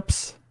karate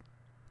flips.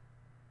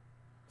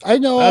 I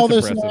know all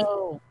That's this impressive.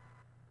 now.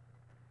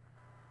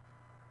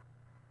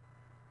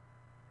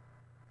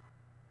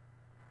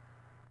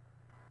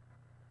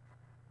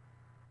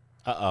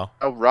 Uh-oh.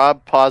 Oh,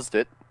 Rob paused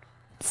it.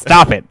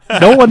 Stop it.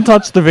 No one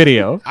touched the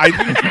video.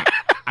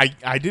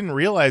 I didn't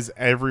realize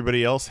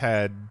everybody else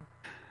had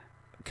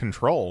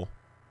control.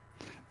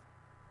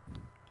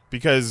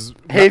 Because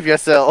Behave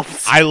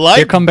yourselves. I Here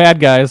like come bad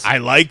guys. I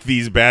like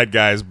these bad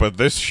guys, but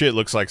this shit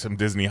looks like some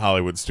Disney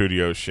Hollywood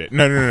Studios shit.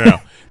 No.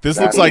 This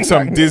looks like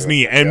some exactly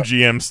Disney what- yep.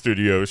 MGM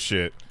Studios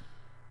shit.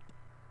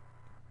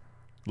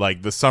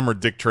 Like the summer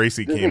Dick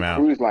Tracy Disney came out.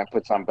 Cruise Line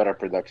puts on better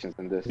productions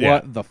than this. Yeah.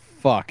 What the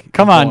fuck?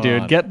 Come is on, going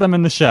dude. Get them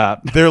in the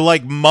shop. They're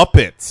like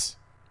Muppets.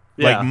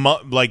 Yeah.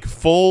 Like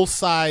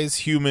full-size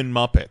human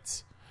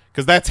Muppets.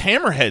 Because that's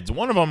Hammerhead's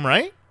one of them,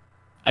 right?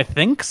 I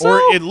think so. Or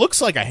it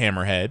looks like a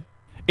Hammerhead.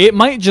 It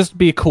might just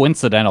be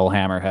coincidental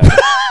Hammerhead.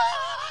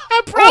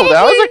 Oh,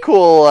 that was a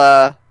cool.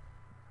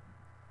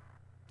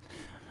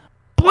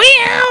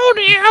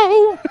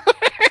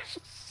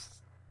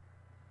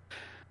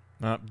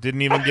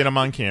 Didn't even get him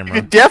on You camera.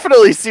 can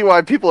definitely see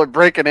why people are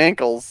breaking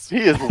ankles. He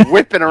is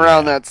whipping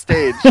around that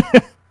stage.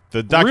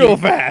 real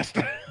fast.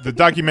 The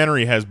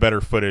documentary has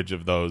better footage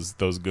of those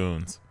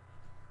goons.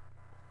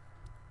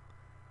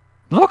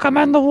 Look, I'm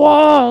in the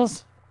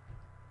walls.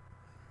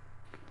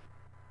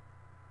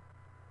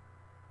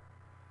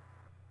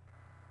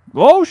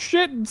 Oh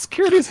shit!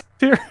 Security's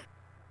here.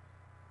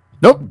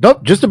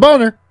 Nope, just a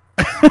boner.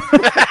 All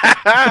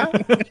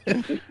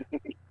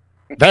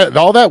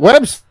that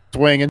web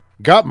swinging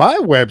got my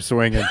web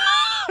swinging.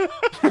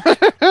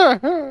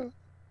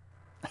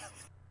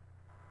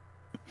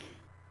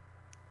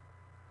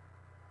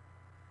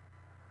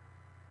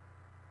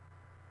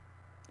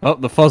 Oh,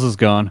 the fuzz is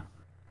gone.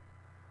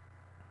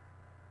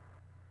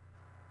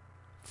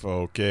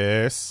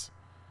 Focus.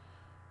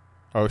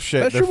 Oh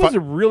shit! That sure was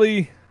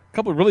a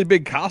couple of really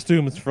big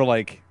costumes for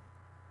like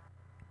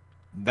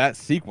that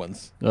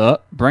sequence.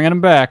 Bringing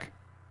him back.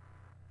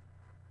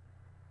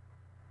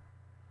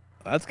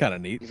 That's kind of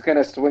neat. He's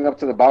gonna swing up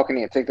to the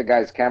balcony and take the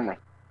guy's camera.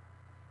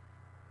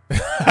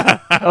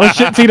 Oh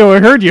shit, Tito! I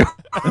heard you.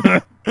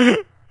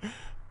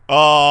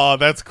 Oh,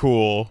 that's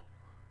cool.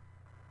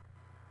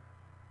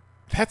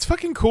 That's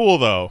fucking cool,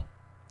 though.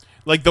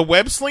 Like, the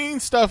web slinging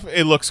stuff,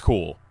 it looks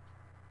cool.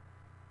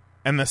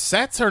 And the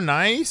sets are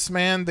nice,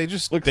 man. They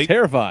just... Looks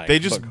terrifying, They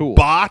just but cool.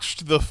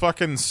 botched the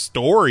fucking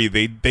story.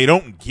 They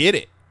don't get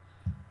it.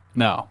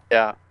 No.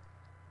 Yeah.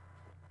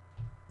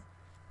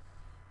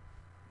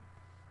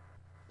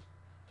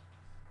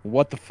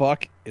 What the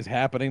fuck is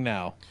happening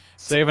now?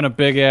 Saving a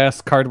big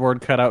ass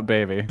cardboard cutout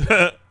baby.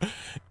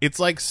 It's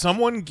like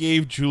someone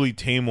gave Julie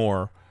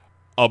Taymor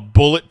a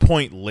bullet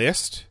point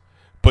list,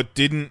 but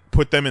didn't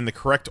put them in the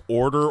correct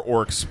order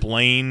or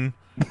explain,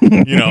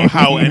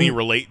 how any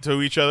relate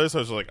to each other. So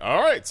it's like,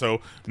 all right,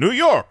 so New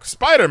York,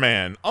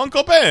 Spider-Man,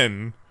 Uncle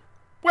Ben,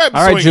 web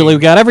All right, swinging. Julie,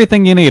 we got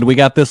everything you need. We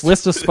got this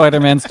list of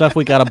Spider-Man stuff.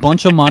 We got a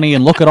bunch of money,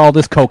 and look at all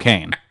this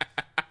cocaine.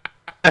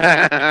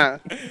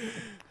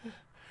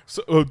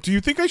 So, do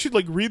you think I should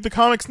read the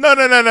comics?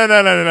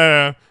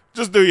 No.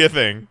 Just do your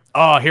thing.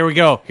 Oh, here we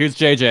go. Here's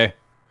JJ.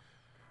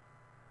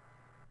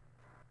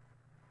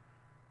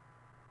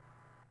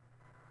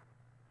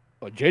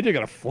 Oh, JJ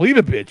got a fleet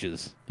of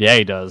bitches. Yeah,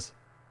 he does.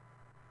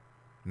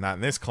 Not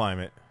in this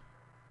climate.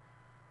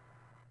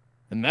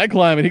 In that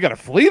climate, he got a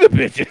fleet of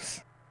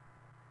bitches.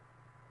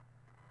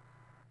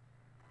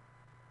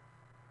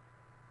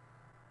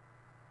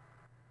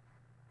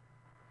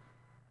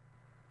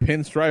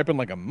 Pinstriping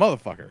like a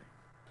motherfucker.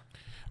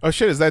 Oh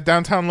shit! Is that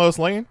downtown Lois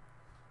Lane?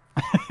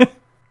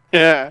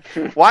 Yeah.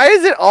 Why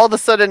is it all of a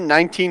sudden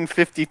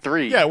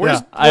 1953? Yeah,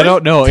 where's I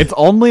don't know. It's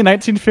only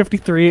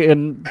 1953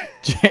 in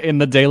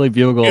the Daily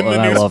Bugle, in and the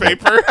I love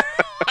it. newspaper?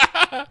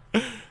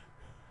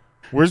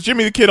 Where's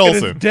Jimmy the Kid At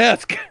his Olsen?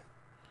 desk.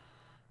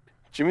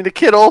 Jimmy the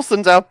Kid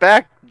Olsen's out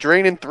back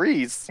draining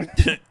threes.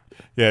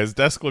 Yeah, his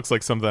desk looks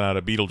like something out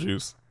of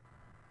Beetlejuice.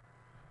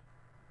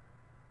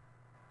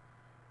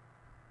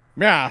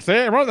 Yeah,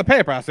 see? Run the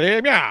paper,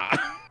 see? Yeah.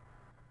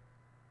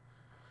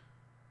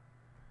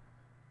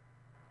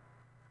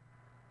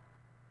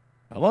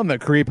 I love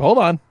that creep. Hold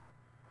on.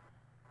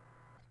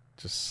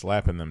 Just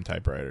slapping them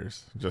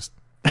typewriters. Just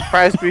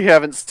Surprised we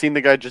haven't seen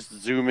the guy just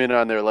zoom in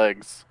on their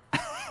legs.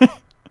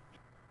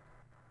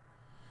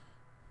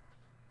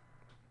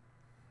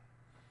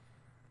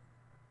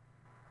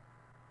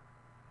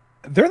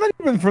 They're not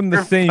even from the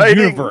They're same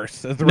fighting-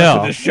 universe as the rest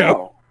of the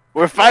show.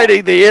 We're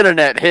fighting the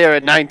internet here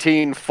in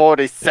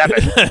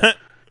 1947.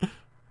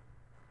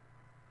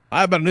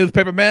 I've been a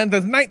newspaper man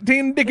since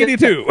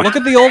 1952. Look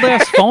at the old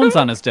ass phones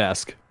on his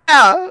desk.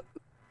 Yeah.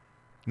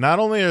 not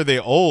only are they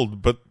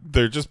old, but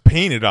they're just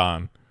painted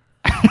on.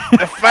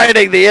 We're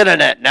fighting the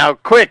internet now.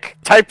 Quick,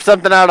 type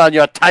something out on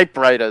your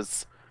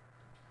typewriters.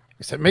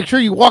 He said, make sure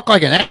you walk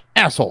like an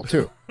asshole,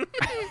 too.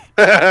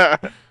 I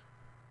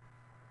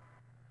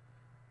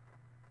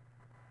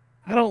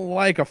don't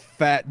like a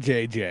fat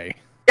JJ.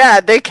 Yeah,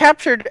 they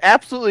captured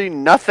absolutely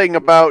nothing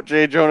about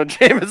J. Jonah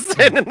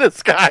Jameson in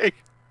this guy.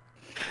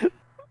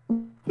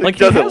 Like,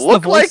 He he doesn't has the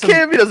look voice like of-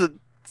 him. He doesn't.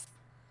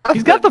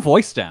 He's got the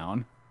voice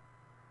down.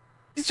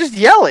 He's just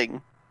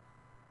yelling.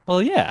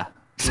 Well, yeah.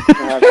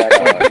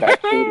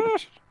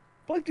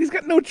 Like, he's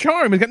got no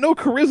charm. He's got no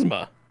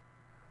charisma.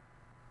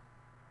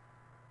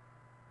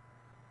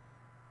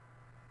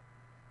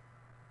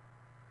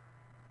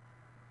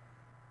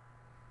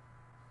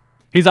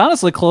 He's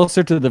honestly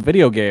closer to the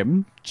video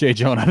game, J.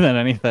 Jonah, than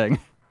anything.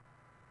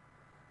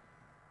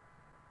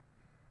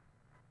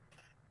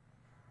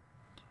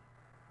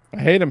 I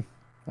hate him.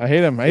 I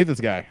hate him. I hate this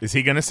guy. Is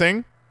he gonna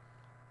sing?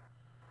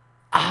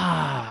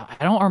 I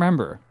I don't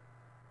remember.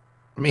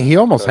 I mean, he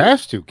almost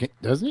has to,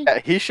 doesn't he? Yeah,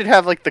 he should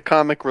have like the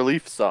comic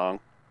relief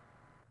song.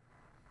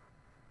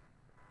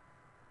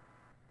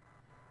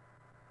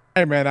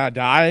 Hey man, I'm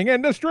dying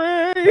in the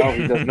street. No,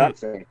 he does not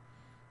sing.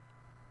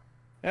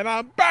 And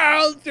I'm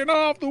bouncing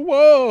off the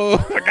wall.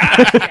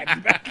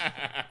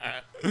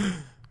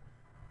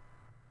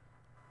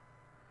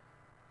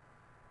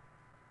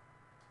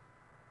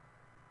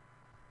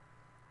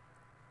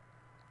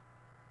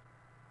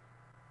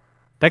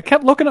 They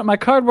kept looking at my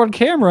cardboard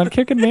camera and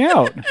kicking me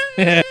out.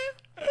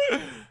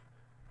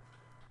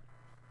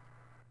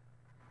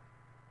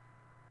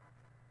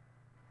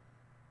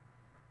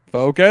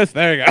 Focus.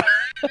 There you go.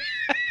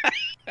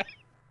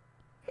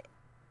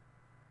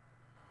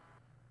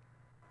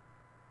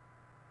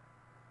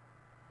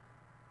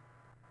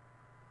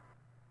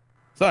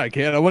 Sorry,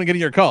 kid. I wasn't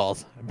getting your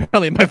calls.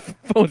 Apparently, my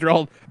phones are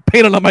all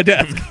painted on my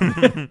desk.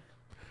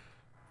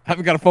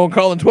 Haven't got a phone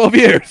call in 12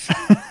 years.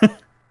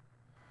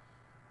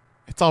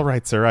 It's all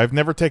right, sir. I've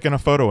never taken a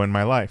photo in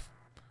my life.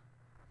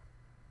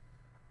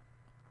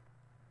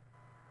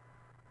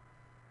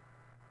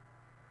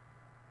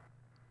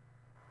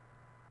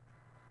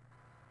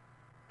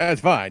 That's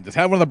fine. Just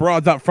have one of the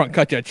broads out front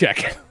cut you a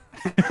check.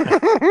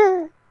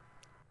 I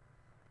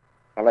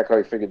like how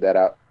he figured that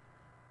out.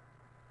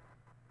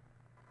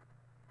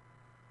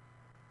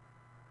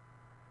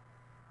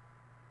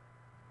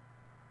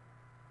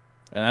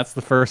 And that's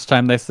the first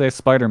time they say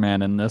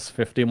Spider-Man in this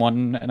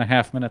 51 and a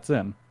half minutes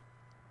in.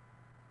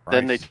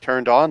 Then they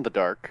turned on the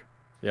dark.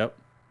 Yep.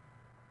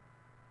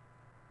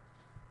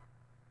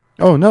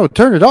 Oh, no,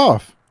 turn it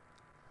off.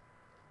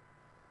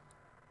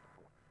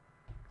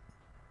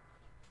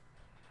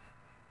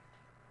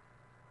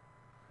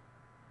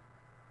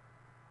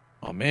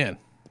 Oh, man.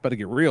 It's about to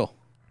get real.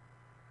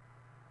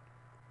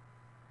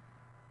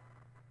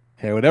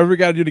 Hey, whatever we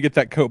got to do to get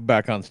that coat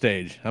back on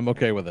stage, I'm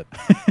okay with it.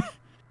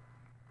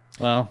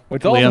 Well,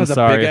 Which also Liam, has a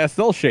sorry. big-ass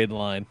cell shade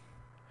line.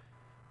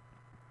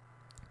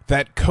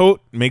 That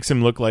coat makes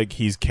him look like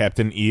he's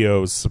Captain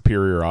EO's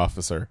superior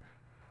officer.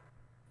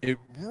 It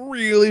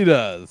really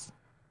does.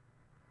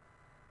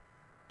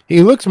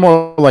 He looks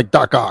more like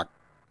Doc Ock.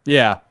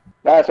 Yeah.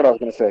 That's what I was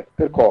going to say.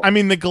 Good call. I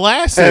mean, the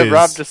glasses... Hey,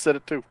 Rob just said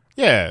it too.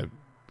 Yeah.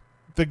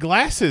 The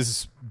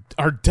glasses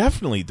are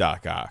definitely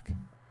Doc Ock.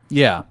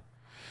 Yeah.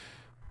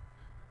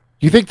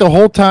 You think the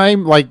whole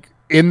time, like,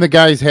 in the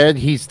guy's head,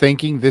 he's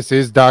thinking this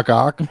is Doc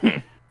Ock?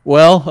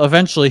 Well,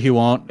 eventually he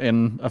won't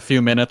in a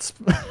few minutes.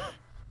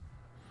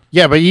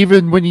 Yeah, but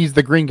even when he's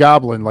the Green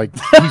Goblin, like,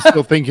 he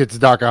still thinks it's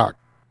Doc Ock.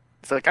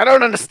 It's like, I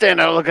don't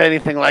understand. I don't look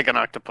anything like an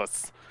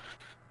octopus.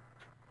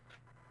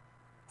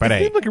 But It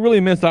hey, seems like a really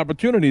missed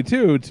opportunity,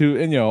 too,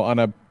 to, and, on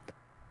a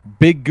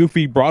big,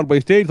 goofy Broadway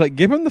stage. Like,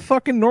 give him the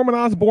fucking Norman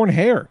Osborn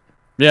hair.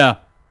 Yeah.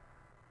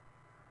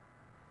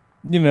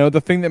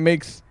 The thing that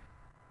makes,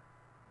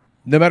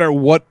 no matter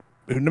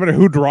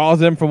who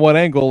draws him from what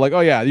angle, like, oh,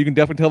 yeah, you can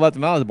definitely tell that's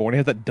an Osborn. He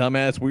has that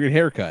dumbass, weird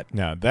haircut.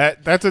 no,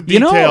 that's a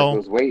detail.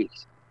 Those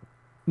waves.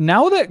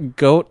 Now that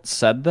Goat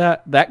said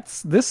that,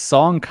 this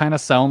song kind of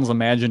sounds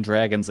Imagine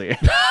Dragons-y.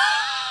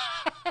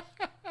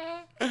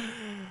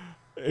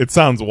 It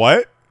sounds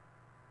what?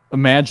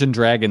 Imagine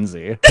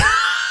Dragons-y.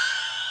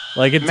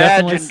 Like it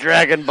Imagine definitely.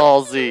 Dragon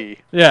Ball Z.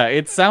 Yeah,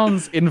 it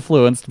sounds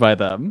influenced by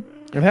them.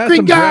 It has Green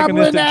some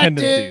Goblin dragonistic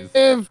tendencies.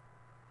 active!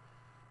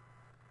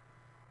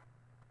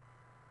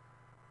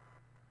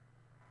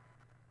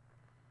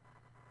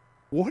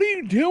 What are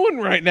you doing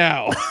right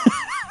now?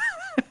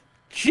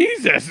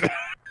 Jesus.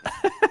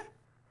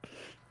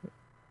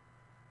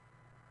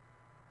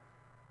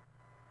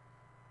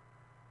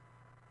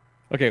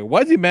 Okay,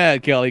 why is he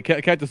mad, Kelly?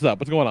 Catch us up.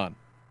 What's going on?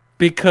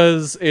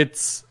 Because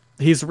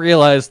he's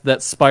realized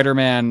that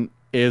Spider-Man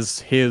is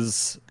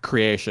his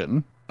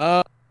creation.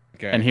 Okay.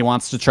 And he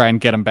wants to try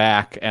and get him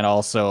back and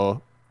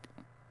also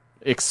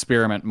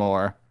experiment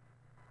more.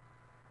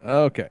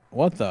 Okay.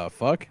 What the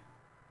fuck?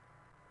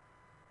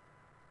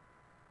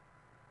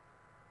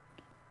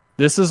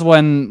 This is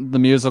when the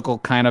musical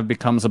kind of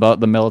becomes about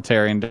the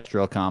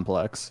military-industrial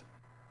complex.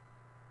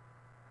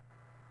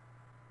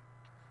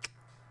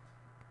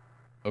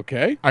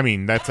 Okay. I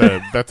mean, that's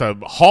a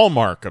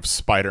hallmark of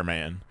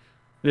Spider-Man.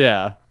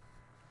 Yeah.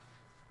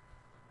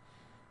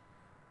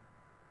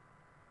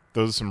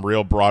 Those are some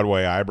real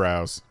Broadway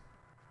eyebrows.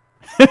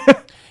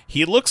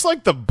 He looks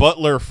like the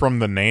butler from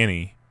The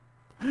Nanny.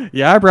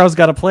 Your eyebrows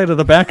got to play to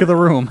the back of the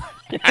room.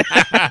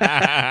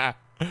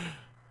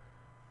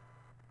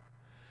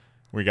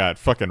 We got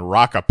fucking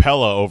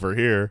rockapella over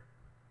here.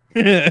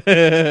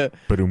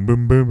 Ba-doom,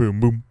 boom, boom, boom,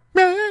 boom.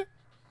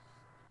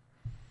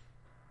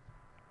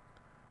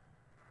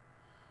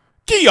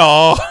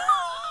 Kia!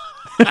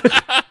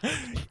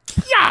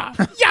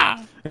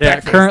 Yeah.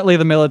 Yeah, currently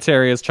the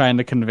military is trying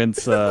to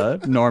convince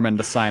Norman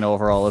to sign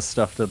over all this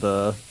stuff to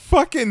the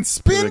Fucking to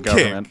spin the kick.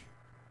 government.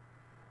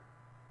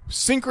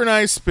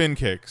 Synchronized spin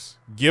kicks.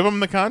 Give them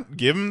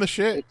the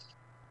shit.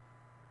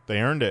 They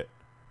earned it.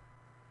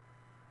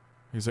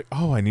 He's like,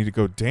 oh, I need to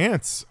go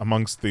dance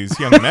amongst these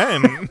young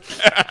men.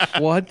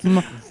 What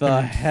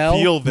the hell?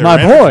 Feel their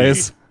My energy.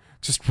 boys.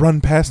 Just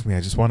run past me. I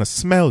just want to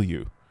smell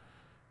you.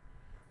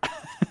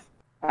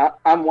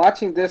 I'm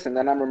watching this, and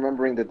then I'm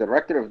remembering the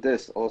director of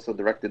this also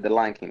directed the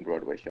Lion King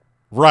Broadway show.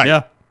 Right.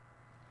 Yeah.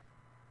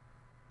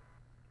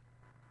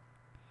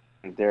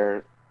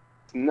 They're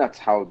nuts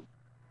how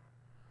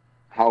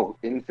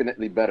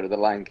infinitely better the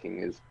Lion King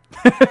is.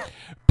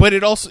 But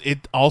it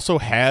also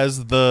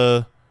has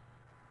the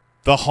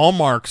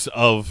hallmarks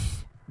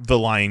of the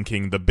Lion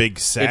King, the big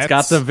sets. It's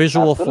got the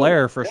visual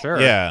flair for sure.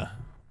 Yeah.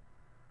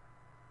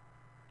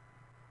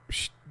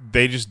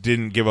 They just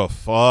didn't give a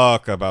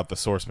fuck about the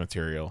source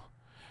material.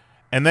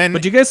 And then,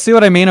 but do you guys see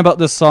what I mean about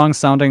this song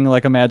sounding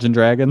like Imagine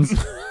Dragons? A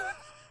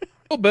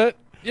little bit.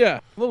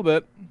 Yeah, a little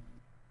bit.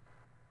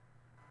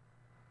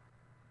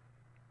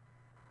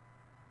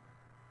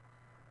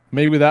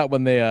 Maybe that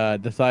one they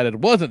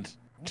decided wasn't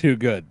too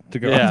good to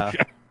go on the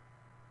show.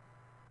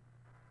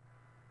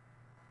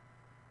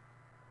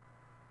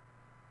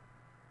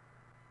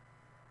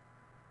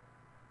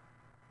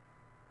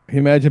 Can you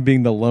imagine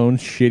being the lone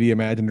shitty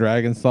Imagine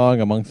Dragons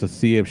song amongst a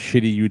sea of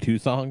shitty U2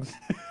 songs?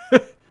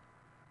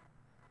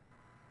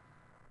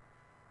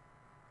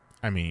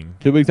 I mean,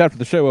 2 weeks after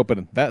the show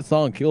opened, that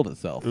song killed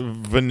itself.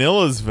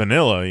 Vanilla's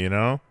vanilla, you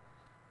know?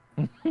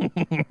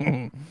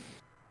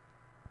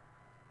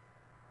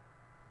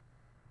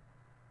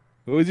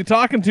 Who is he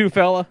talking to,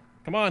 fella?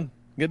 Come on,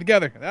 get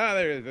together.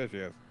 There she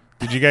is.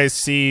 Did you guys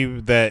see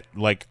that,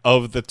 like,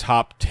 of the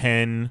top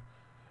 10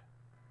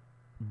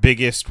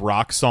 biggest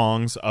rock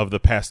songs of the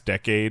past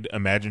decade,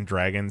 Imagine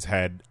Dragons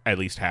had at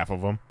least half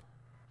of them?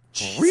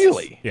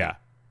 Really? Yeah.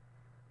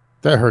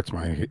 That hurts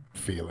my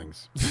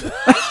feelings.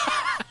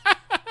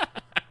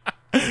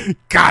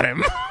 Got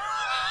him.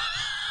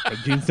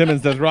 Gene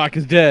Simmons says rock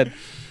is dead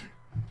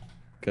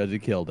because he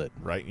killed it.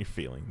 Right in your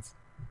feelings.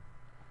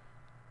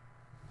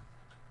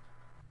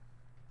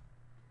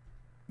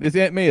 This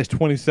Aunt May is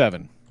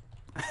 27.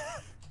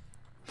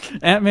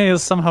 Aunt May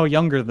is somehow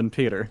younger than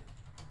Peter.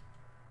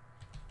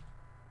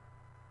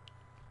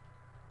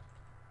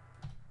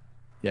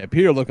 Yeah,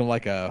 Peter looking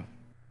like a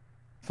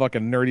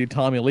fucking nerdy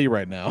Tommy Lee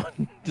right now.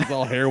 Just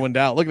all heroined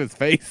out. Look at his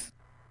face.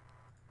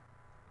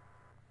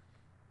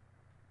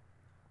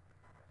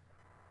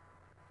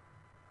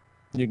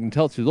 You can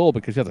tell she's old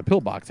because she has a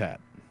pillbox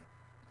hat.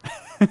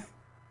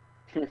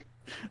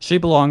 She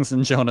belongs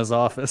in Jonah's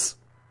office.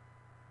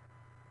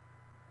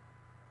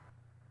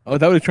 Oh, is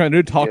that what he's trying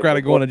to do? Talk her out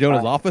of going to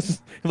Jonah's office?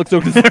 He looks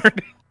so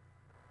concerned.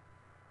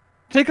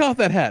 Take off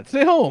that hat.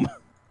 Stay home.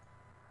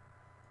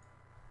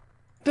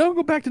 Don't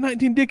go back to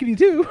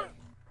 1952.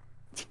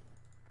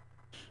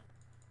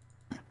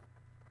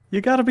 You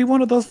gotta be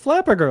one of those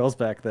flapper girls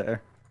back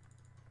there.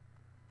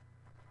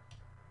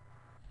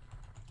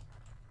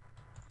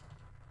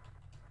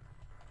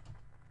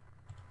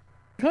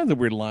 Kinds of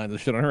weird lines and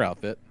shit on her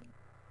outfit.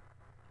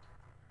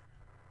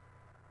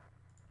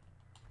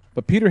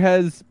 But Peter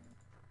has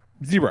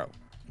zero.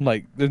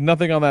 Like, there's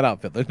nothing on that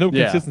outfit. There's no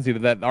consistency to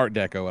that Art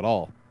Deco at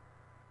all.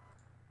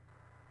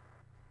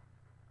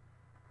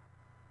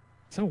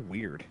 So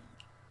weird.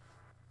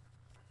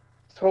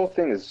 This whole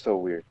thing is so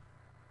weird.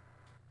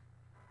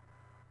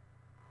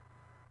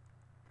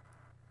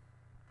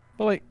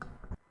 But like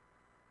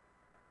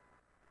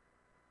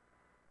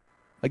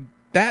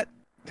that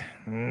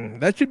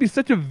should be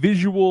such a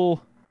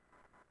visual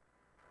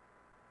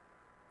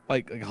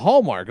like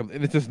hallmark, and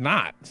it's just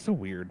not. It's so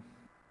weird.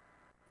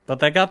 But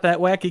they got that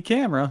wacky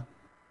camera.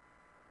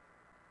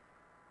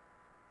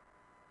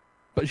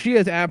 But she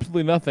has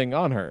absolutely nothing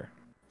on her.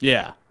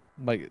 Yeah.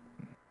 Like,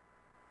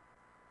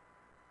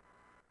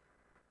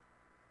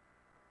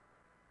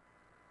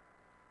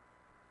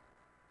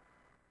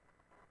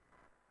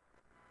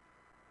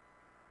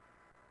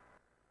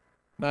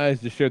 I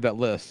just shared that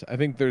list. I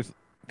think there's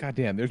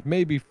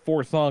maybe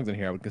 4 songs in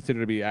here I would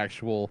consider to be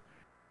actual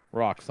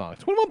rock songs.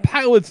 21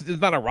 Pilots is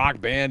not a rock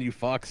band, you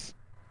fucks.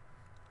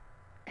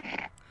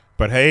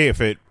 But hey, if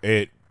it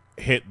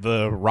hit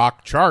the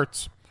rock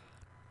charts.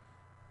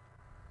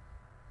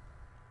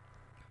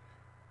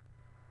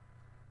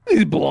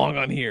 These belong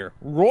on here.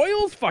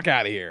 Royals? Fuck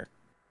out of here.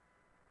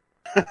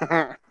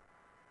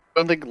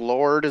 Don't think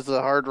Lord is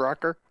a hard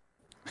rocker.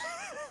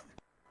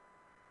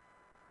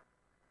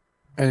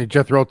 Any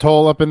Jethro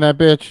Tull up in that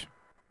bitch?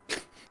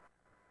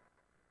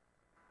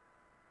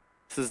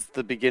 This is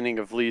the beginning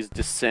of Lee's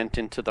descent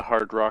into the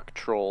hard rock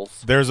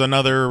trolls. There's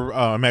another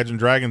Imagine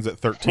Dragons at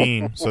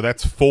 13, so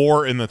that's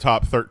 4 in the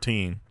top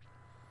 13.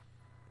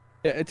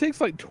 Yeah, it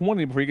takes like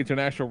 20 before you get to an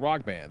actual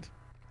rock band.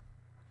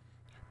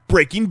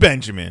 Breaking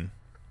Benjamin.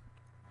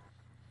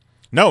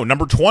 No,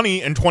 number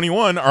 20 and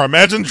 21 are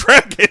Imagine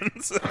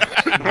Dragons.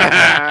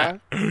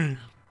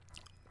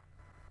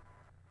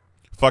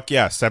 Fuck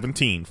yeah,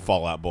 17,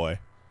 Fall Out Boy.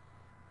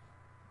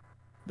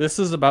 This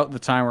is about the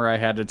time where I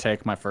had to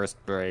take my first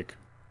break.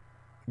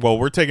 Well,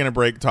 we're taking a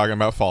break talking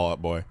about Fall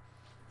Out Boy.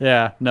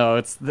 Yeah, no,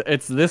 it's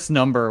this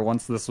number.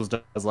 Once this was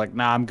done, I was like,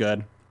 nah, I'm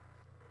good.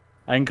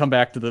 I can come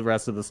back to the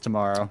rest of this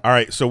tomorrow. All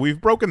right, so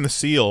we've broken the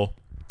seal.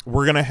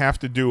 We're going to have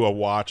to do a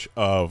watch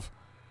of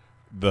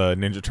the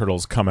Ninja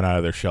Turtles coming out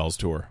of their shells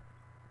tour.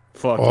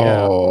 Fuck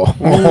yeah.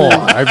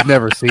 I've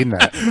never seen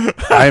that.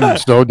 I'm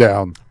so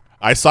down.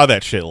 I saw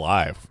that shit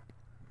live.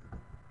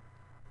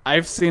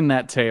 I've seen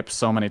that tape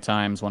so many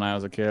times when I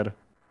was a kid.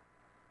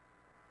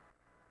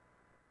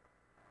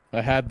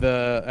 I had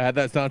that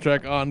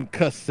soundtrack on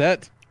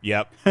cassette.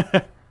 Yep.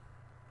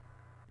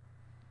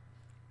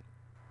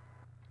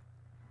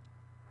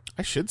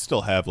 I should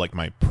still have like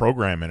my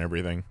program and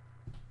everything.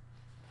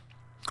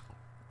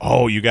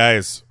 Oh, you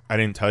guys, I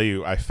didn't tell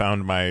you. I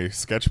found my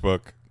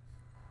sketchbook.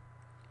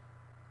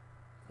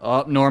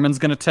 Oh, Norman's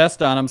gonna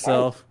test on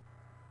himself.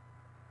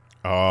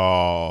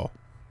 Oh.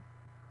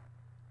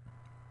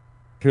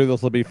 Sure,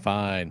 this will be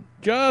fine.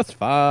 Just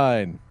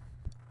fine.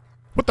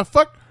 What the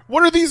fuck?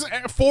 What are these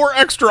 4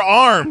 extra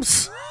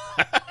arms?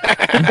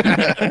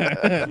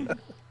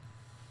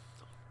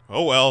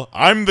 Oh, well,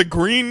 I'm the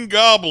Green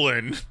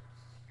Goblin.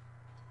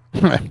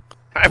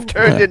 I've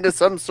turned into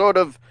some sort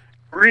of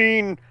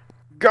green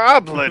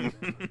goblin.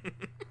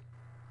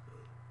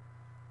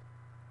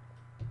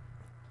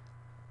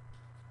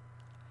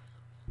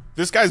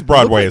 This guy's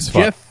Broadway as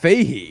fuck. Jeff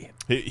Fahey.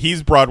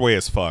 He's Broadway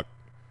as fuck.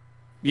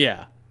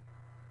 Yeah.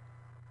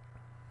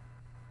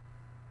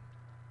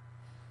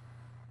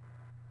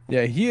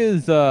 Yeah, he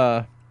is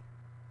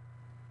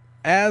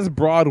as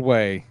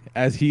Broadway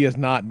as he is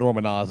not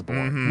Norman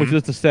Osborn, which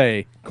is to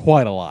say,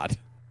 quite a lot.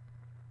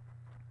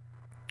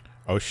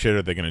 Oh shit,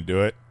 are they going to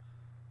do it?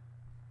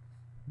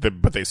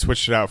 But they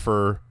switched it out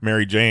for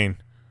Mary Jane.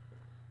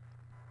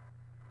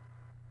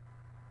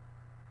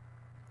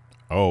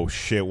 Oh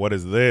shit, what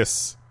is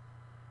this?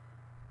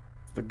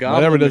 The Goblin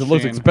Whatever it is, it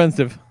looks Machine.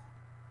 expensive.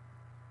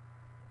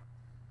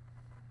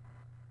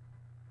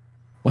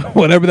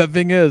 Whatever that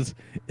thing is,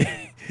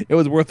 it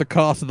was worth the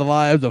cost of the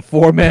lives of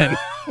 4 men.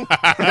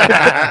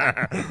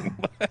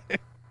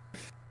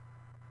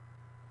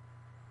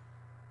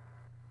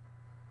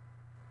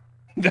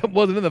 That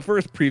wasn't in the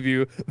first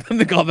preview. Then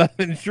they call that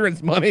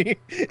insurance money.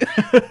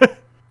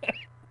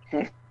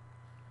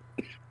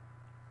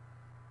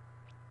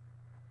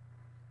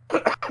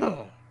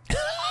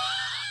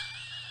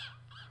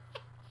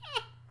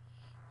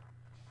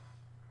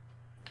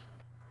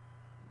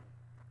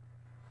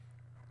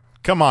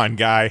 Come on,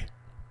 guy.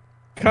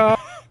 Come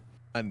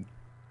on.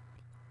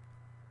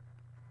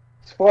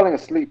 He's falling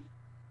asleep.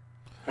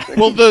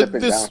 Well, He's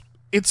stepping down.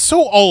 it's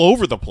so all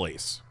over the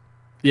place.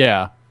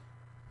 Yeah.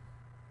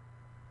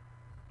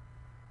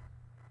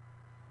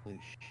 Holy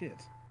shit.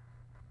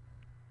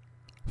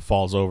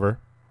 Falls over,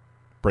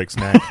 breaks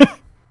neck.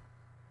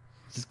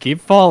 Just keep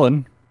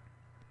falling.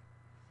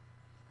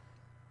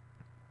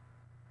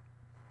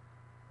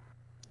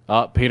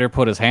 Oh, Peter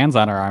put his hands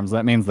on her arms.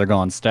 That means they're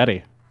going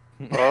steady.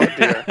 Oh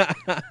dear.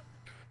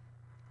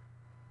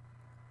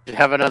 You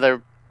have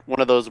another one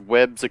of those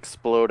webs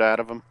explode out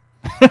of him.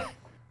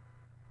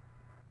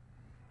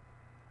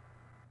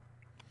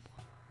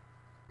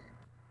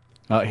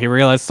 He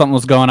realized something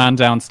was going on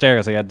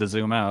downstairs. He had to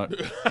zoom out.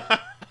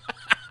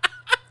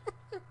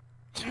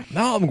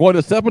 Now I'm going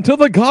to step into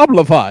the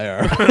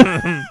goblifier.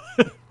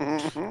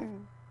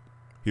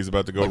 He's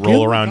about to go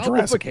roll around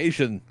Jurassic. He's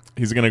going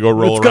to go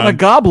roll It's around.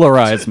 gonna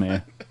gobblerize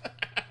me.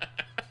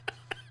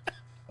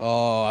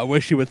 Oh, I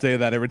wish he would say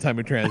that every time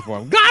he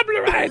transformed.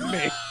 Gobblerize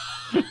me!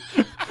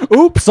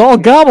 Oops, all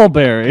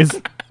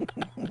gobbleberries.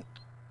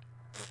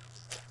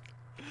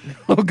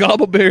 Oh,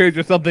 gobbleberries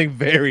are something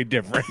very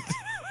different.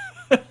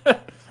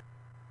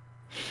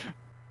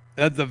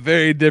 That's a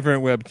very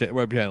different web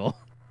channel.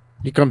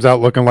 He comes out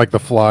looking like the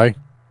Fly.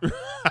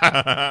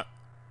 The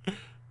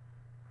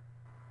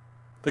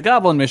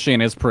Goblin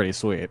Machine is pretty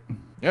sweet.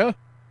 Yeah.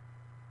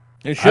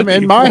 I'm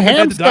in my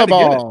hamster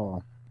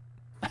ball.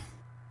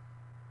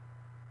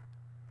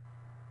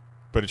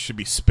 But it should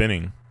be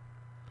spinning.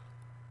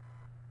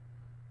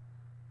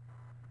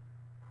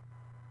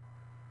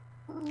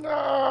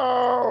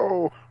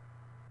 No.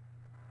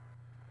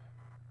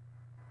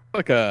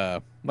 Like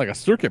a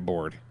circuit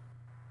board.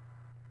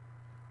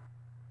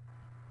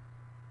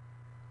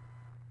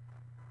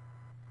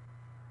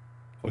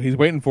 Well, he's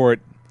waiting for it.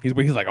 He's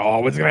like, oh,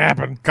 what's gonna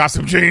happen?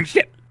 Costume change.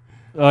 Shit.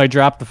 Oh, I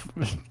dropped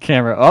the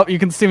camera. Oh, you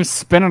can see him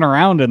spinning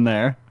around in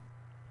there.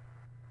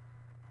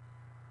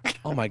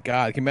 Oh my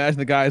god! Can you imagine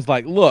the guy's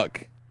like,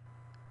 look,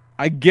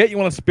 I get you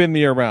want to spin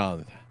me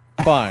around.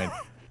 Fine.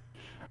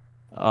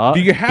 Do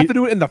you have to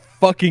do it in the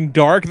fucking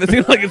dark? That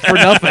seems like it's for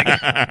nothing.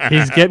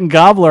 He's getting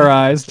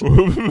gobblerized.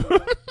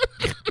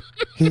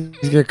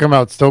 He's gonna come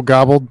out still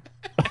gobbled.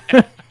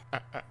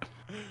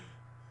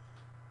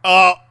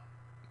 Oh.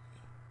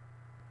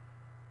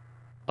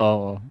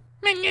 Oh.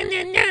 Did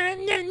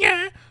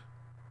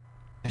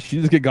she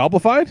just get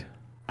gobblified?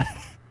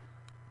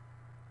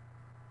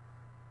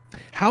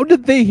 How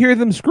did they hear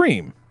them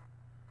scream?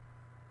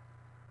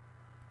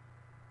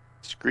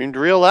 Screamed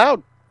real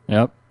loud.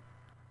 Yep.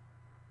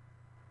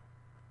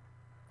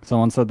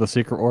 Someone said the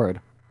secret word.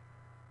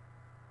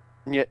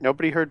 And yet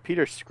nobody heard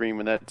Peter scream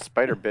when that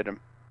spider bit him.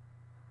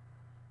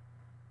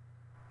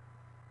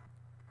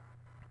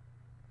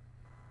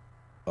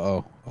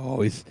 Oh,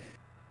 he's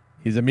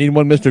a mean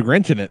one, Mr.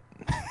 Grinch in it.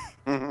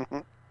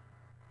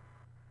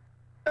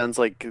 Sounds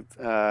like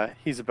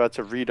he's about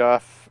to read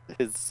off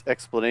his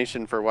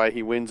explanation for why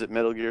he wins at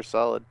Metal Gear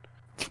Solid.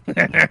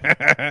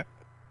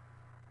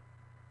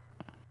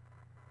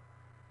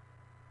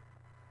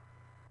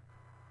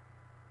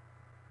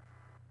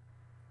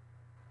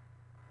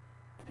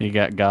 He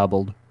got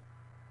gobbled.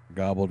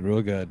 Gobbled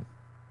real good.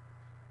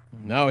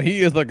 No,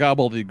 he is the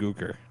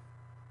gobbledygooker.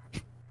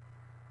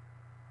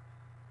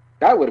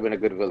 That would have been a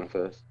good villain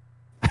for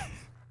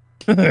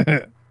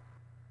this.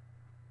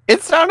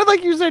 It sounded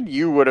like you said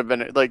you would have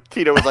been, like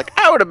Tito was like,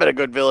 I would have been a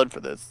good villain for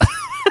this.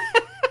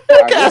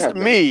 Cast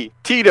me,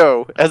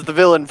 Tito, as the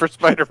villain for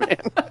Spider-Man.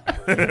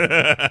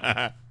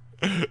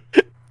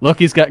 Look,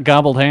 he's got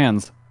gobbled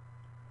hands.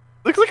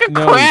 Looks like a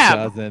No, crab.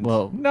 he doesn't.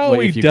 Well, no, wait,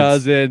 if he you could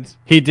doesn't.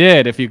 He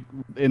did. If you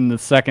in the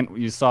second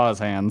you saw his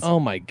hands. Oh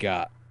my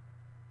god,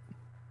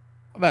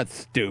 that's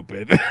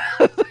stupid.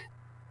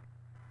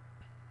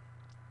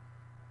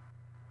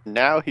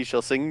 Now he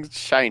shall sing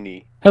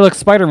shiny. Hey, look,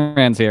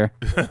 Spider-Man's here.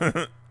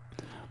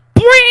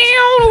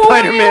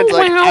 Spider-Man's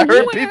like, I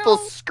heard people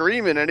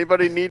screaming.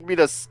 Anybody need me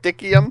to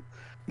sticky him?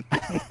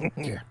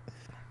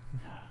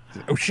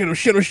 Oh shit! Oh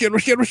shit! Oh shit! Oh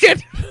shit! Oh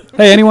shit!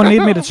 Hey, anyone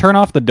need me to turn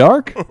off the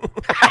dark?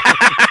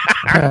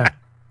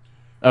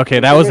 Okay,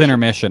 that was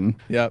intermission.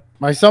 Yep.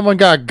 My someone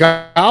got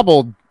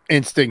gobbled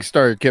instinct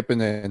started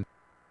kipping in.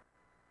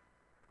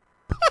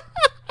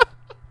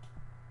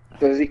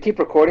 Does he keep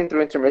recording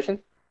through intermission?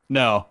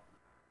 No,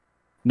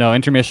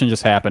 intermission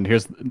just happened.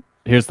 Here's the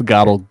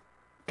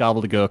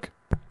gobbledygook.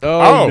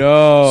 Oh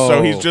no!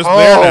 So he's just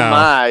there now. Oh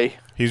my!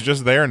 He's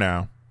just there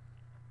now.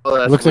 Oh,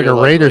 that's Looks like a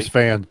real Raiders ugly.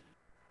 fan.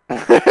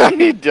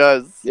 He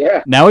does.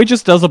 Yeah, Now he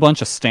just does a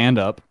bunch of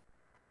stand-up.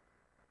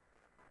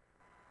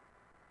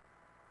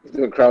 he's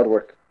doing crowd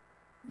work.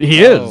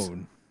 He is.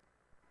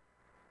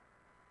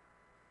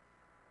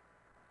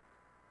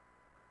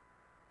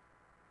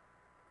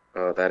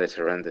 Oh, that is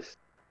horrendous.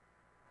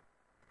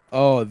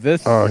 Oh,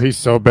 this. Oh, he's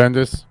so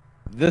Bendis.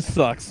 This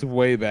sucks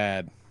way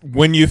bad.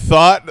 When you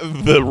thought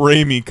the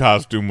Raimi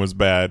costume was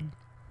bad,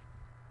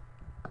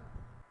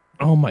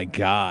 Oh my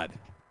god.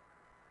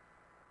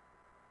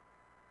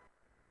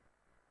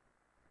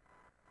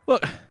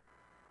 Look,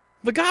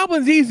 the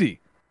Goblin's easy.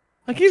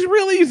 Like, he's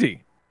real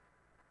easy.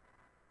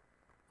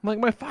 Like,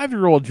 my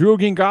 5-year-old drew a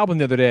Green Goblin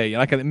the other day,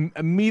 and I could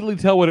immediately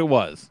tell what it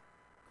was.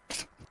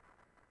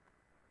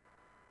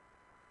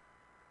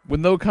 With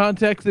no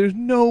context, there's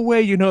no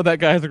way you know that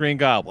guy's the Green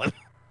Goblin.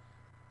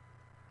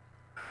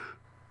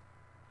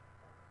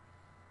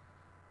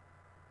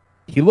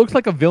 He looks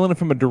like a villain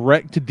from a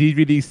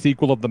direct-to-DVD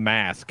sequel of The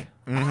Mask.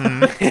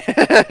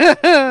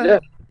 Yeah.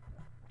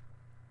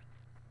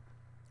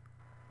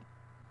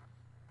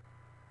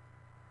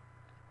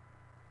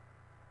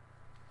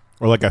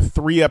 or like a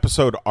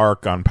 3-episode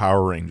arc on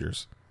Power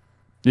Rangers.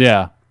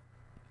 Yeah.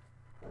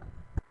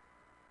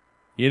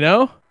 You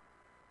know?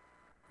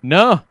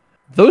 No.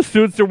 Those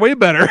suits are way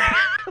better.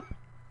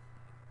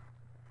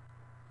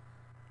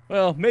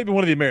 Well, maybe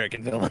one of the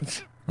American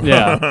villains.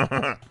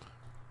 Yeah.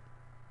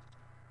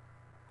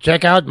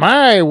 Check out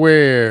my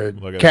weird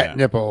Look at cat that.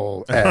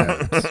 nipple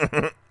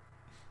ads.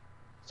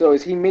 So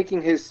is he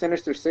making his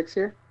Sinister Six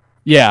here?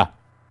 Yeah.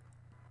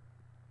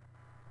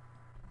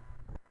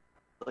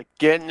 Like,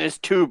 get in this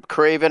tube,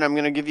 Craven. I'm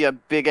gonna give you a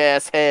big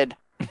ass head.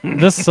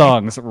 This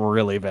song's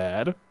really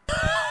bad.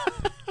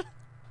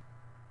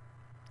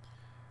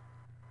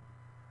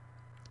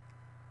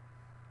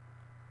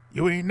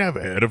 You ain't never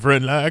had a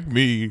friend like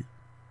me.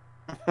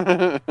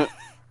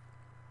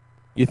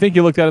 You think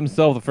he looked at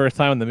himself the first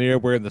time in the mirror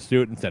wearing the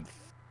suit and said,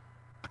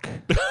 fuck.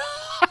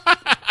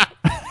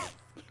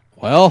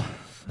 Well,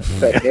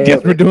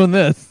 guess we're doing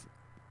this.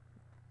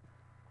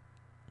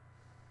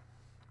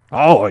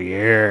 Oh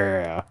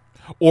yeah.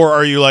 Or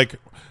are you like,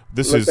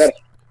 this Look is at-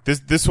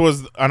 this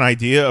was an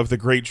idea of the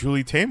great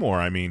Julie Taymor?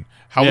 I mean,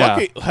 how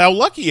Yeah.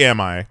 lucky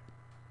am I?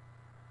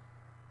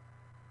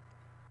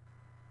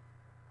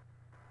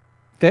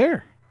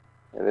 There.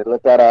 And they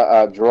looked at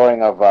a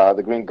drawing of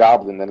the Green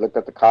Goblin, then looked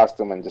at the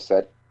costume and just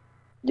said,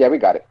 yeah, we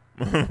got it.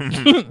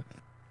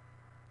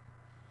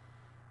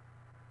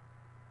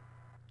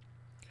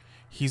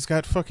 He's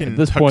got fucking At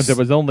this point, there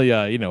was only,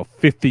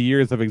 50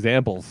 years of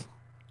examples.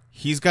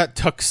 He's got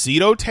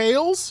tuxedo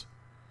tails?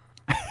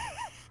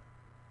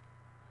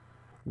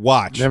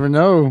 Watch. Never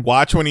know.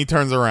 Watch when he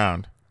turns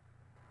around.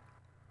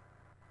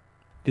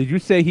 Did you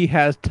say he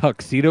has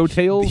tuxedo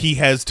tails? He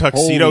has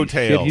tuxedo Holy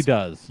tails. shit, he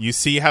does. You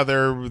see how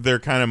they're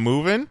kind of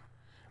moving?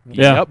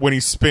 Yeah. Yep. When he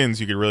spins,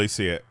 you can really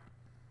see it.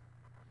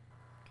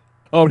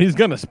 Oh, and he's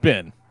gonna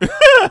spin.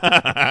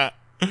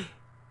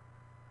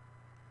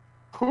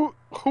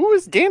 Who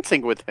is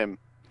dancing with him?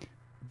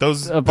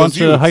 Those A bunch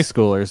those of high youths.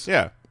 schoolers.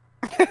 Yeah.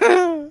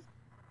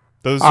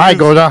 Those I youths-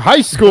 go to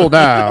high school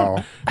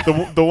now.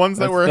 the ones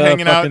that That's were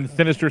hanging out. fucking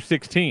Sinister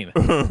 16.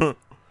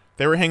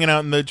 They were hanging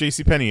out in the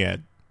JCPenney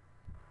ad.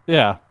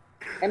 Yeah.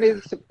 And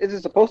is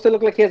it supposed to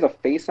look like he has a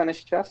face on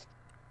his chest?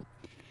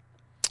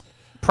 Is that on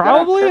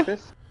Probably.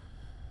 purpose?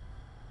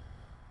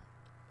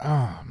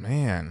 Oh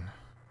man,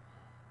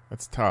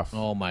 that's tough.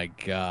 Oh my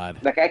god.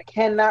 Like, I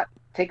cannot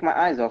take my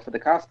eyes off of the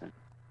costume.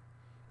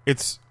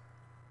 It's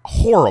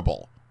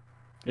horrible.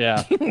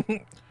 Yeah.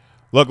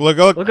 Look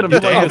at him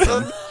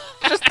dancing.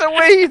 Just the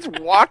way he's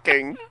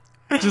walking.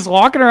 Just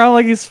walking around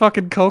like he's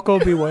fucking Coco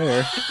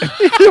Beware.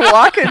 He's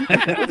walking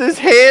with his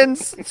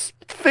hands,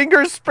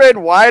 fingers spread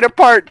wide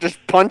apart, just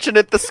punching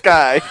at the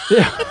sky.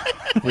 Yeah.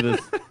 With his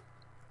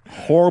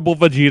horrible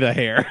Vegeta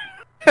hair.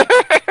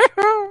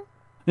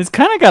 He's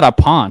kind of got a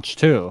paunch,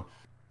 too.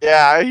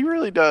 Yeah, he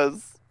really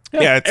does.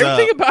 Yeah, it's,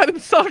 everything about him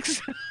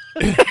sucks.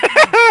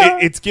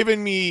 it's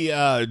giving me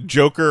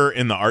Joker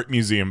in the art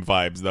museum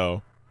vibes,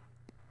 though.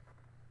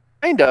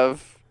 Kind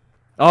of.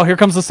 Oh, here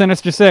comes the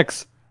Sinister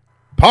Six.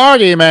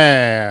 Party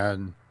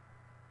Man.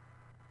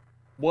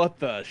 What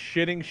the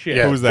shitting shit?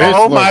 Yeah, Who's that?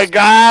 Oh my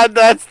god,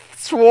 that's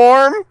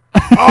Swarm?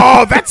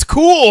 Oh, that's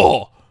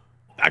cool.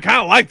 I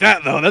kind of like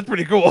that, though. That's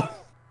pretty cool.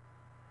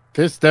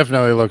 This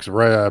definitely looks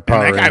Power And that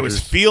guy Rangers. was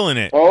feeling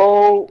it.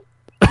 Oh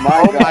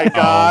my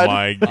god. Oh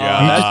my He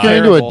god. just turned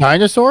into a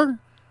dinosaur?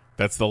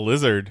 That's the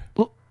lizard.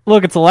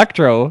 Look, it's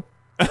Electro.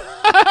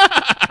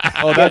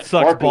 Oh, that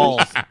sucks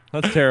balls.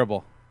 That's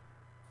terrible.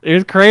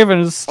 Here's Craven,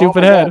 his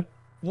stupid my God. head.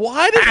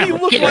 Why does he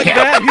look like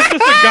that? He's just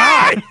a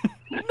guy.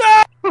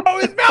 No!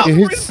 His mouth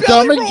His his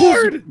stomach belly just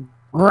roared.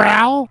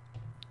 growl?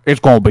 It's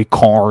gonna be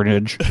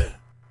carnage.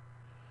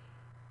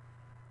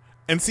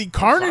 And see,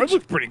 Carnage Carnage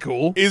looks pretty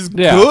cool. is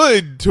Yeah.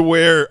 good to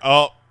where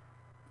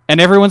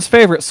And everyone's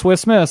favorite,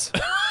 Swiss Miss.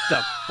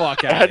 The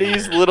fuck out of here.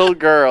 Eddie's little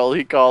girl,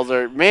 he calls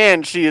her.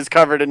 Man, she is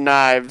covered in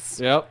knives.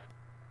 Yep.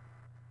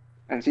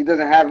 And she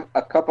doesn't have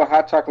a cup of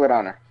hot chocolate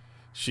on her.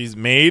 she's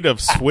made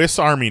of Swiss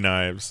Army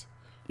knives.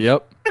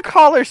 Yep. I'm gonna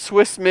call her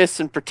Swiss Miss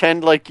and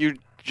pretend like you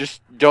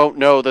just don't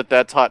know that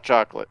that's hot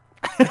chocolate.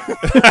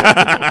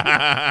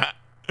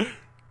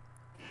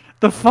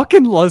 The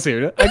fucking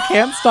lizard. I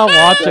can't stop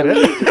watching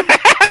it.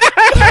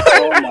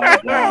 Oh my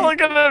god. Look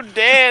at him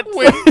dance.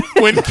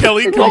 When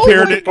Kelly He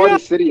compared went to it,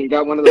 Party City and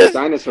got one of those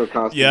dinosaur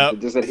costumes. Yep.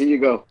 And just said, here you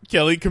go.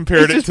 Kelly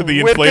compared it Just to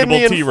the whipping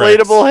inflatable the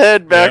T-Rex. inflatable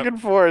head back Yep.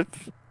 and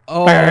forth.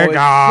 Oh, Bad it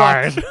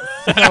guy. sucks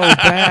so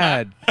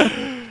bad.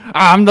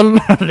 I'm the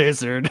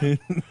lizard.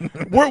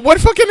 What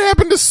fucking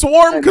happened to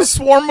Swarm? Because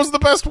Swarm was the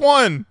best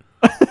one.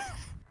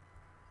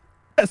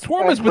 That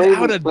Swarm is Craven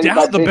without a played by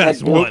doubt the Big Head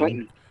best Bill one.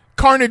 Clinton.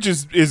 Carnage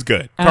is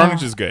good.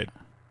 Carnage is good.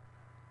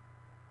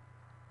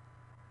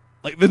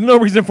 Like, there's no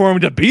reason for him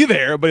to be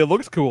there, but it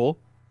looks cool.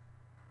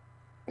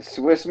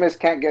 Swiss Miss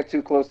can't get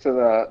too close to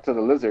the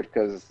lizard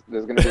because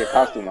there's going to be a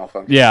costume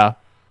malfunction. Yeah.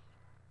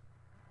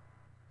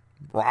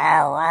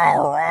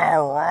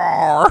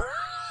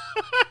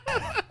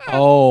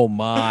 Oh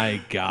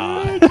my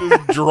god.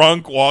 Just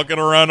drunk walking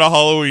around a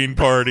Halloween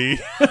party.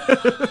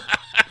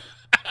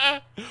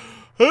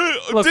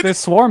 Look, there's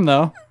Swarm,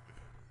 though.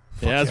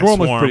 Yeah, yeah, Swarm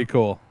looks Swarm. pretty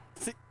cool.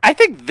 See, I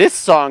think this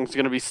song's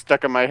gonna be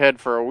stuck in my head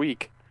for a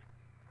week.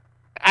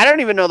 I don't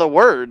even know the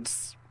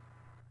words.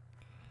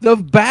 The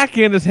back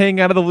end is hanging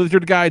out of the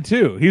lizard guy,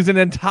 too. He's an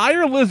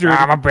entire lizard.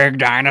 I'm a big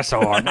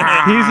dinosaur. He's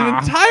an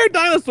entire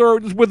dinosaur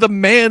just with a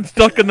man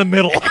stuck in the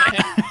middle.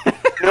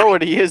 You know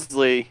what he is,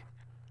 Lee?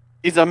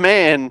 He's a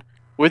man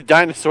with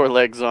dinosaur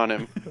legs on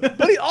him.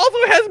 But he also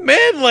has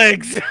man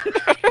legs.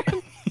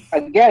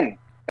 Again,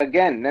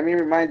 let me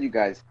remind you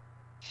guys.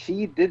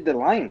 She did the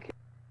Lion King.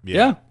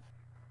 Yeah.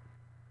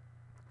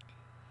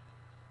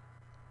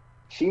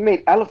 She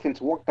made elephants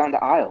walk down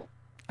the aisle.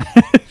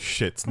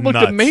 Shit's Looked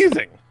nuts.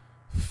 amazing.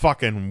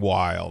 Fucking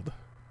wild.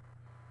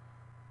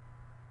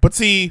 But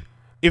see,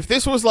 if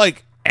this was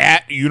like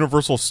at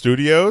Universal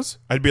Studios,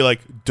 I'd be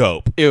like,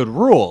 dope. It would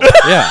rule.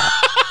 Yeah.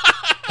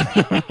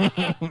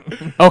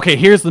 Okay,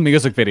 here's the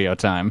music video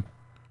time.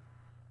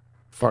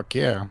 Fuck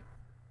yeah.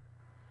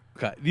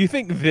 Okay. Do you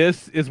think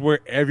this is where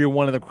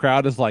everyone in the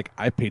crowd is like,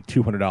 I paid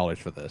 $200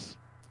 for this?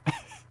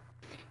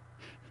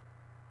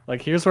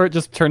 Like, here's where it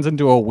just turns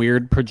into a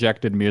weird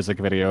projected music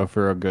video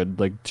for a good,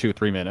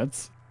 2-3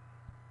 minutes.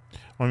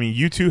 I mean,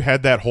 you two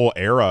had that whole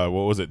era.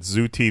 What was it?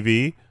 Zoo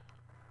TV?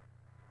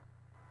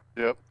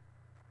 Yep.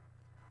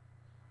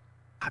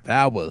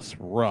 That was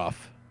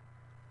rough.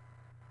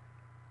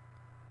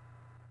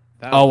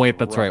 That Oh, was wait,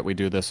 that's rough. right. We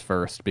do this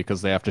first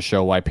because they have to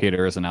show why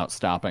Peter isn't out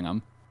stopping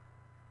them.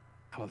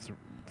 That was-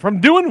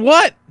 From doing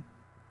what?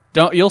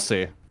 You'll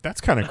see.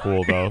 That's kind of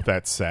cool, though,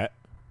 that set.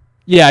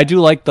 Yeah, I do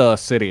like the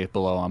city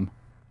below them.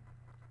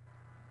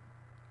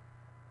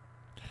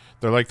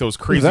 They're like those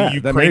crazy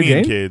that? That Mary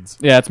Ukrainian Jane? kids.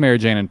 Yeah, it's Mary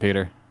Jane and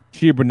Peter.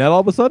 She a brunette all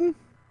of a sudden?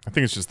 I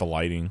think it's just the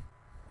lighting.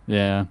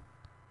 Yeah.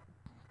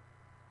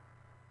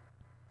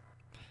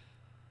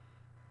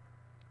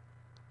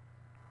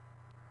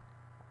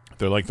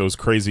 They're like those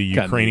crazy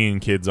Kinda Ukrainian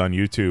kids on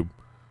YouTube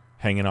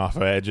hanging off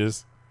of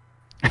edges.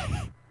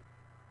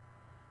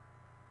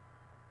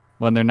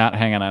 When they're not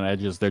hanging on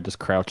edges, they're just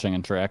crouching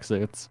in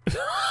tracksuits.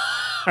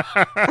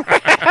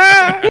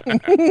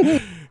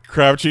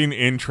 Crouching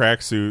in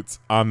tracksuits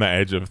on the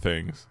edge of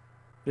things.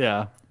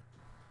 Yeah.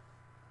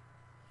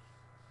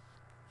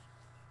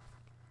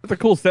 That's a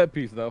cool set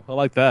piece, though. I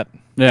like that.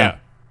 Yeah.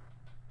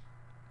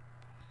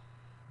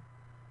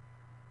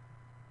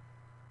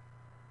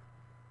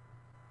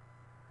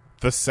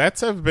 The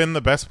sets have been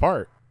the best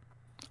part.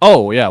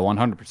 Oh yeah,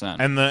 100%.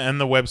 And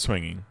the web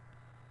swinging.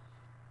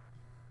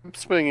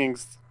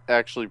 Swinging's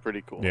actually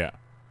pretty cool. Yeah.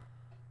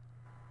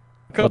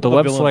 But the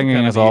web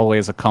swinging is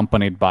always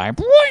accompanied by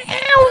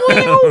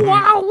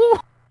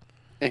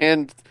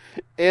and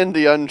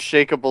the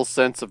unshakable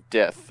sense of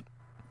death.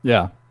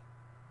 Yeah.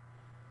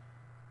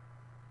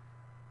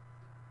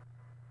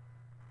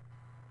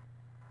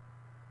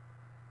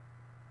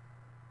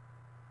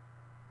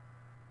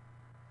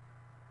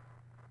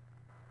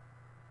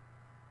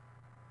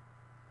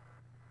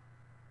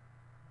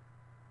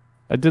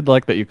 I did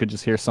like that you could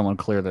just hear someone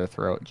clear their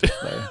throat just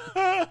there.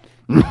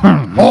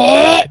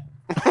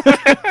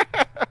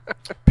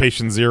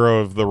 Patient zero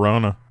of the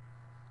Rona.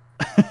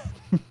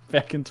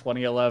 Back in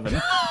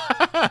 2011.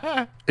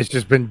 It's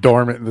just been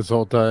dormant this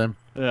whole time.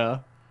 Yeah.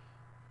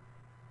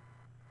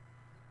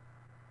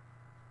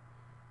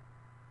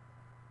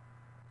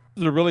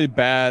 This is a really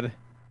bad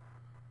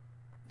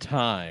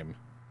time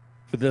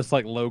for this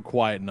like low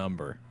quiet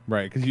number,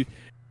 right? Because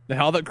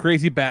all that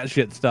crazy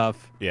batshit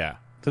stuff. Yeah.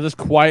 So this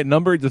quiet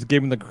number just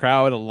giving the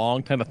crowd a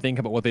long time to think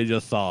about what they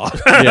just saw.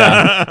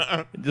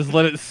 Yeah. Just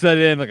let it set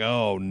in, like,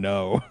 oh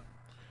no.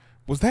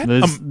 Was that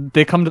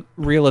they come to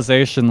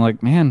realization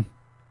like, man,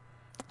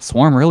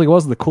 Swarm really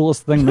was the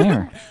coolest thing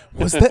there.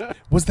 was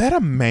that a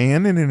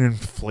man in an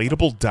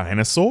inflatable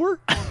dinosaur?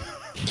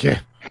 Yeah.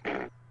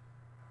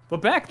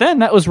 But back then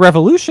that was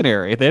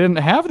revolutionary. They didn't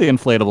have the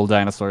inflatable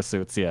dinosaur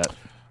suits yet.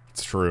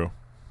 It's true.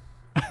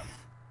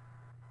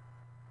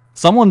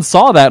 Someone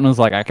saw that and was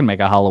like, I can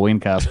make a Halloween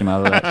costume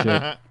out of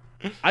that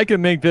shit. I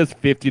can make this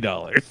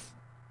 $50.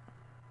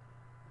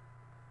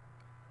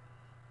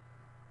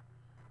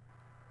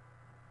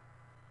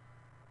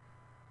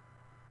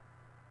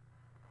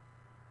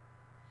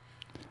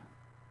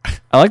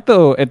 I like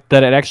though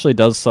that it actually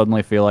does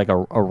suddenly feel like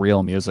a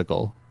real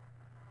musical.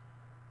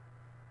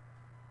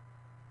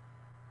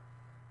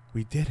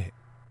 We did it.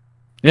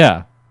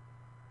 Yeah.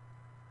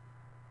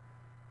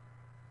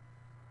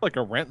 Like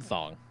a Rent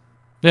song.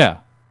 Yeah.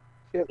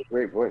 She has a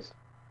great voice.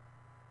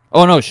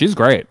 Oh no, she's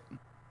great.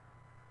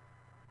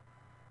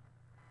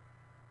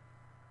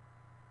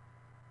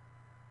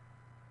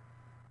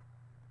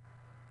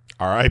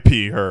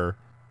 R.I.P. her.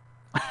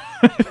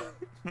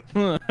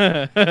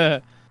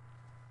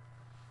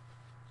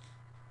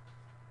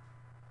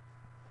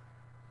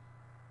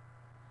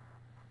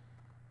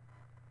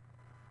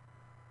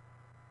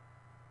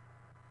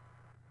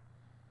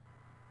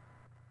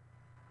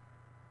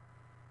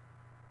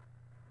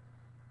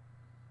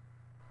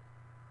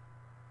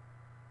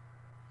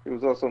 She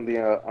was also in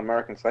the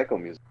American Psycho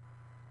musical.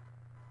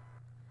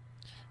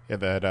 Yeah,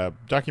 that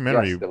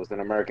documentary. Yes, there was an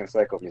American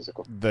Psycho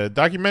musical. The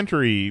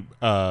documentary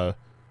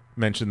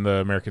mentioned the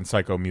American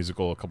Psycho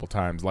musical a couple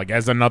times, like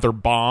as another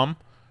bomb,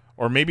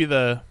 or maybe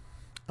I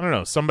don't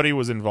know, somebody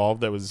was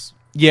involved that was.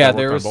 Yeah, that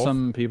there worked was on both.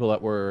 some people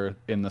that were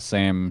in the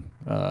same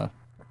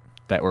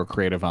that were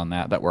creative on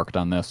that worked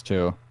on this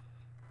too.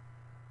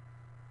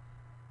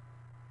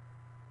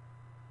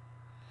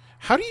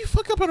 How do you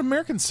fuck up an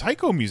American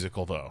Psycho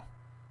musical though?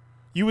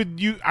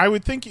 I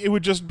would think it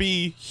would just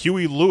be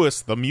Huey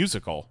Lewis the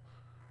musical.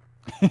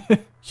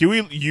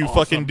 Huey, you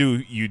awesome.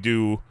 You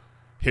do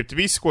Hip to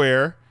Be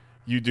Square,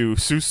 you do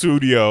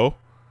Susudio,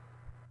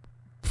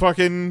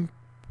 fucking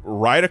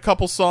write a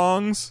couple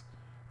songs,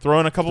 throw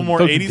in a couple more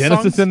 80s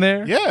Genesis songs in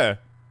there. Yeah,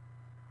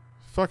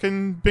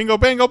 fucking bingo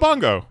bango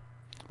bongo.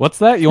 What's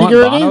that? You want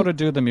Bono to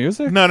do the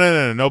music? No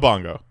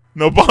bongo,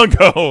 no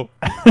bongo.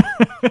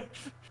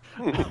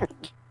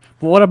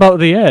 What about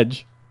The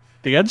Edge?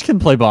 The Edge can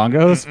play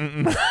bongos.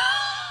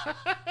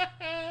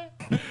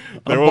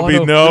 There will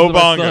be no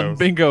bongos. Son,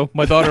 bingo,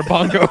 my daughter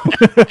bongo.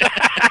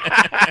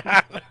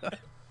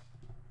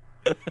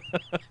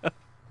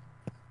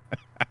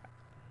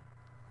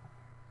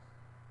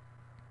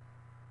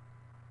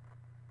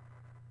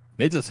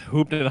 They just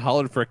hooped and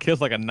hollered for a kiss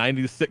like a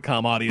 90s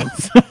sitcom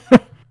audience.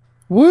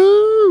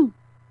 Woo! All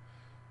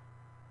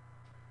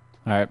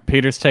right,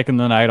 Peter's taking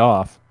the night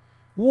off.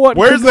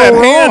 Where's that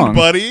hand,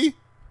 buddy?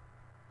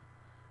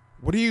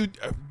 What are you...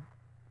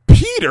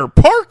 Peter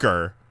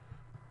Parker?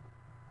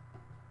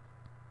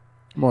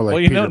 More like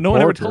well, you Peter know, no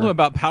one ever Porker. told him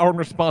about power and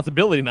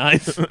responsibility,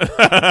 nice.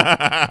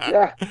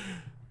 Yeah.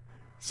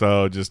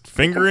 So just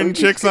fingering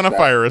chicks on a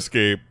fire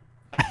escape.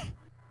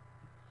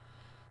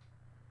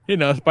 You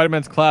know,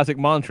 Spider-Man's classic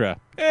mantra.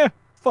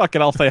 Fuck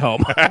it, I'll stay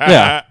home.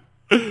 Yeah.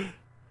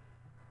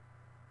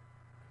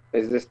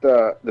 Is this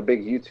the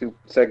big YouTube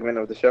segment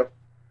of the show?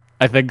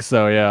 I think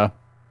so, yeah.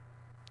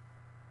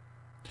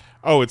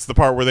 Oh, it's the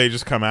part where they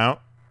just come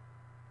out?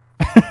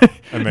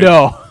 And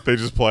they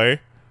just play?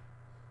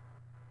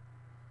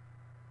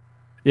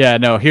 Yeah,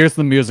 no, here's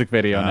the music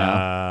video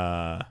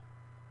now.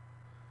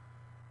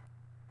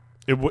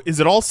 Is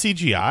it all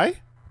CGI?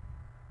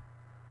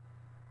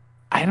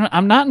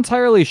 I'm not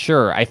entirely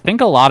sure. I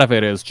think a lot of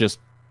it is just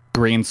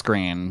green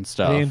screen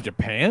stuff. In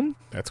Japan?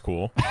 That's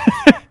cool.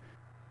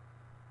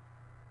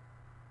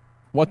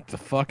 What the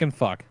fucking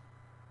fuck?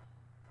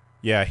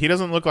 Yeah, he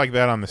doesn't look like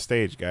that on the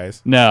stage,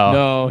 guys.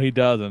 No, he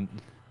doesn't.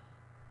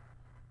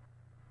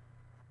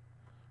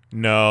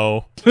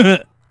 No.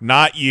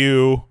 Not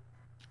you.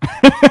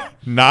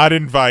 Not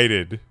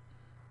invited.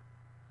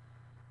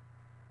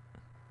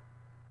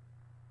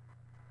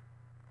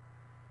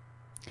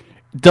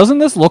 Doesn't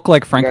this look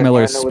like Frank guys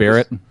Miller's wanna know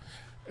what Spirit?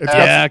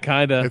 Yeah,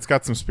 kind of. It's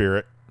got some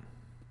spirit.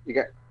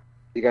 You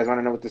guys want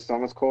to know what this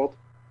song is called?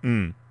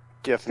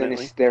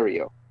 Definitely.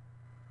 Stereo.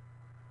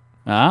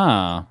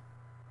 Ah.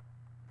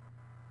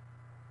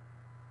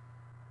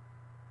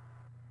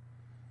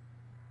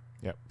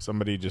 Yep.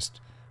 Somebody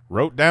just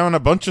wrote down a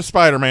bunch of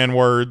Spider-Man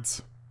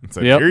words and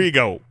said, "Here you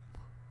go."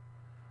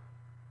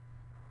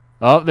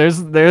 Oh,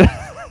 there's the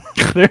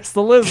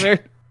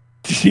lizard.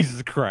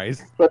 Jesus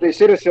Christ. But they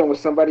should have shown with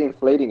somebody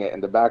inflating it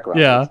in the background.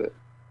 Yeah. That's it.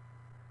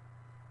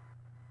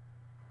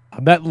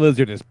 That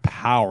lizard is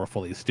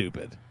powerfully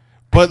stupid.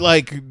 But,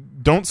 like,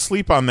 don't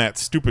sleep on that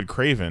stupid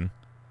Craven.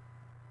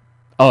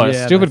 Oh,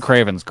 Yeah, stupid that's-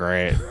 Craven's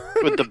great.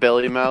 With the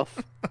belly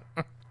mouth.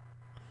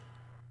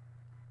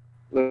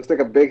 Looks like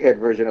a big head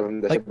version of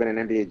him that should have been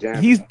an NBA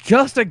Jam. He's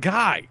just a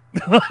guy.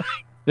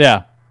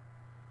 Yeah.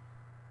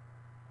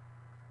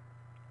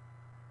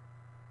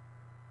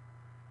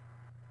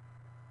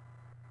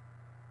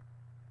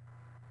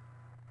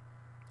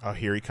 Oh,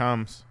 here he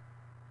comes.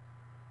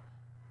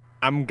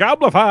 I'm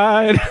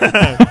goblified.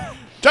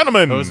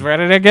 Gentlemen, Who's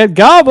ready to get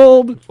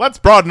gobbled? let's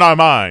broaden our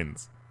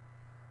minds.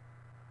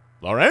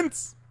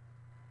 Lawrence?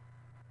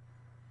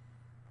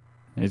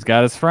 He's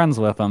got his friends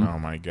with him. Oh,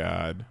 my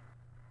God.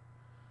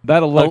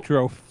 That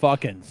Electro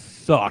fucking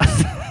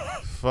sucks.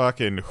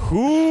 Fucking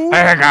who?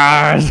 Hey,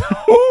 guys.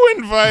 Who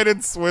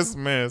invited Swiss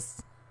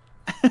Miss?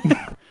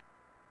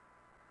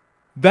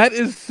 That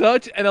is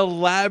such an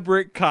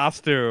elaborate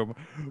costume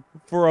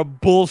for a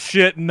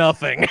bullshit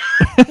nothing.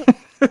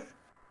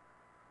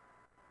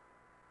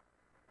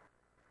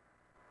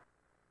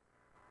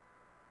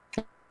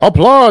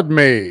 Applaud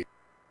me.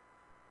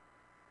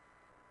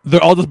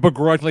 They're all just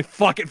begrudgingly,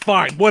 fuck it,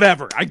 fine,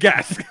 whatever, I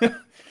guess.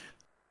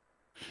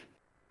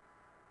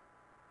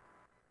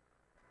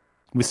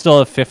 We still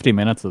have 50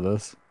 minutes of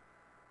this.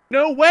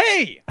 No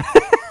way!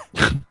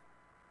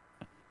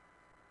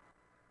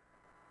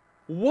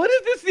 What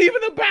is this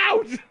even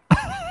about?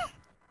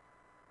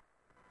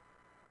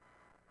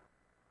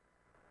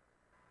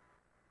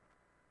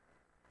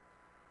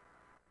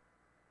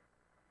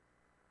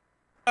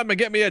 I'm gonna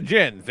get me a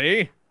gin,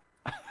 see?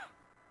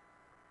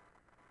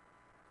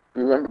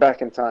 We went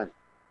back in time,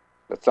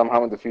 but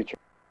somehow in the future.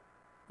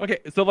 Okay,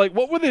 so like,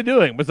 what were they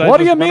doing? Besides What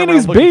do just you running mean around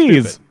he's looking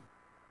bees? stupid?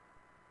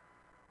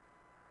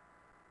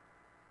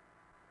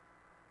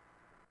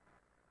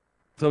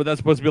 So that's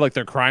supposed to be like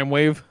their crime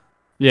wave?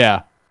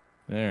 Yeah.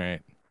 All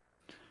right.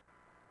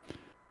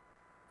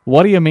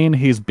 What do you mean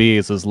he's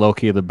bees is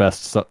low-key the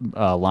best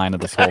line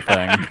of this whole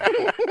thing.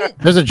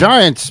 There's a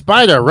giant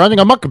spider running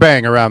a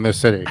mukbang around this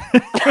city.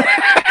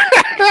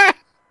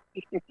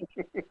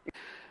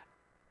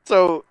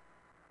 So,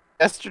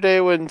 yesterday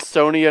when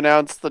Sony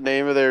announced the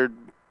name of their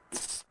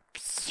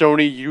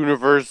Sony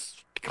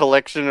Universe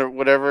collection or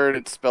whatever, and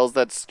it spells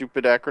that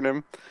stupid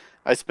acronym,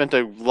 I spent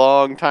a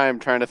long time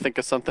trying to think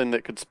of something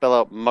that could spell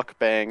out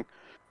mukbang.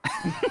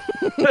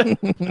 I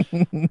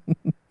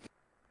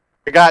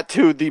got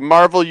to the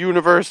Marvel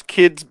Universe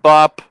Kids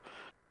Bop.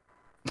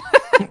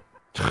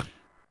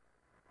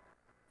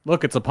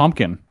 Look, it's a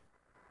pumpkin.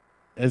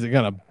 Is it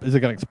gonna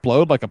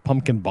explode like a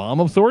pumpkin bomb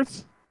of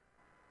sorts?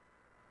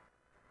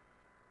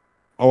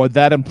 Or would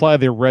that imply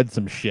they read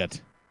some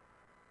shit?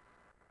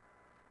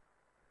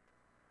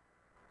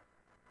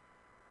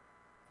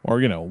 Or,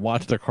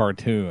 watched a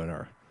cartoon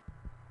or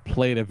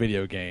played a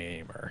video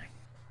game or...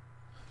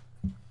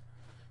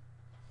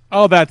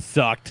 Oh, that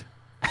sucked.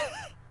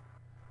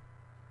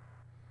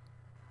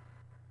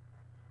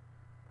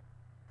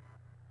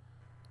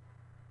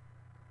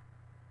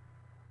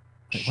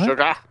 Wait, what?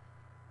 Sugar.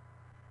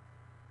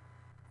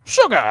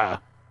 Sugar!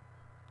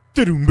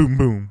 Boom, boom,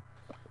 boom.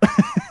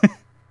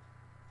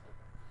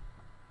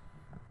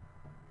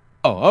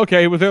 Oh,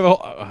 okay. Was there the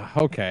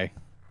whole... okay.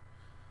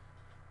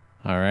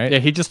 All right. Yeah,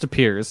 he just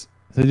appears.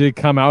 So did he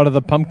come out of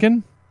the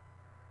pumpkin?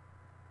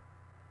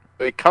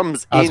 It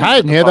comes I was into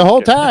hiding the here the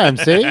whole pumpkin. time,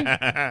 see?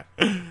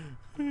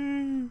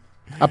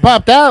 I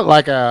popped out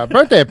like a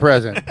birthday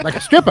present, like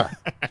a stripper.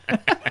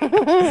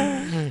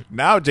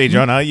 Now, J.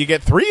 Jonah, you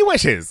get 3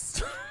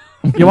 wishes.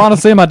 You want to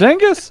see my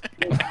dingus?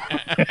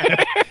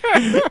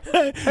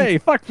 Hey,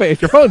 fuckface,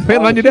 your phone's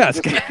pinned on your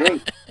desk.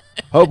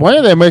 Hope one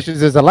of them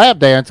wishes is a lap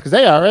dance because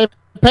they already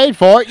paid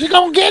for it. You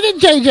gonna get it,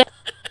 JJ?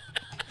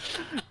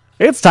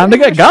 It's time to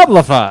get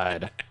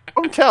goblified.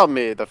 Don't tell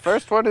me. The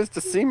first one is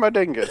to see my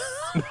dingus.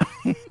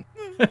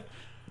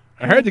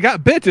 I heard you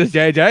got bitches,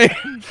 JJ.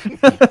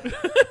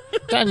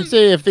 Trying to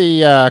see if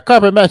the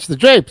carpet matches the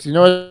drapes. You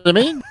know what I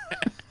mean?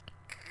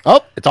 Oh,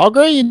 it's all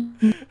green.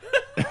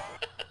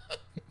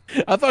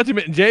 I thought you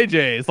meant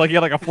JJ. It's like he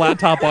had like a flat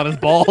top on his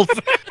balls.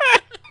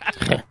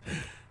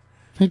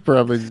 He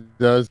probably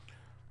does.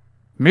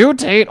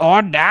 Mutate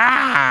or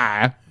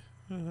die.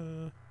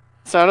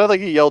 Sounded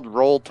like he yelled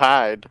 "Roll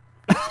Tide."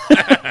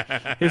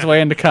 He's way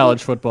into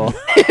college football.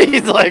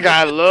 He's like,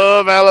 "I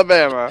love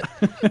Alabama."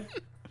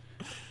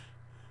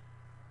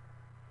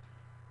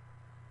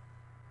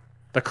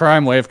 The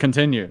crime wave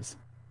continues.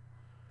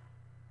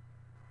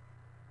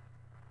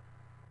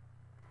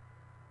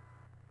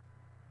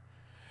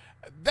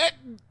 That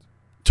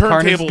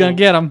Carnage is turntable gonna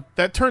get him.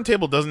 That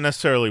turntable doesn't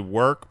necessarily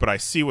work, but I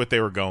see what they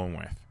were going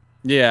with.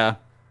 Yeah.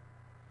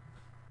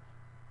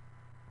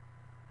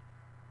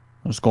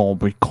 It's gonna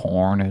be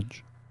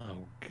carnage.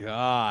 Oh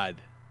God!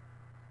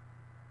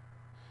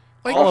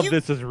 Like, All of you-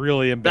 this is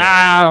really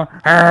embarrassing.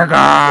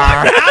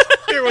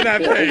 Doing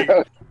that thing.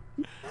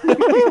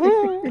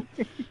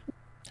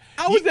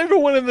 How is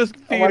everyone in this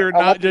theater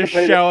not just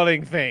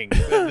shouting things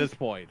at this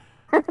point?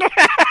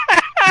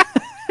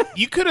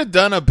 You could have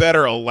done a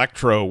better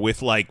Electro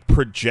with like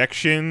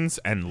projections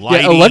and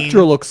lighting. Yeah,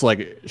 Electro looks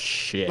like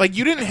shit. Like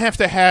you didn't have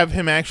to have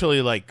him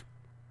actually like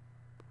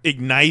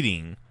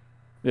igniting.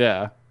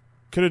 Yeah.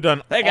 Could have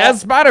done. Hey guys,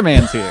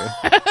 Spider-Man's here.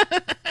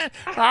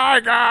 Hi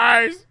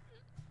guys.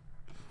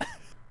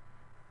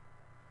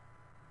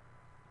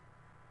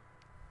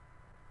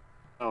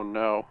 Oh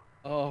no.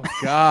 Oh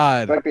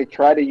God! It's like they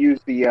tried to use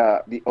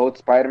the old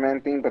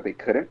Spider-Man theme, but they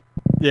couldn't.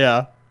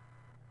 Yeah.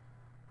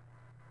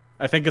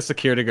 I think a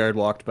security guard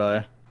walked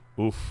by.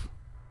 Oof.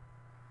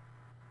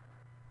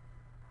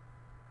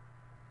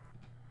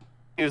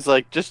 He was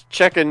like, just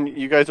checking.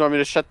 You guys want me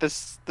to shut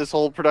this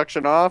whole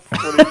production off?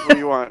 What do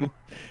you want?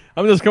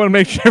 I'm just coming to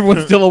make sure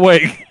everyone's still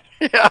awake.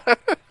 Yeah.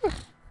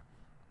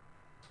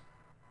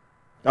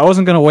 I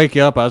wasn't gonna wake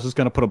you up. I was just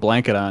gonna put a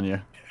blanket on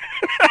you.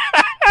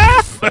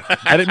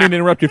 I didn't mean to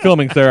interrupt your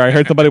filming, sir. I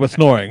heard somebody was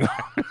snoring.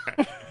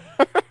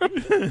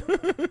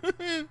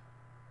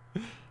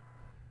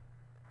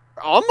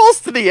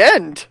 Almost to the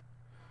end.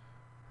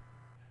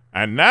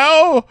 And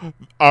now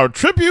our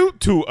tribute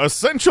to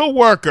essential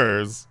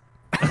workers.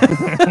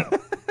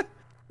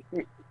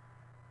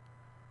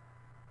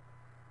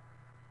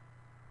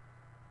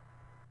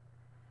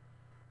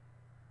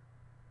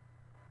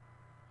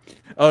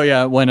 Oh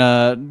yeah,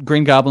 when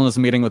Green Goblin was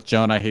meeting with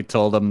Jonah, he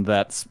told him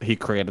that he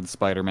created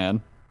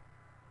Spider-Man.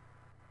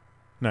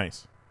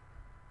 Nice.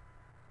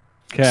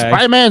 Okay.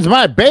 Spider-Man's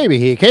my baby.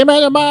 He came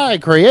out of my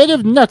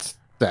creative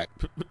nutsack.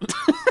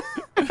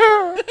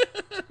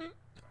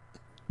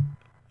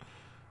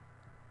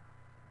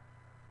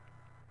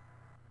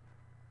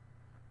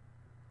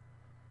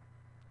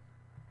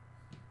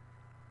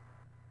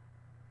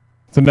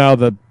 So now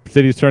the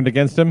city's turned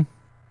against him?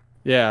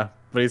 Yeah,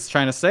 but he's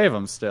trying to save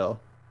him still.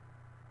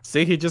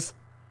 See, he just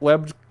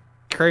webbed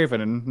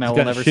Craven, and now He's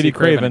we'll got never shitty see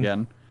Craven Kraven.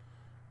 again.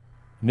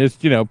 And it's,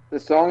 you know, The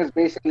song is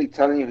basically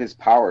telling you his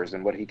powers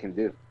and what he can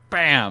do.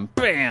 Bam,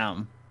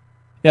 bam.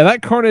 yeah,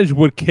 that Carnage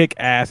would kick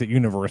ass at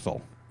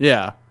Universal.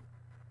 Yeah.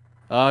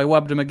 He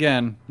webbed him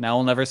again. Now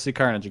we'll never see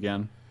Carnage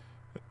again.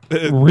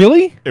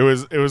 Really? It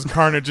was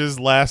Carnage's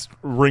last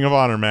Ring of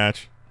Honor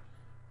match.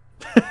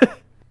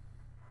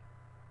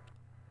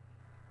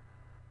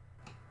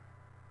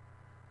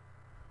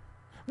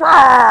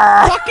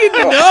 Fucking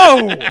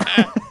no!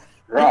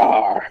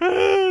 Roar!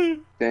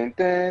 Dun, dun,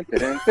 dun,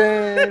 dun,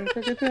 dun,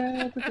 dun,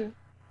 dun, dun.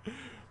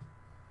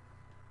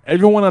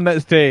 Everyone on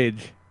that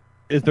stage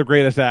is the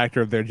greatest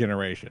actor of their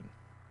generation.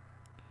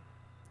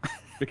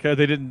 Because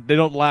they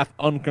don't laugh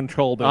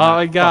uncontrolled when Oh, that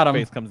I got him.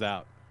 face comes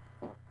out.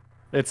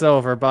 It's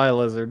over. Bye,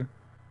 Lizard.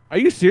 Are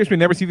you serious? We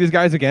never see these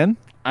guys again?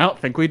 I don't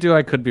think we do.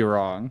 I could be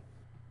wrong.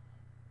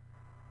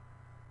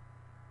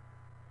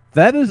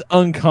 That is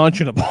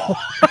unconscionable.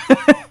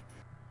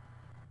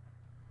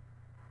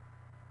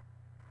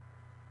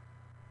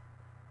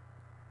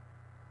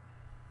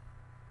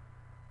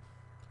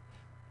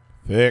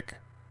 Thick.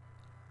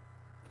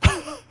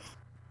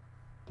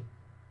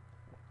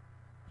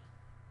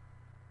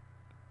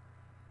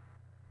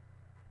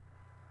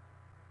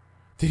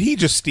 Did he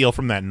just steal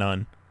from that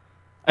nun?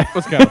 That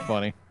was kind of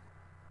funny.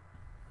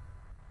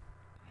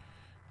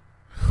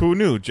 Who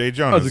knew? Jay That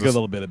Jonah. was a good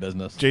little bit of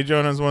business. Jay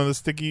Jonah is one of the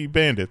sticky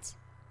bandits.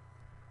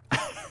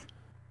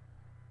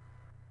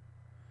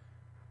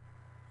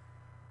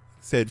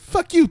 Said,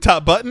 "Fuck you,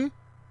 top button."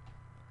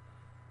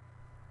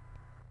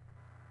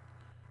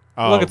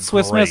 Oh, Look at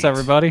Swiss Miss, great.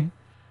 everybody.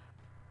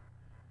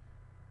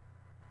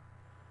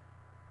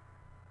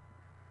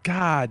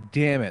 God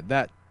damn it.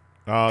 That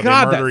Oh, God,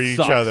 they that murdered each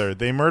sucks. other.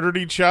 They murdered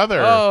each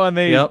other. Oh, and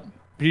Yep.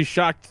 he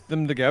shocked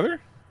them together?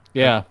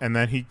 Yeah. And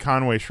then he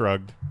Conway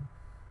shrugged.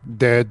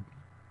 Dead.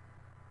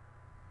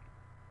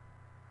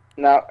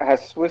 Now,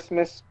 has Swiss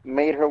Miss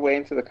made her way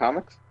into the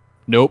comics?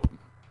 Nope.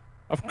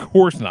 Of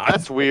course not.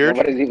 That's weird.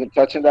 Nobody's even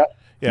touching that.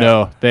 Yeah.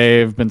 No,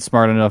 they've been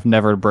smart enough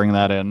never to bring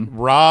that in.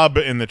 Rob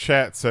in the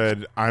chat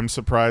said, "I'm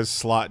surprised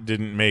Slot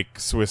didn't make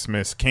Swiss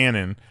Miss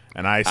canon."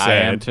 And I said, I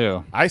am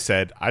too. I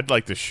said, I'd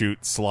like to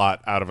shoot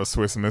Slot out of a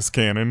Swiss Miss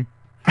cannon.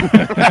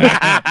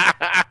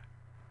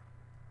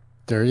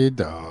 Dirty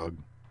dog.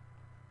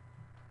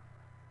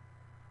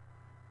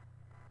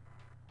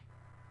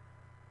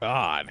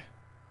 God.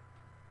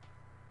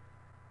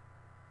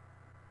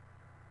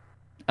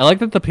 I like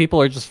that the people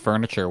are just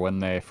furniture when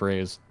they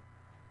freeze.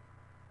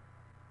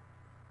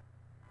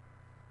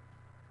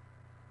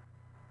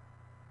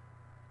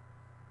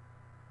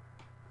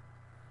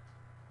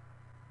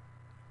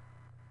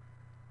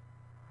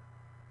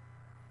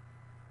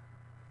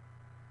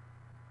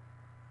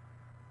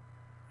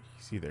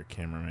 See there,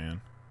 cameraman.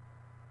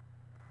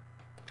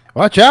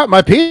 Watch out,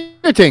 my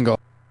Peter tingle.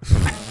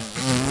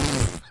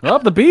 Oh,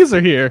 the bees are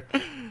here.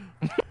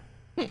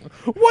 What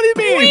do you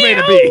mean he's made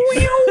of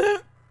bees?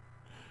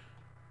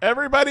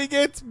 Everybody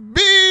gets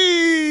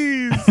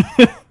bees!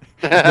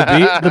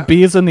 The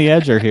bees and the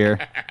edge are here.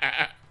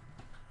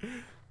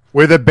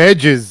 We're the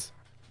bedges.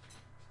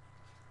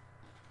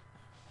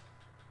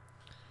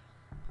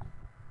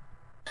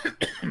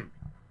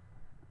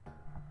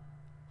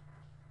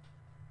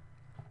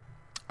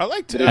 I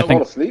like to. Did I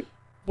fall asleep?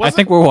 I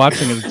think we're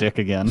watching his dick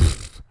again.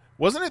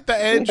 Wasn't it the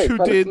Edge who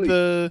did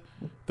the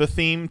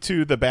theme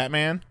to the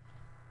Batman?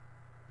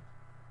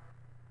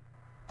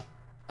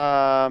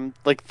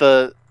 Like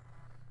the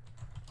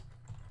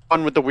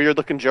one with the weird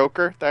looking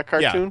Joker, that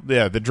cartoon?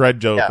 Yeah, the Dread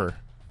Joker.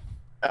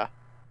 Yeah.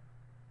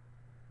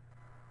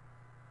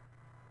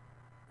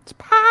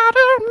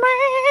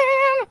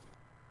 Spider-Man.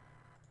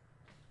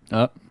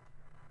 Oh,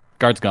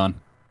 guard's gone.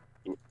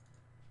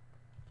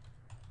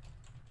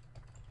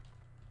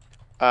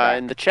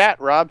 In the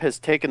chat, Rob has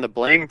taken the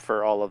blame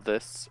for all of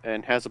this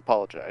and has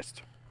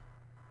apologized.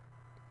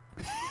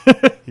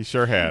 He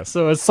sure has.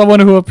 So as someone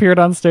who appeared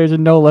on stage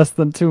in no less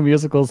than 2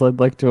 musicals, I'd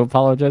like to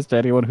apologize to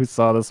anyone who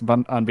saw this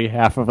on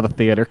behalf of the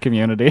theater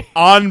community.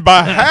 On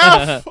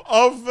behalf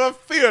of the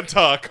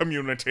theater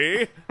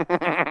community.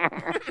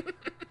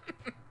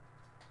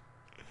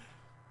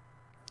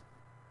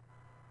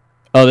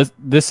 Oh,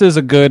 this is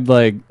a good,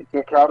 like,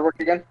 Good crowd work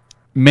again?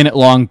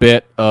 minute-long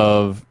bit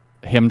of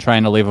him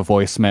trying to leave a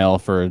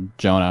voicemail for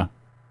Jonah.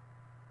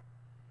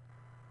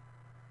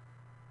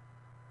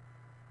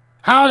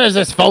 How does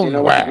this phone You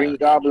know what the work? Green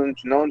Goblin's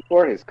known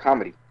for? His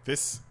comedy.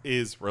 This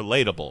is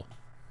relatable.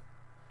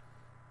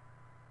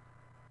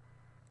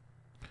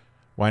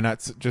 Why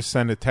not just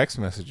send a text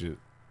message?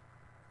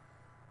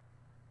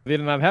 They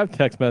did not have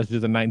text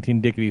messages in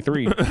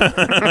 1983.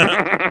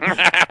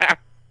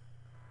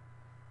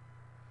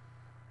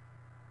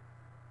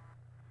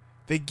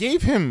 They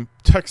gave him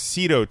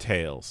tuxedo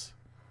tails.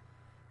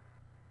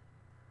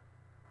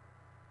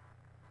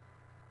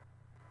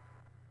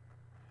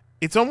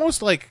 It's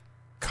almost like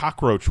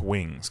cockroach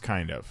wings,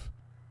 kind of.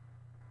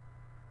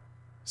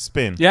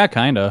 Spin. Yeah,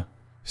 kinda.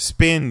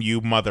 Spin, you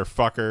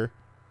motherfucker.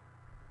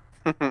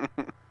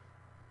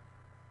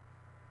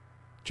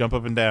 Jump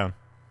up and down.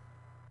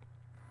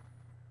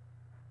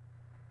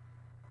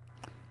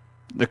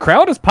 The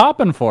crowd is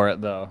popping for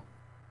it, though.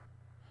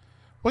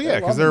 Well, yeah,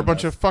 because they're a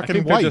bunch of I fucking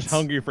think they're whites. just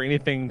hungry for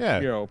anything,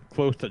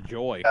 close to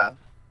joy. Yeah.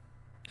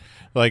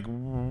 Like,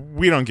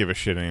 we don't give a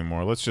shit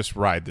anymore. Let's just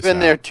ride this Been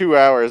out. there 2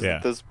 hours Yeah.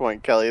 at this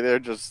point, Kelly.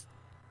 They're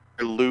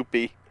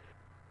loopy.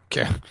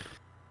 The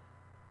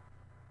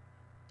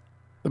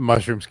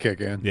mushrooms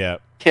kick in. Yeah.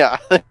 Yeah,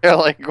 they're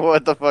like,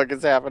 what the fuck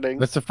is happening?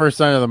 That's the first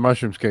sign of the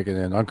mushrooms kicking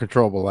in.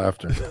 Uncontrollable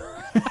laughter.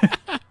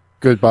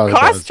 Good body.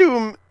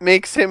 Costume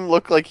makes him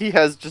look like he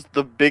has just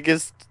the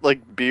biggest,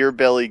 like, beer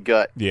belly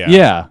gut. Yeah.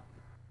 Yeah.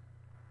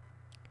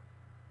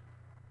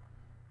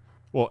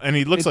 Well, and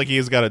he looks like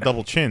he's got a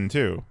double chin,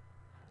 too.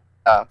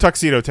 Yeah.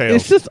 Tuxedo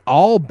tails. It's just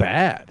all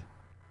bad.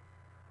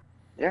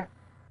 Yeah.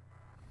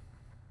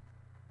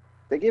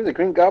 They gave the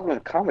Green Goblin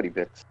comedy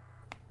bits.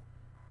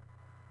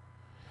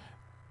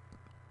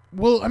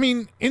 Well, I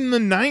mean, in the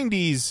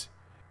 90s,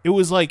 it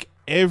was like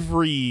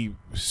every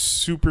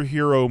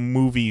superhero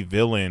movie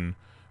villain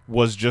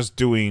was just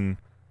doing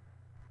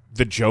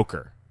the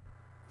Joker.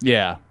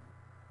 Yeah.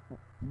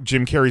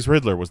 Jim Carrey's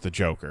Riddler was the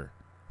Joker.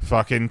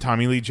 Fucking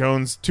Tommy Lee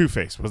Jones'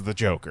 Two-Face was the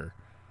Joker.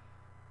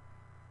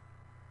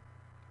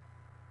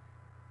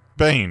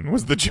 Bane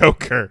was the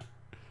Joker.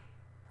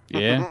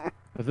 Yeah.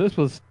 But this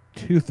was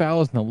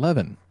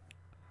 2011.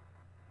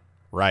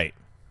 Right.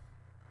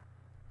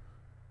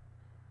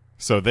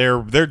 So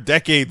they're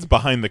decades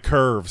behind the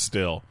curve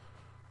still.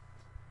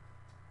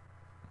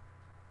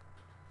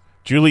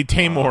 Julie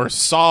Taymor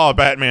saw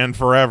Batman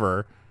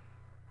Forever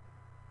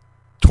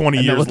 20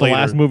 And years that was later.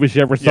 the last movie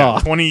she ever saw.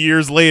 20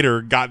 years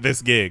later, got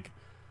this gig.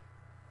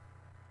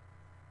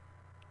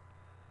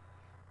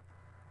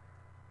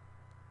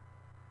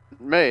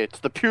 May, it's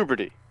the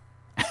puberty.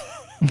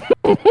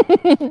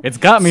 It's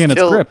got me in its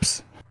Still-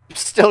 grips. I'm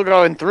still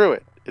going through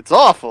it. It's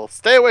awful.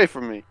 Stay away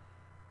from me.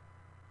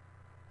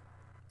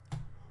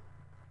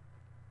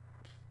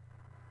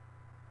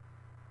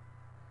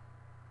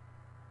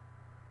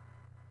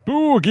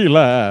 Boogie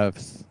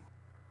laughs.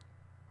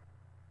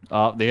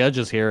 Oh, the Edge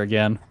is here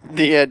again.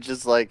 The Edge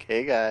is like,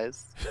 hey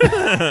guys.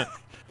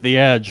 The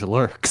Edge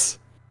lurks.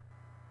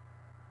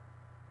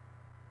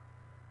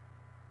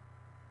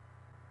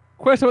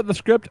 Question about the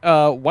script.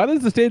 Why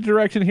does the stage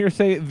direction here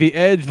say the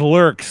Edge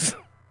lurks?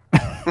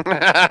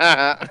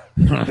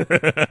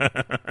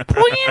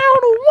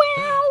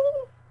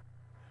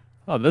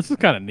 Oh, this is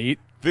kind of neat,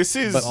 This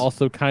is... but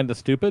also kind of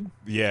stupid.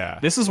 yeah.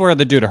 This is where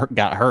the dude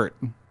got hurt.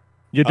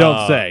 You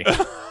don't say.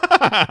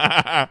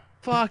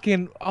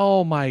 Fucking,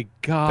 oh my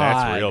god.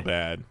 That's real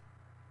bad.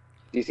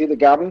 Do you see the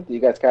Goblin? Do you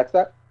guys catch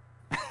that?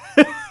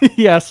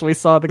 Yes, we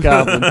saw the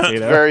goblin. It's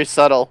very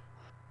subtle.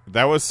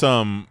 That was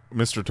some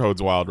Mr.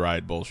 Toad's Wild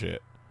Ride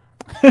bullshit.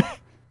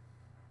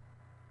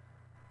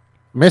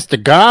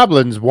 Mr.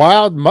 Goblin's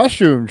wild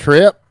mushroom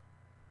trip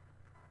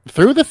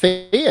through the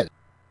theater.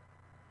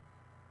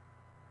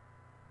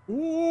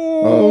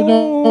 Oh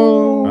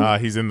no!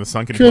 He's in the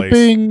sunken place.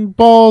 Tripping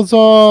balls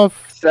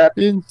off Except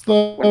in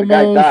slow when the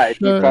guy died,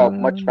 he motion. fell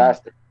much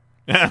faster.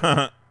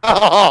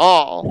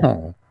 Oh,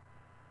 Oh.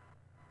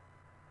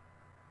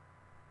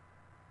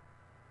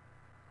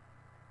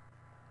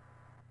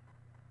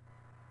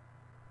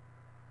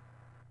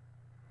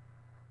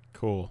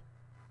 Cool.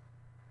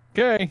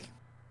 Okay.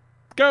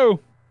 Go.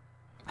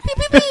 Pew,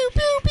 pew, pew,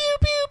 pew, pew,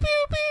 pew,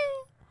 pew,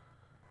 pew.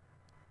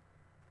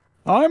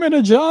 I'm in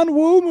a John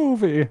Woo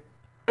movie.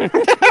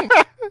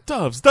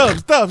 Doves,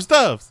 doves, doves,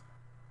 doves.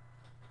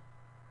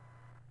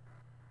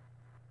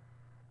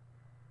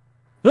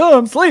 Oh,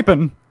 I'm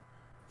sleeping.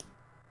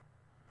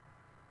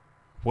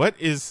 What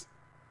is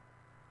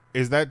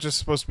that just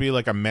supposed to be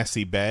like a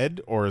messy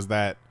bed, or is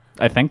that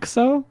I think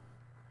so.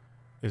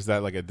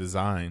 like a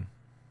design?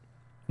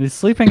 He's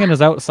sleeping in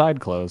his outside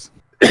clothes.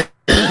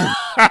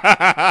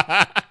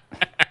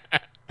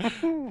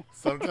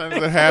 Sometimes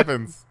it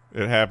happens.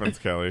 It happens,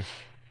 Kelly.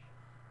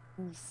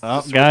 Well,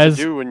 This is what guys,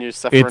 you do when you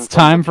suffer in it's front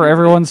time of for people.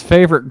 everyone's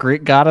favorite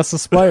Greek goddess of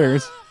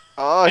spiders.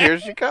 Oh, here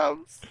she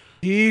comes.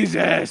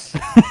 Jesus.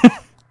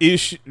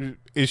 Is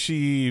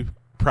she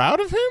proud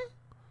of him?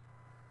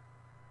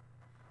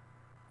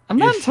 I'm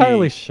not Is she-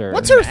 entirely sure.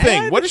 What's her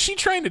thing? What is she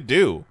trying to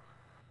do?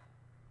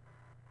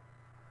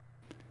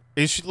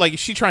 Is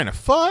she trying to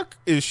fuck?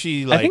 Is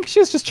she like I think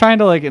she's just trying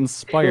to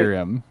inspire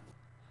him.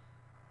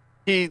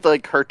 He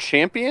like her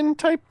champion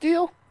type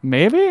deal?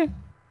 Maybe?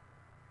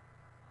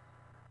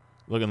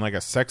 looking like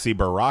a sexy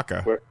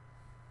Baraka?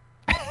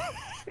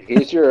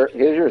 Here's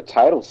your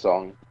title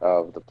song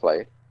of the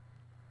play.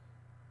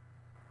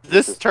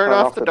 This is turn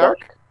off the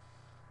dark?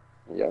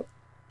 Yep.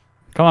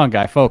 Come on,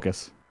 guy,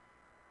 focus.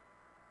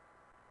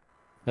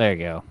 There you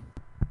go.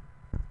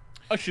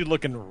 Oh, she's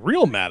looking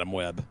real Madam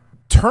Web.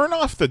 Turn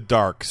Off the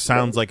Dark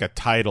sounds like a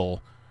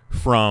title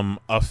from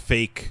a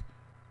fake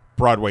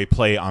Broadway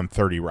play on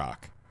 30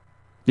 Rock.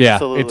 Yeah,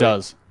 Absolutely. it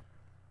does.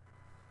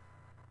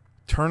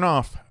 Turn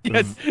off.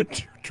 Yes,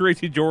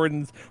 Tracy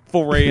Jordan's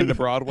foray into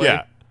Broadway.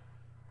 Yeah.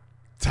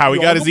 It's how he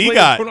got his Turn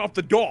EGOT. off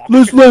the dark.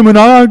 Liz Lemon,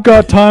 I ain't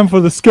got time for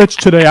the sketch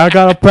today. I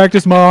gotta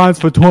practice my lines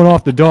for Turn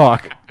Off the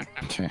Dark.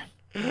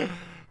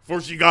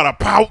 First you gotta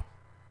pout.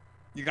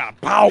 You got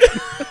to pout.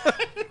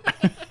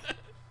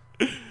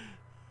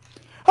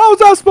 How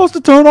was I supposed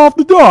to turn off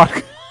the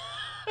dark?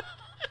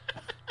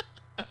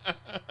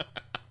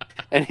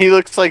 And he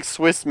looks like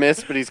Swiss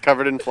Miss, but he's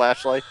covered in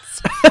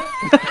flashlights.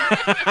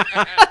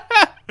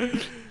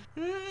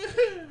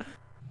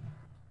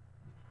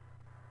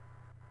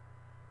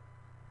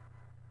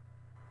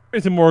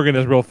 Tracy Morgan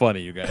is real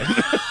funny, you guys.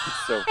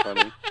 So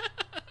funny.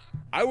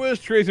 I wish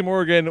Tracy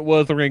Morgan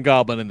was the Green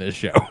Goblin in this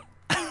show.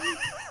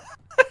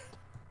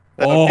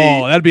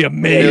 That'd be A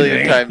million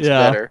amazing. times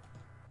Yeah. better.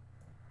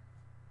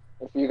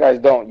 If you guys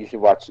don't, you should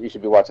watch. You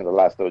should be watching The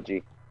Last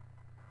OG.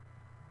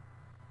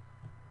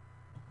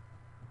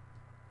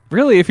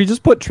 Really, if you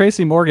just put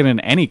Tracy Morgan in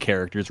any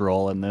character's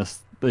role in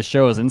this, the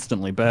show is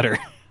instantly better.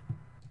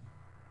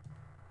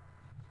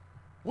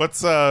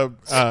 What's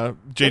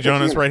Jay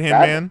Jonas' right hand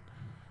man?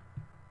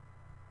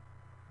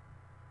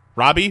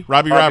 Robbie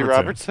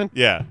Robertson.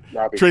 Yeah.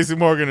 Robbie. Tracy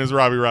Morgan is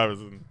Robbie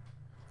Robertson.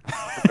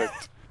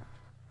 Perfect.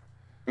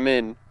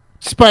 Min.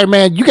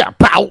 Spider-Man, you got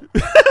pout.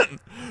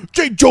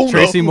 Jay Jonas.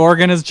 Tracy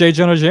Morgan is J.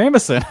 Jonah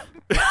Jameson.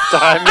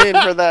 I'm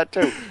in for that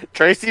too.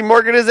 Tracy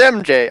Morgan is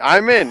MJ.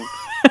 I'm in.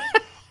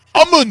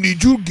 I'm gonna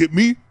need you to get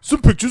me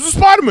some pictures of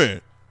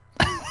Spider-Man.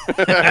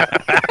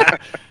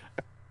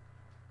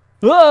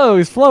 Whoa,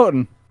 he's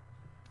floating.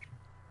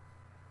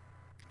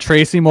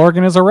 Tracy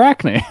Morgan is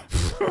Arachne.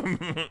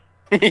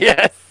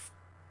 Yes.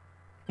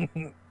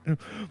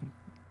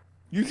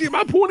 You see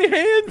my pointy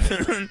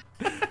hands?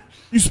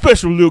 You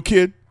special little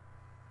kid.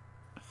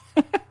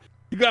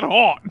 You got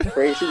hot.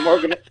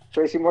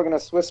 Tracy Morgan, a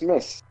Swiss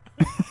Miss.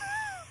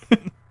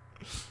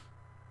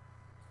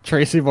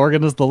 Tracy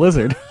Morgan is the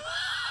lizard.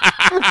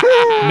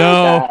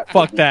 No,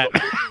 fuck that.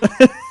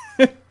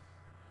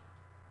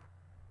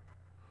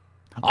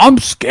 I'm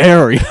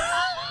scary.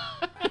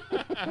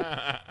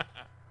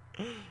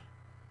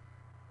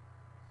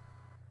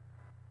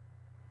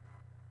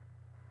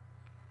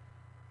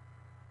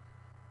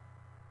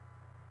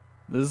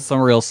 This is some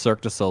real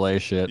Cirque du Soleil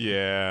shit.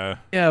 Yeah.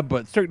 Yeah,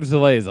 but Cirque du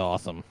Soleil is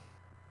awesome.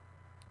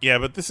 Yeah,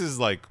 but this is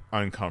like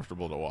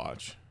uncomfortable to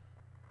watch.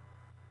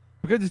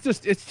 Because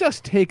it's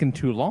just taken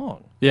too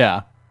long.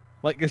 Yeah.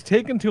 Like, it's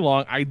taken too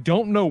long. I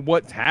don't know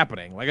what's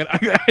happening. Like,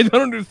 I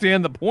don't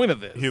understand the point of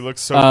this. He looks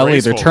so Lee,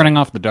 graceful. they're turning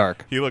off the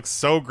dark. He looks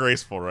so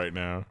graceful right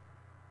now.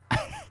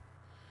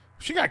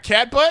 She got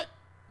cat butt?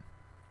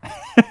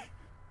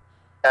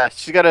 Yeah,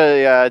 she's got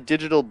a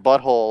digital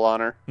butthole on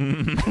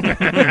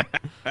her.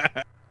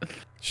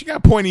 She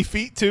got pointy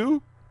feet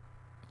too?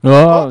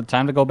 Oh,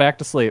 time to go back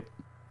to sleep.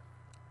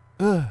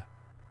 Ugh.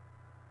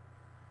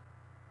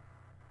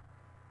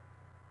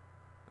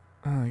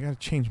 Oh, I gotta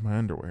change my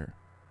underwear.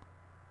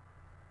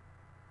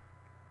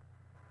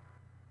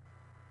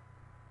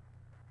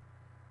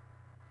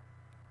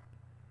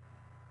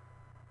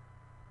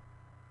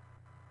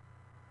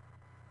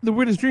 the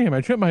weirdest dream.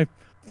 I dreamt my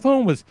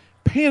phone was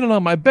panning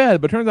on my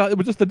bed, but turns out it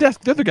was just the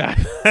desk, the other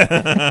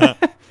guy.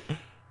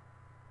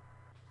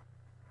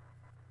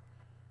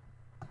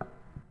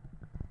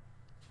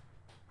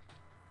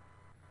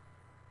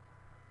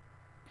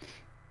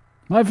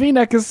 My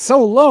V-neck is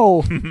so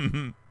low.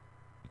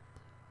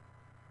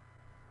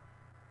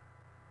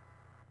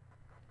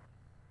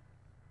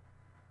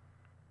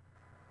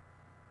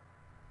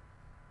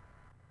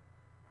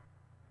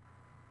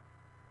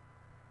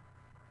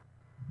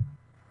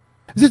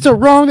 Is it so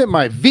wrong that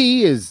my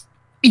V is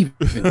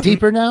even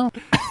deeper now?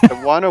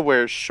 I want to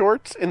wear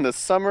shorts in the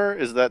summer.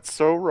 Is that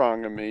so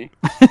wrong of me?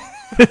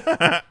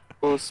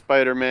 Oh,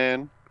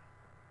 Spider-Man.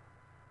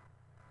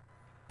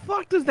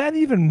 Fuck does that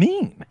even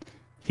mean?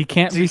 He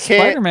can't be He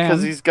can't Spider-Man.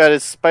 because he's got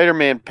his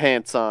Spider-Man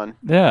pants on.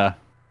 Yeah.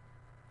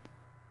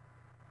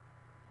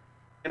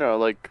 You know,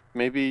 like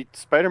maybe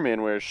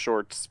Spider-Man wears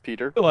shorts,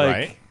 Peter.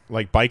 Right?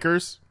 Like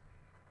bikers?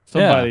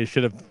 Somebody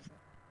should have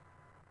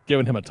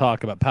given him a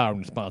talk about power and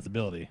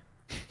responsibility.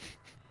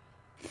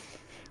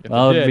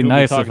 Well, it'd be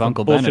nice if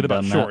Uncle Ben had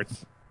done that.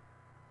 Shorts.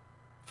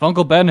 If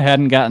Uncle Ben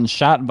hadn't gotten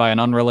shot by an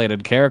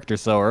unrelated character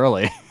so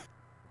early.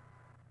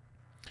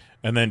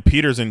 And then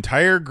Peter's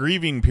entire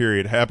grieving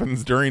period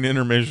happens during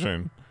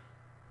intermission.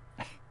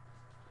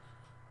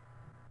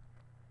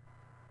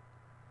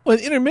 Well,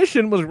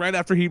 intermission was right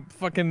after he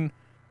fucking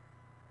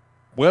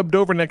webbed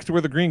over next to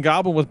where the Green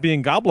Goblin was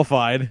being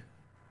goblified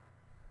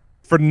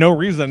for no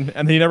reason,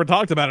 and he never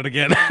talked about it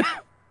again.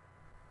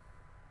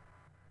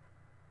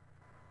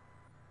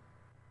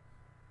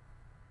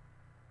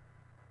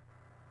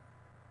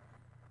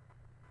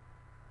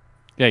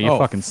 Yeah, you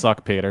fucking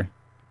suck, Peter.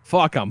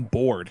 Fuck, I'm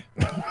bored.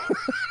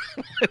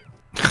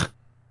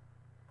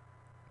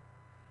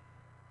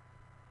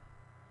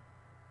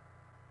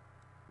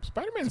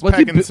 Spider-Man's What's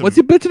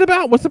he bitching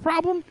about? What's the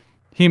problem?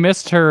 He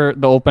missed the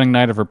opening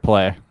night of her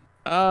play.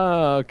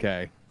 Oh,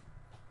 okay.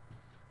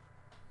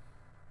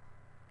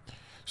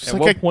 At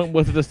like what point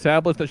was it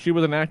established that she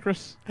was an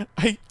actress?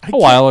 A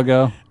while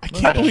ago. I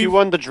can't She believe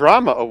won the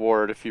drama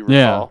award, if you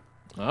Yeah. recall.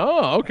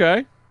 Oh,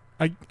 okay.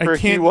 I Or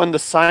he can't. won the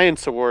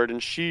science award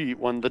and she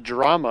won the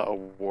drama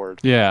award.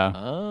 Yeah.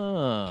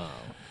 Oh.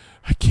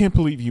 I can't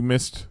believe you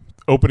missed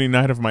opening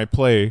night of my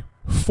play.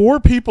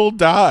 4 people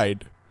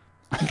died.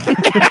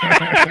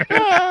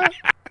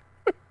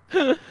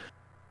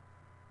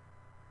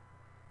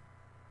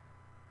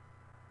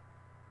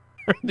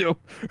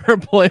 Her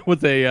play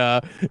was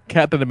a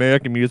Captain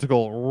America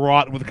musical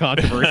wrought with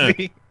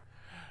controversy.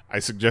 I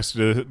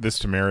suggested this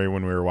to Mary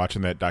when we were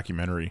watching that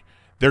documentary.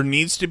 There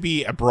needs to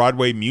be a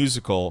Broadway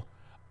musical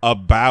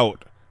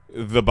about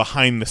the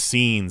behind the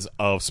scenes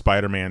of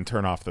Spider-Man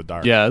Turn Off the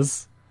Dark.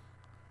 Yes.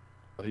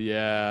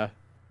 Yeah.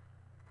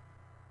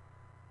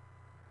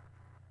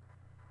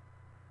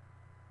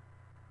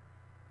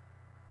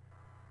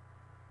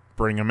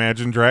 Bring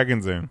Imagine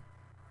Dragons in.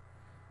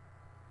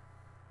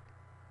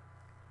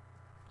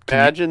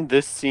 Imagine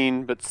this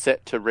scene, but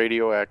set to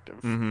Radioactive.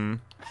 Mm-hmm.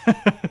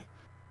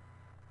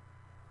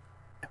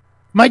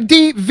 My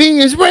deep V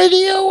is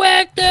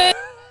radioactive.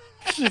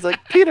 She's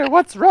like, Peter,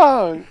 what's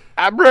wrong?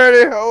 I'm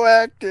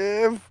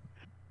radioactive.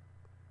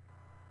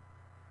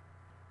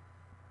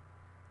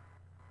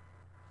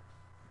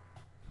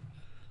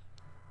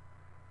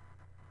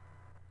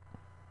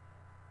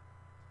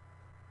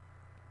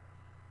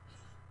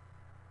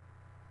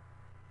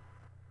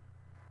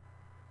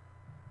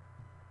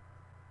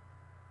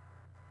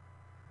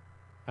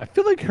 I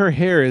feel like her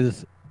hair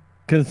is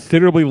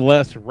considerably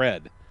less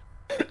red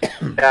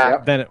Yeah.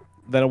 than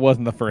it was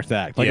in the first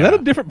act. Like, Yeah. is that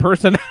a different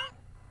person?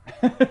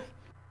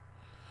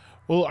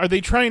 Well, are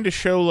they trying to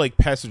show like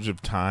passage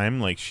of time,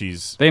 like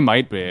she's They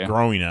might be.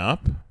 growing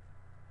up?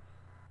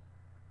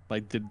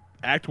 Like, did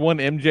Act 1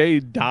 MJ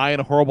die in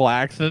a horrible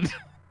accident?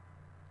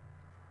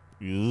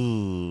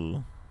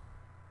 Ooh.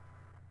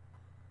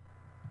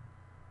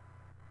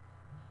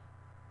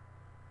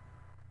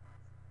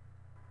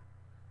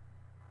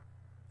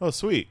 Oh,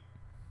 sweet.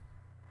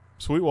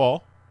 Sweet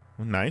wall.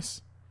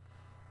 Nice.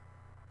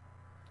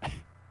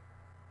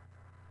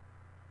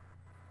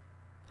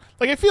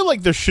 Like, I feel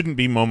like there shouldn't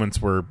be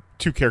moments where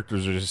 2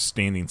 characters are just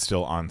standing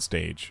still on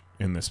stage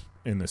in this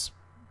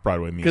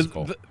Broadway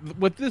musical. Because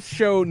what this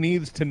show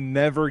needs to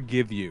never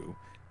give you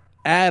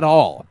at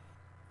all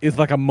is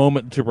like a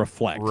moment to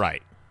reflect.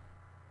 Right.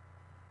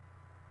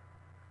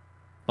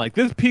 Like,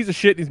 this piece of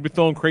shit needs to be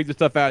throwing crazy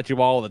stuff at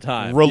you all the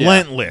time.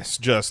 Relentless.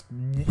 Just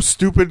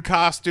stupid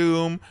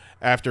costume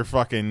after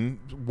fucking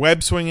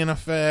web swinging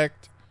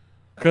effect.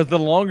 Because the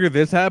longer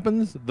this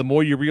happens, the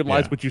more you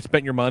realize Yeah. what you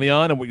spent your money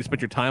on and what you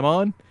spent your time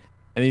on,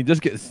 and you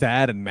just get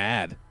sad and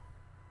mad.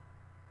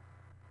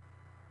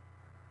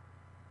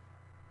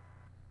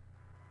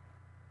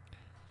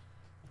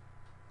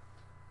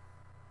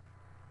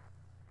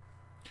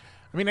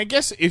 I mean, I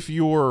guess if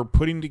you're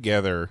putting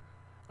together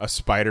a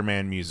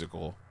Spider-Man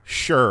musical,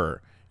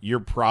 sure, you're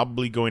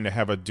probably going to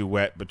have a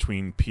duet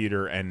between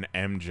Peter and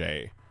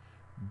MJ.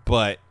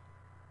 But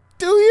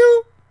do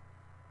you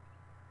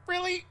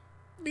really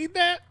need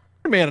that?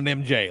 Man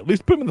and MJ, at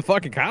least put him in the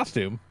fucking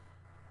costume.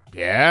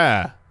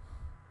 Yeah.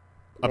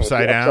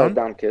 Upside down? Upside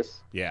down kiss.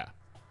 Yeah.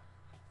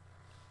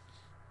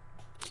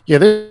 Yeah,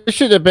 this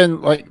should have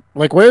been like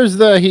where's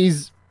the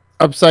he's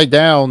upside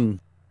down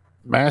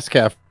mask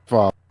half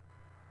off?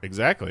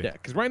 Exactly. Yeah,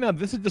 because right now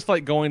this is just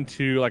like going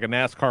to like a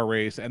NASCAR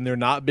race and there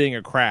not being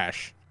a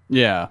crash.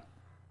 Yeah.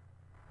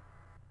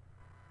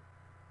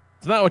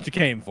 It's not what you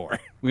came for.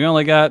 We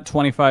only got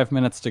 25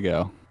 minutes to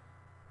go.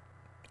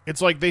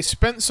 It's like they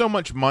spent so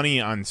much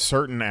money on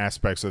certain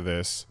aspects of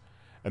this,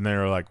 and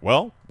they're like,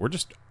 well, we're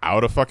just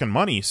out of fucking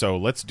money, so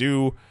let's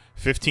do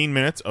 15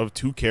 minutes of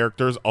two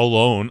characters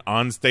alone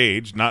on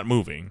stage, not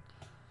moving.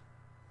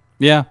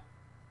 Yeah.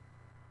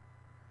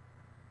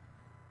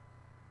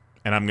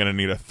 And I'm going to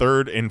need a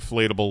third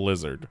inflatable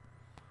lizard.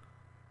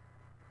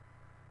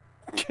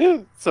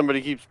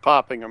 Somebody keeps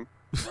popping them.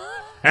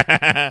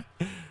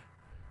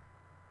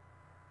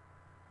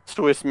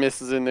 Swiss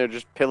Miss is in there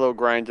just pillow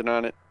grinding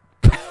on it.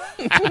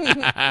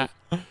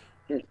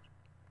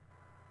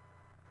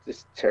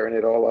 Just tearing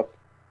it all up.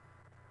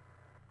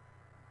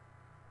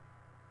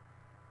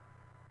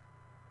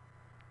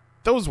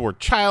 Those were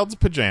child's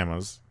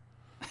pajamas.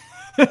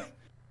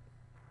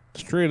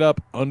 Straight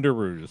up under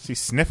rouge. Is he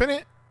sniffing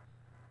it?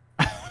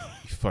 You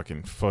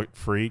fucking foot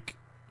freak.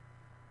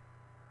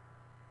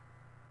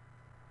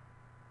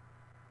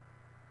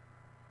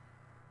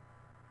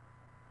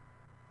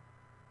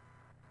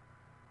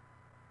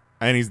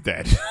 And he's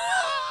dead.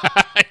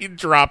 He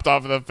dropped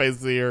off the face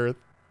of the earth.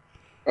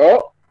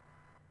 Oh,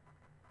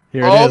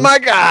 Here it Oh is. my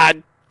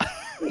god!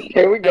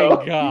 here we go.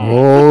 Thank God.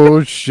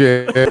 Oh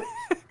shit!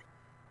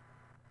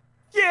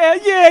 Yeah.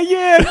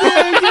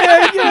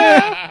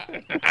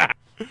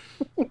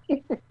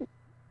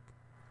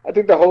 I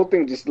think the whole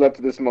thing just led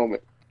to this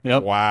moment.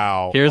 Yep.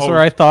 Wow. Here's where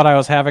I thought I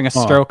was having a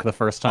Huh. stroke the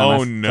first time. I Oh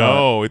saw it.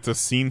 no, it's a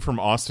scene from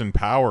Austin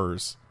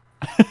Powers.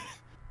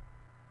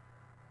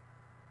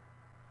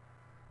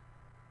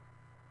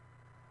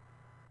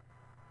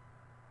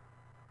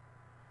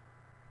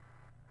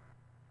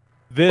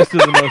 This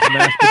is the most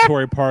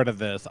masturbatory part of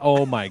this.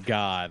 Oh my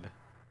God.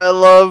 I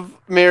love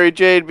Mary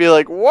Jane be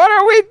like, what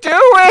are we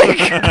doing?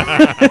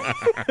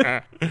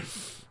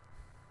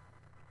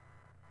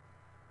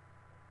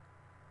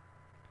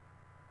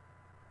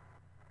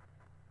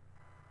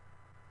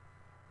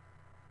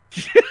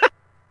 What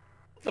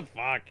the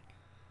fuck?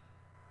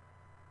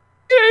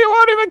 You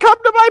won't even come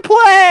to my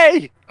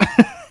play!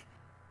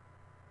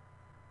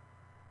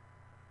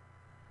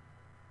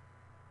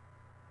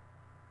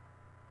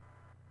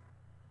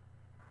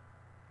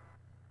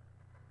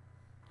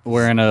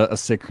 Wherein a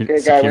Okay, guy,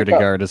 security wake up.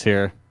 guard is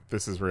here.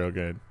 This is real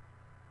good.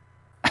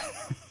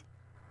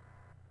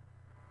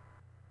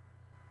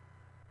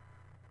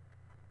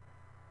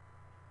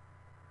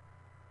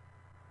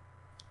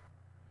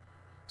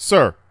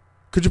 Sir,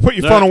 could you put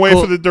your phone away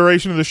cool. for the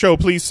duration of the show,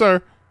 please,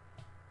 sir?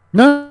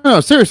 No,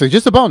 seriously,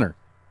 just a boner.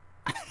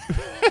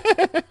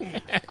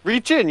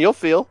 Reach in, you'll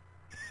feel.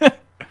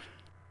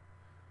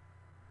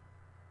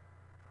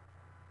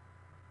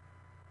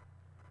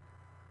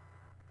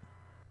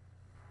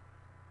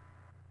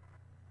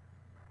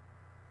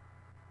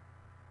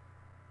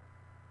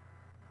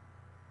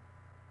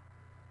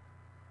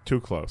 Too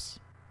close.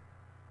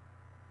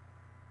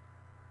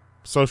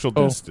 Social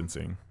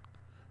distancing.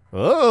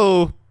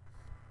 Oh.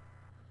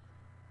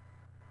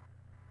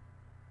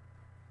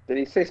 Did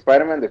he say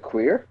Spider-Man the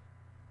queer?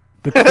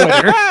 The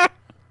quitter.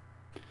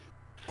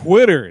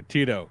 Quitter,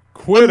 Tito.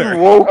 Quitter.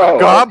 Woke Oh,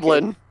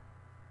 goblin.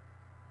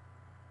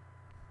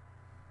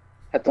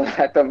 I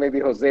thought maybe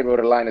Jose wrote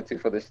a line or two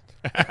for this.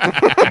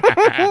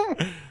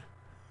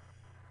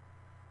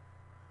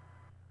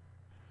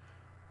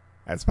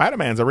 That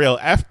Spider-Man's a real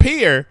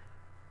FP'er.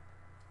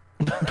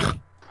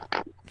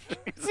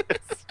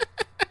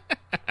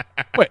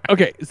 Wait,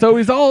 okay, so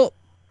he's all...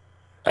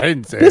 I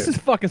didn't say This it. is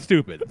fucking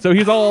stupid. So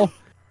he's all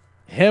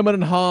Hammond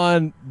and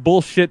Han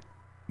bullshit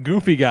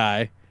goofy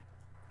guy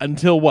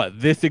until what?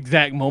 This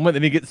exact moment?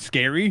 Then he gets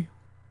scary?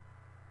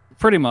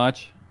 Pretty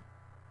much.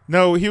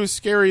 No, he was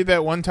scary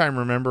that one time,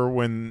 remember,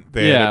 when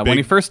they had Yeah, a big, when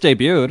he first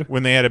debuted.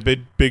 when they had a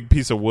big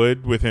piece of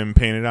wood with him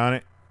painted on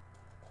it.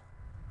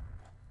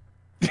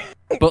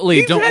 But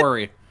Lee, don't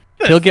worry.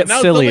 He'll get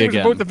Now silly we're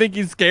again. supposed to think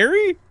he's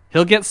scary?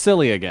 He'll get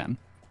silly again.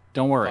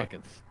 Don't worry.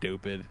 Fucking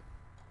stupid.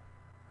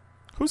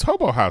 Whose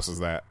hobo house is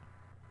that?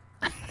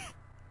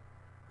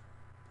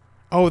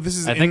 Oh, this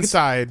is I think it's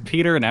inside.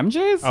 Peter and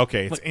MJ's?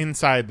 Okay, it's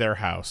inside their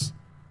house.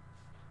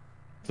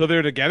 So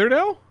they're together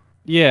now?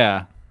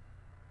 Yeah.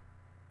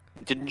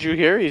 Didn't you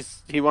hear?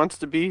 He wants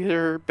to be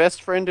her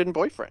best friend and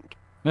boyfriend.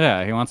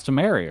 Yeah, he wants to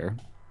marry her.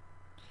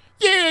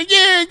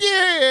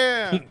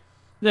 Yeah.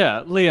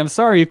 Yeah, Lee, I'm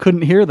sorry you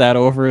couldn't hear that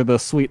over the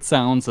sweet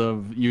sounds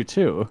of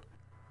U2.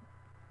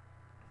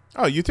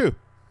 Oh, you too.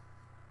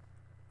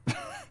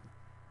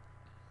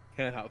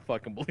 Cannot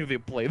fucking believe they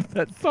played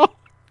that song.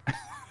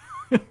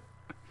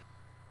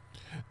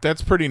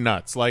 That's pretty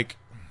nuts. Like,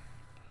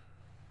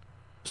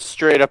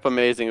 Straight up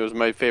amazing. It was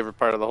my favorite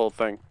part of the whole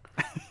thing.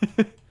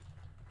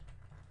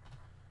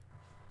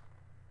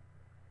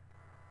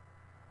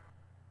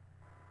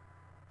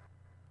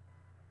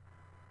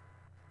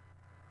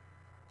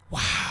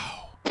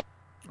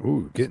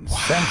 Ooh, getting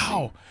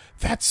Wow.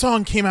 That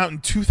song came out in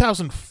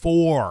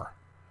 2004.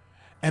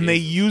 And they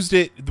used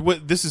it.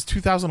 This is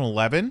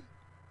 2011?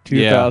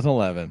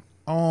 2011.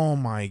 Oh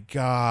my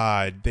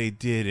God. They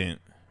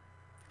didn't.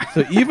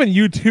 So even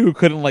U2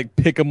 couldn't like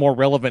pick a more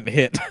relevant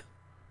hit.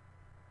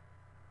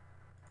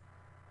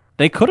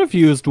 They could have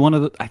used one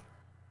of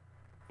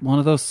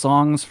those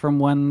songs from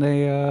when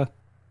they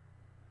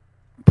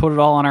put it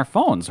all on our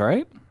phones,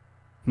 right?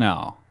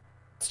 No,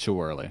 it's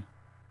too early.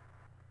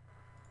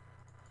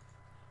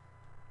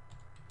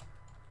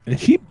 Is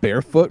she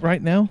barefoot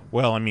right now?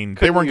 Well, I mean, they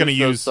Couldn't weren't going to those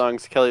use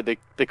songs, Kelly.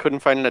 They couldn't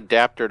find an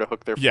adapter to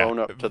hook their Yeah. phone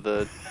up to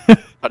the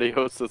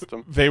audio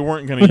system. They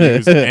weren't going to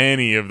use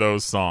any of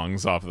those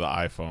songs off of the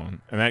iPhone.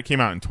 And that came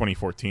out in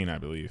 2014, I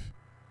believe.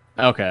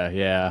 Okay,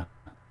 yeah.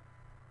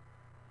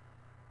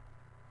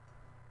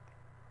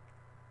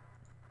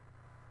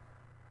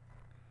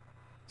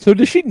 So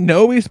does she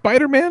know he's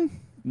Spider-Man?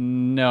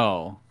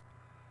 No.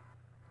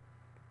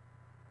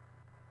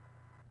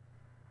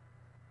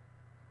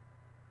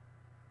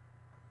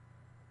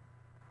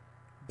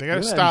 They got to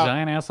Look at that stop.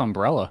 giant ass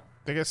umbrella.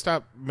 They got to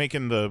stop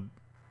making the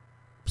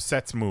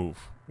sets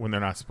move when they're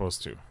not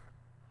supposed to.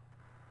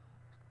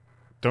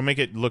 Don't make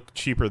it look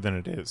cheaper than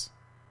it is.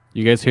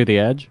 You guys hear the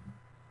edge?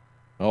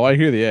 Oh, I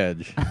hear the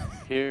edge.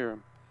 Here.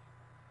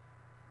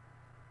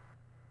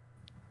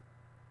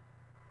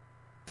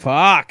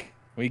 Fuck.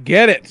 We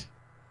get it.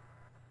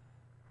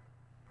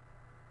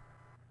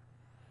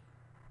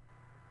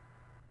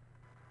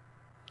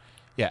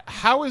 Yeah,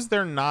 how is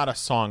there not a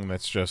song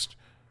that's just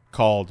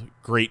called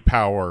Great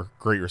Power,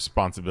 Great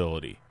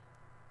Responsibility?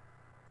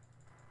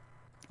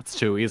 It's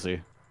too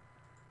easy.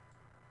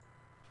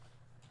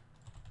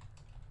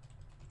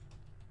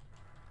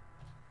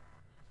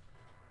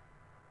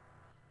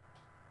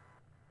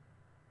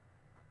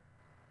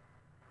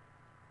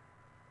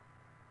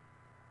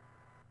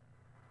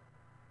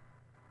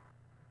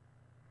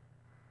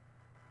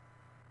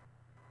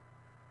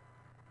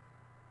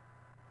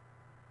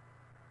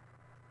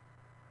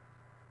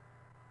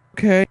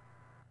 Okay.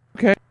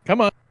 Okay.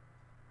 Come on.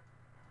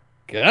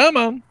 Come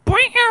on.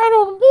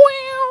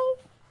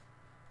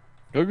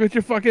 Go get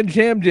your fucking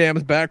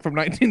jams back from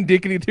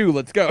 1962.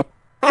 Let's go.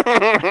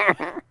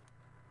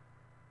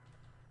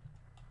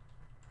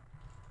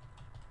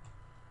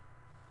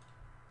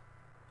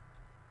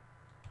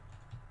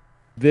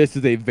 This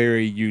is a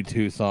very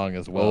U2 song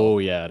as well. Oh,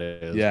 yeah, it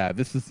is. Yeah,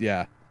 this is,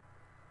 yeah.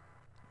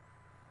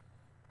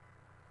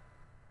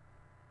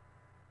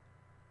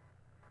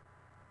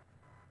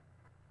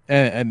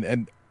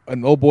 And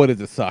oh boy,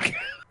 does it suck.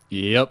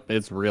 Yep,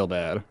 it's real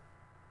bad.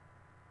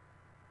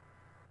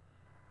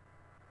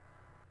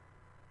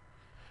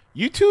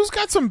 U2's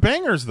got some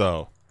bangers,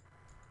 though.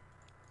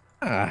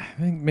 I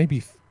think maybe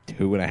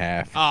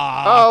 2.5.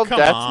 Oh, come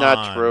that's on.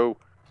 not true.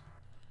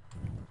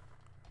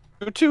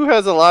 U2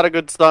 has a lot of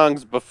good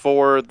songs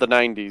before the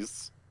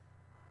 90s.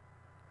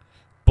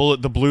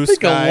 Bullet the Blue I think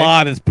Sky. a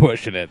lot is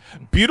pushing it.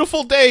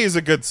 Beautiful Day is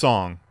a good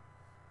song.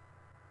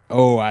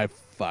 Oh, I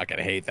fucking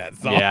hate that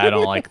song. Yeah, I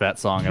don't like that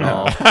song at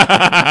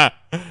all.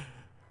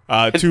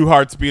 Two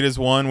Hearts Beat as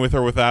One, With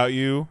or Without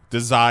You.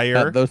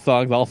 Desire. Those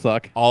songs all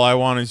suck. All I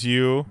Want Is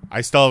You.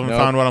 I still haven't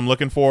found what I'm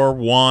looking for.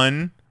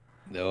 One.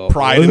 No.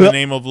 Pride in the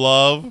Name of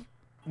Love.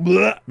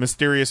 Blech.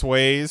 Mysterious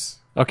Ways.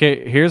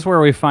 Okay, here's where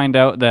we find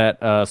out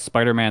that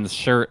Spider-Man's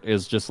shirt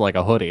is just like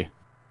a hoodie.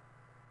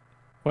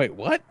 Wait,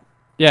 what?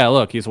 Yeah,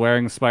 look, he's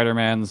wearing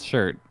Spider-Man's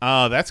shirt.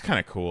 Oh, that's kind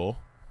of cool.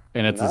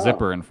 And it's a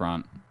zipper in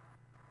front.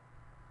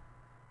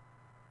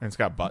 And it's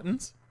got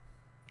buttons?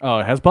 Oh,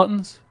 it has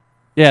buttons?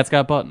 Yeah, it's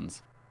got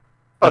buttons.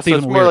 Oh, That's so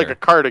it's even more like weirder. a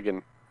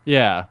cardigan.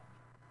 Yeah.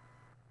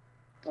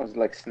 It was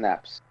like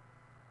snaps.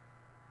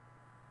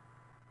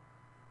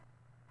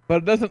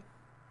 But it doesn't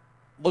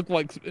look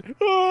like...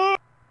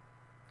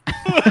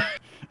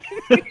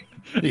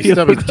 He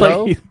stub his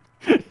toe?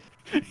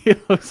 He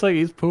looks like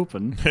he's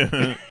pooping.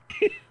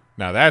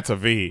 Now that's a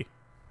V.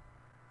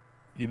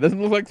 He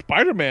doesn't look like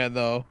Spider-Man,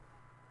 though.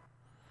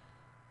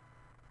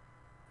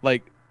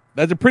 Like,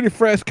 that's a pretty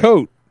fresh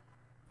coat.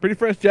 Pretty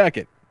fresh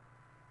jacket.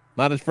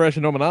 Not as fresh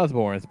as Norman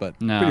Osborn's, but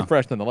No. pretty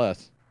fresh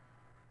nonetheless.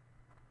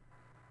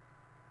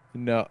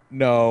 No.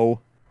 No.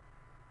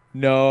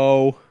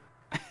 No.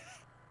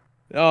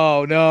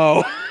 Oh,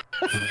 no.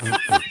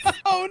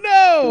 Oh,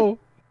 no.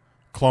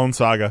 Clone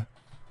Saga.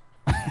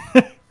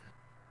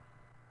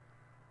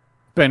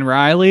 Ben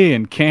Reilly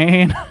and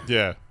Kane.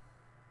 Yeah.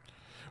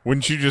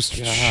 Wouldn't you just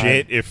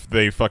shit if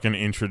they fucking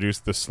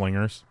introduced the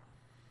Slingers?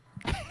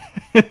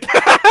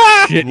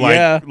 Shit, Like,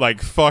 yeah.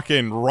 like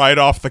fucking right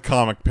off the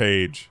comic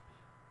page.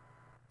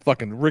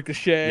 Fucking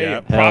Ricochet, Yeah.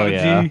 and Hell Prodigy,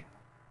 yeah.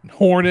 and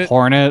Hornet,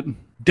 Hornet.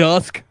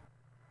 Dusk.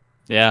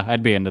 Yeah,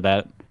 I'd be into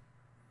that.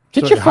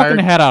 Get So your they fucking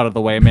hired- head out of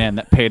the way, man,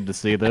 that paid to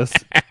see this.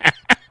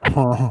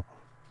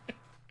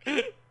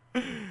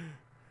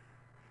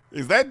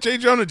 Is that J.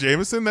 Jonah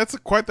Jameson? That's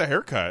quite the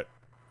haircut.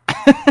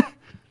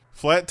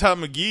 Flat Top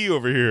McGee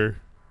over here.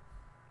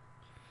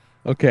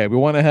 Okay, we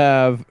want to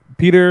have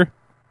Peter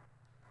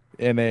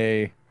in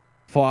a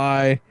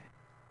fly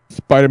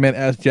Spider-Man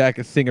ass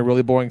jacket sing a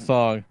really boring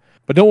song,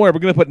 but But don't worry, we're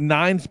going to put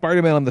 9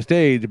 Spider-Man on the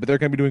stage, but they're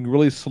going to be doing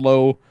really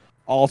slow,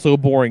 also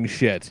boring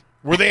shit.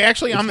 Were they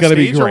actually on It's the gonna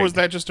be stage, or great. was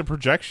that just a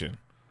projection?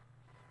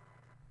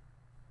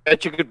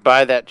 Bet you could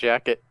buy that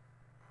jacket.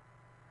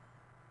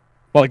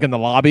 Well, like in the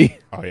lobby?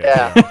 Oh,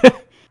 yeah. Yeah.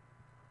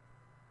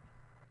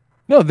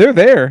 No, they're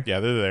there.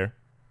 Yeah, they're there.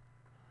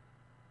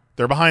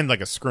 They're behind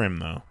like a scrim,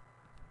 though.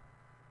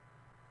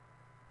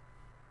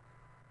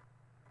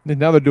 And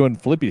now they're doing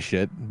flippy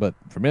shit, but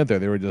for a minute there,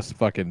 they were just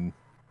fucking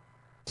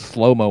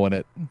slow-moing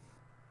it.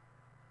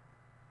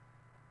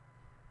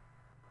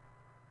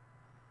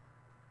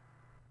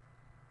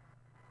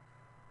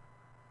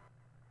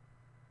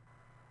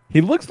 He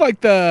looks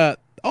like the...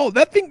 Oh,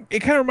 that thing, it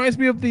kind of reminds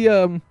me of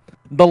the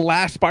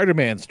last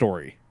Spider-Man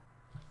story.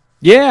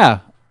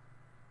 Yeah.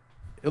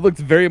 It looks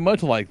very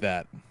much like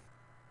that.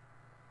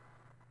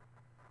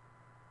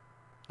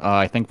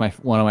 I think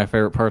one of my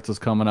favorite parts is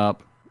coming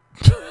up.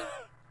 Is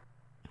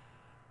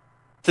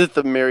it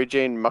the Mary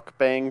Jane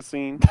mukbang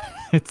scene?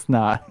 It's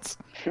not.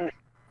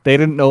 They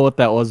didn't know what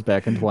that was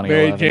back in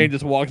 2011. Mary Jane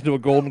just walks into a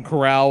golden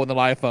corral with an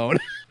iPhone.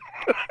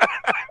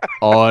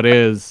 Oh, it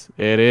is.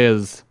 It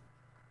is.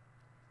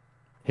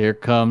 Here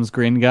comes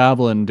Green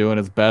Goblin doing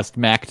his best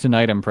Mac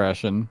Tonight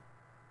impression.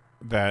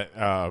 That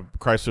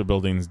Chrysler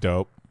Building's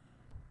dope.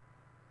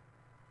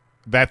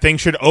 That thing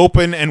should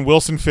open and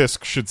Wilson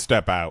Fisk should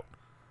step out.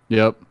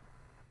 Yep.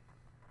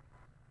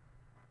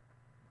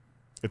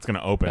 It's going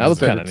to open. That was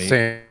kind of neat.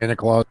 Santa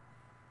Claus.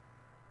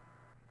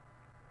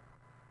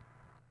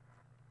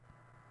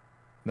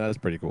 That is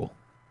pretty cool.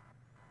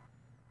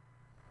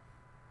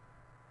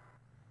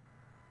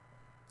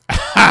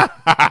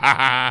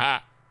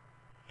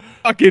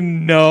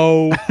 Fucking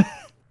no.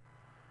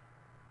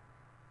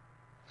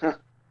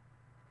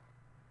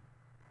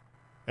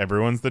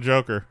 Everyone's the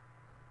Joker.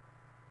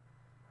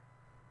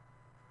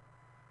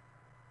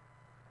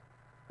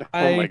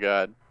 Oh my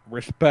god.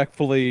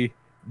 Respectfully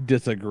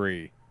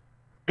disagree.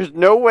 There's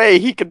no way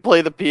he could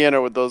play the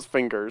piano with those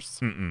fingers.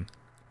 Mm-mm.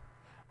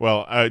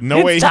 Well,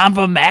 no way. It's time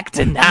for Mac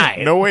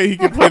Tonight. No way he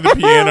can play the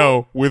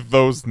piano with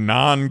those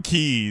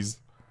non-keys.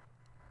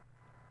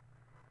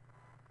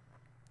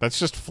 That's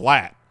just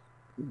flat.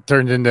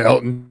 Turned into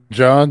Elton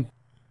John.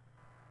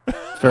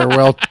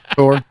 Farewell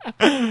tour.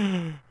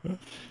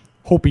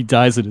 Hope he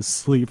dies in his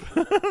sleep.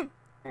 Oh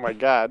my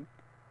god.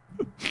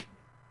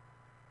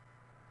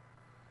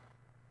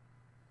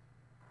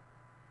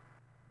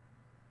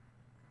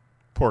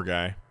 Poor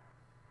guy.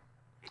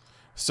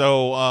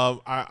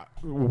 So,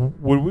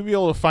 would we be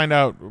able to find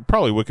out?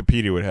 Probably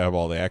Wikipedia would have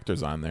all the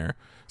actors on there.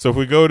 So if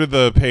we go to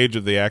the page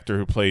of the actor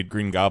who played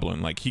Green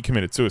Goblin, like, he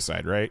committed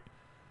suicide, right?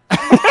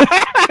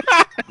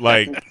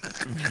 Like,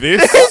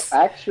 this...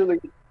 Actually,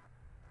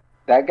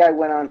 that guy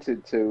went on to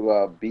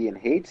be in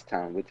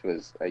Hadestown, which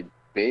was a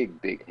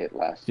big hit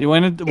last year. You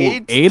went into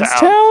AIDS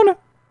Town?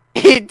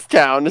 AIDS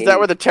Town. Is that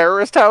where the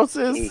terrorist house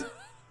is?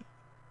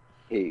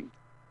 Hey.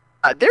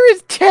 There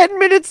is 10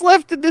 minutes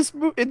left in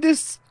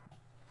this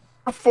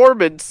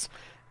performance,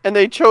 and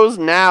they chose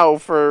now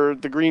for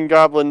the Green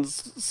Goblin's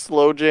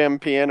slow jam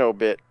piano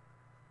bit.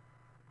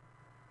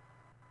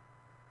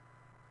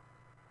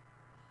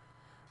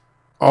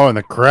 Oh, and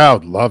the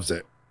crowd loves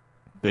it.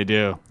 They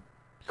do.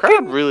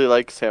 Crowd really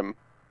likes him.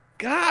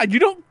 God, you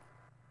don't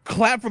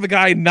clap for the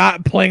guy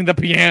not playing the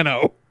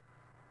piano.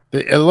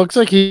 It looks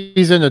like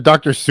he's in a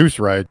Dr. Seuss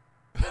ride.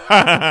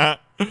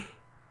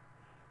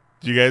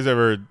 Do you guys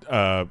ever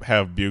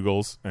have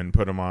bugles and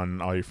put them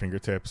on all your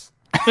fingertips?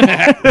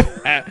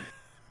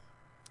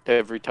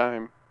 Every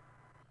time.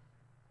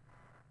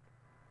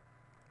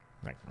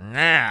 Like,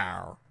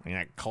 now, you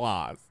got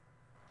claws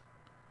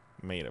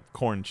made of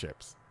corn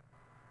chips.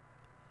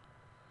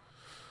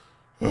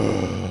 You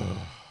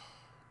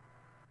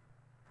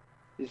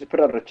should put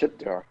out a chip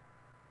jar.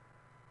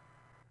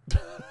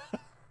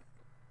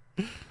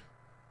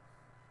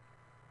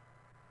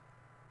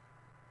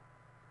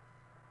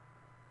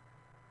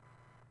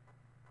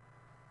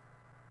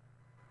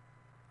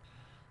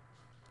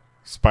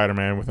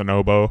 Spider-Man with an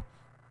oboe.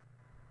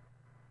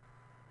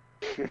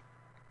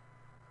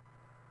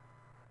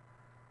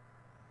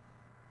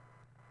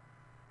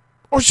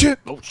 Oh shit!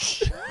 Oh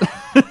shit!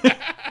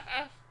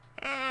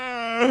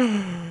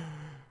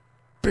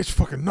 Bitch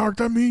fucking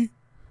narked on me.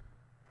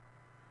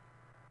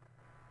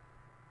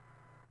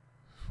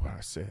 That's what I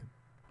said.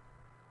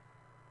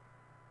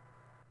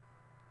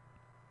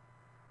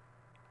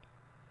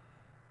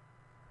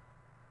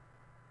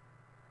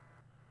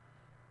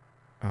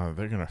 Oh,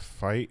 they're gonna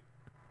fight?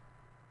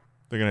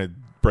 They're gonna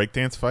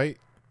breakdance fight?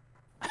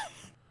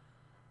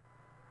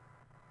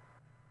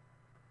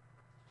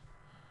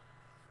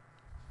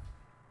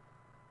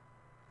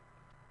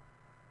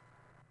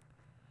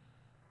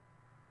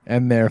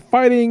 And they're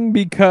fighting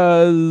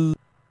because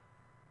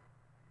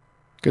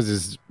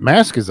his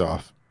mask is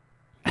off.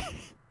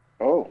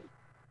 Oh.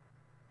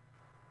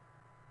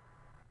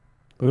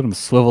 Look at him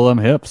swivel them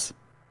hips.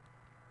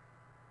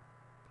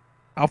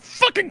 I'll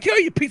fucking kill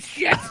you, piece of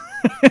shit.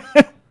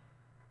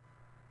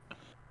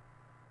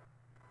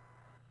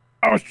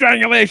 Oh,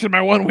 strangulation,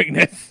 my one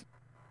weakness.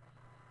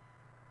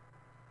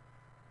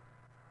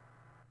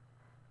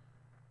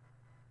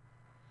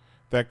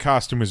 That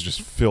costume is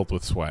just filled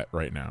with sweat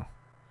right now.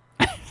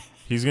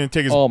 He's gonna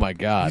take his. Oh my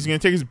god! He's gonna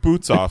take his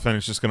boots off, and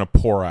it's just gonna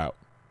pour out.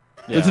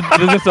 Yeah.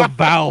 There's just a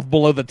valve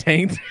below the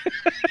taint.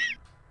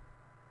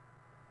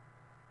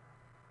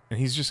 And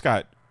he's just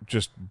got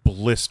just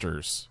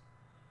blisters.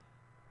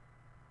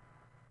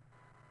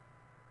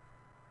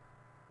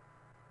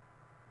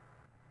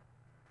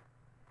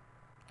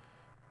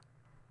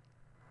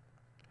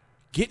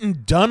 Getting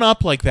done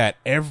up like that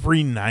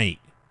every night.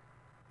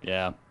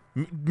 Yeah.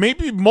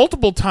 Maybe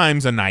multiple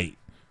times a night.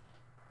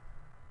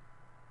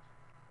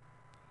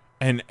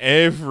 And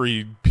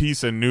every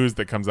piece of news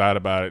that comes out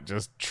about it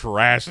just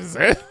trashes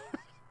it.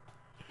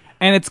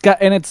 And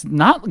it's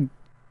not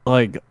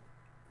like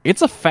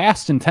it's a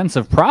fast,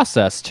 intensive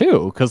process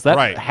too, because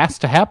that has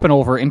to happen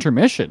over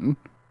intermission.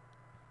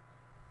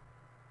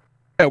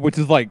 Yeah, which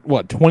is like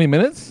what, 20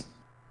 minutes?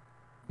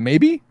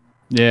 Maybe?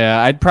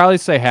 Yeah, I'd probably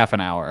say half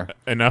an hour.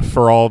 Enough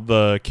for all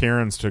the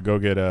Karens to go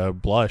get a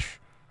blush.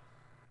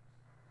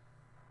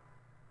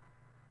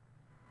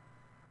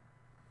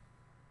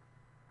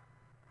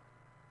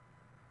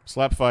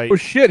 Slap fight. Oh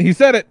shit, he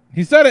said it.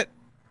 He said it.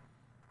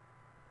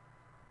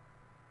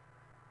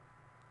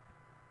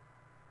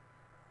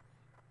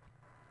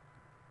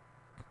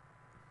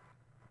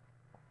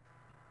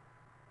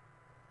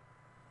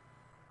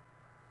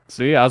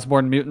 See,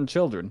 Osborn mutant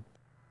children.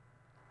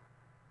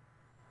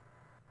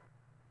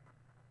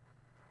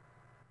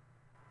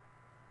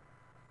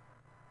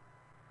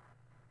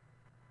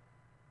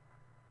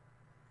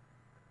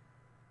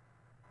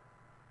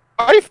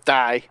 Wife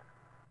die.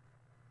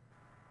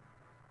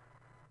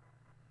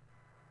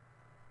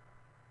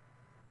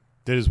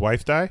 Did his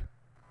wife die?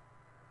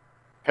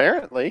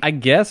 Apparently. I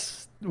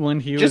guess when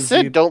he just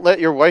said, don't let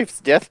your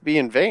wife's death be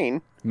in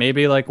vain.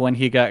 Maybe like when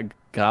he got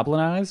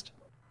goblinized?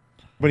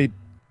 When he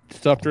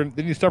stuffed her,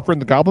 didn't he stuff her in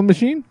the goblin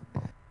machine?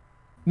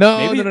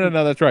 No,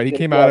 no, that's right. He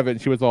came out of it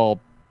and she was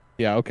all,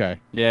 yeah, okay.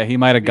 Yeah, he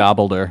might have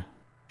gobbled her.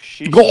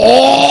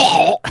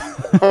 Oh,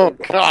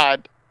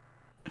 God.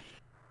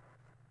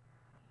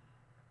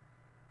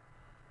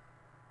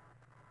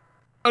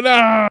 Oh,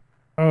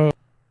 no!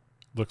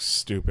 Looks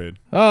stupid.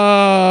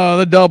 Oh,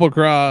 the double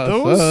cross.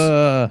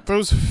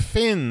 Those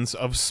fins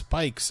of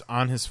spikes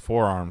on his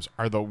forearms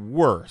are the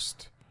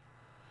worst.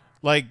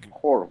 Like,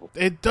 horrible.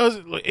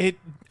 It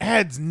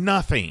adds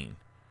nothing.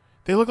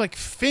 They look like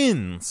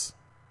fins.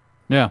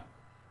 Yeah.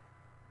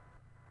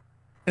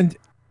 And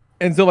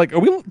so, like, are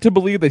we to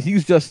believe that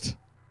he's just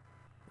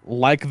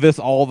like this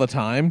all the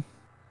time?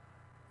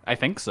 I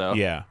think so.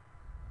 Yeah.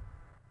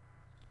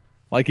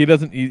 Like he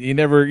doesn't, he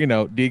never,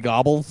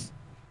 de-gobbles.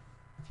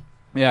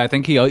 Yeah, I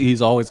think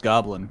he's always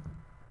gobbling.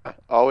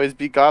 Always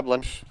be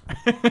goblin.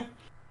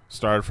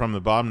 Started from the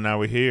bottom, now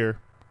we're here.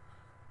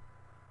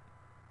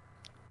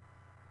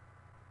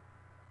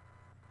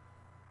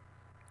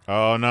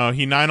 Oh no,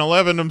 he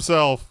 9/11'd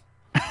himself.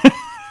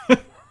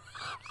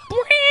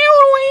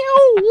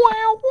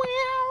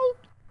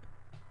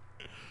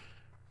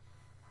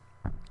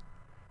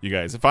 You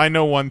guys, if I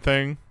know one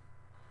thing,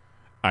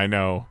 I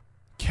know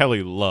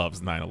Kelly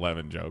loves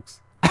 9/11 jokes.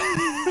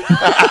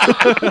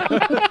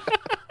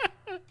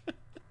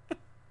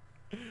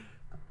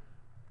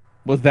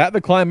 Was that the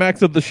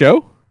climax of the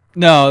show?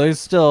 No,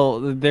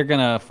 they're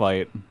gonna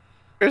fight.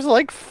 There's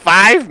like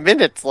 5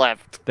 minutes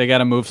left. They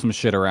gotta move some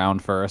shit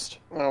around first.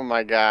 Oh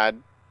my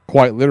God.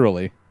 Quite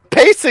literally.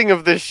 Pacing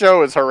of this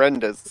show is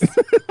horrendous.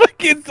 Like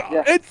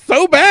it's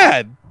so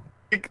bad.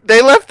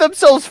 They left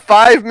themselves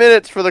 5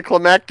 minutes for the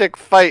climactic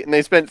fight, and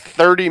they spent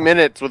 30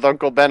 minutes with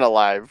Uncle Ben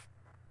alive.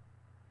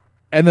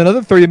 And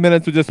another 30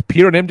 minutes with just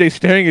Peter and MJ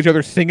staring at each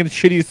other singing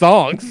shitty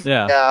songs.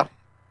 Yeah. Yeah.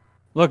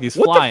 Look, he's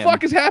what flying. What the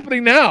fuck is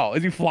happening now?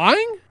 Is he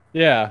flying?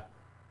 Yeah.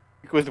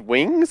 With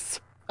wings?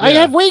 I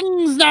have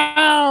wings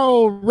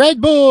now! Red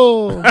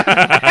Bull!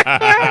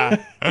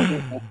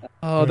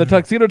 Oh, the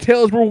tuxedo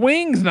tails were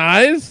wings,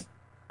 nice.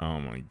 Oh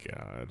my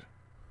God.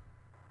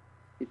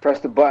 He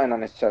pressed a button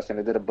on his chest and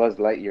it did a Buzz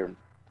Lightyear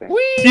thing.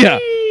 Whee! Yeah.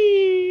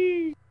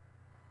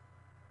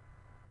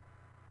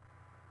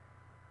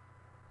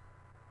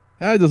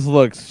 That just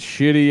looks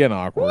shitty and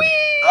awkward.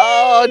 Whee!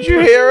 Oh, did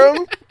you hear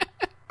him?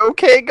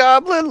 Okay,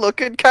 Goblin,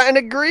 looking kind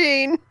of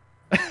green.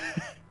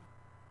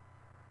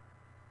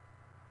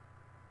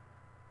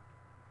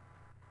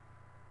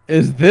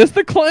 Is this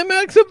the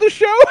climax of the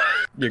show?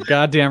 You're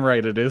goddamn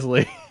right, it is,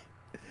 Lee.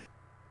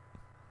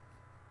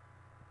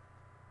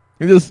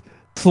 You're just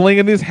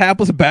slinging these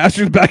hapless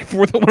bastards back and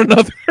forth at one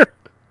another.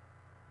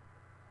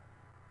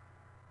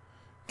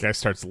 Guy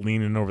starts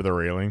leaning over the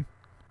railing.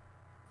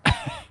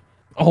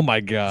 Oh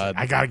my God.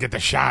 I gotta get the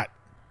shot.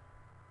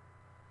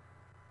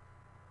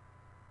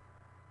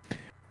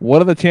 What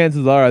are the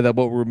chances are that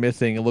what we're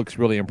missing looks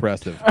really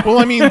impressive? Well,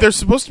 I mean, they're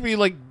supposed to be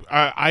like,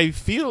 I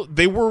feel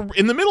they were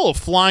in the middle of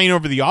flying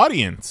over the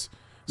audience.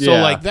 So,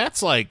 Yeah. like,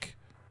 that's like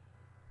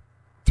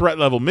threat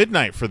level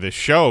midnight for this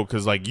show,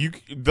 because, like,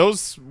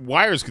 those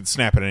wires could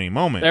snap at any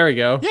moment. There we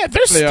go. Yeah,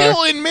 they're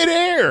still in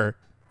midair.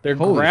 They're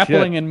Holy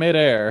grappling shit. in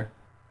midair.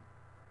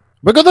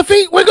 Wiggle the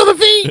feet! Wiggle the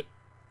feet!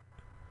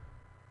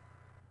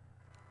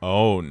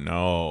 Oh,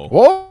 no.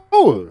 Whoa!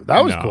 Oh,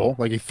 that was No. cool.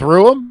 Like he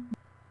threw him.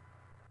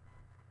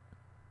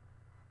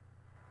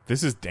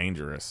 This is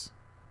dangerous.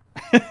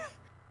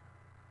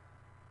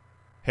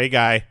 Hey,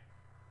 guy.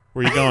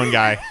 Where you going,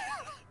 guy?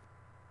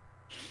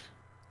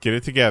 Get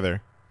it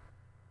together.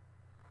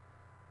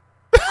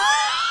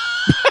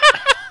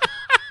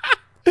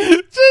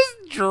 Just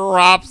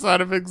drops out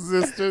of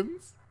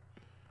existence.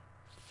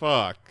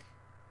 Fuck.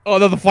 Oh,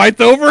 no, the fight's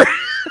over?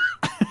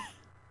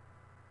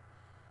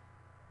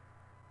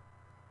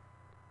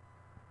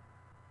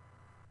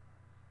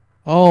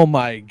 Oh,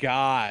 my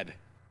God.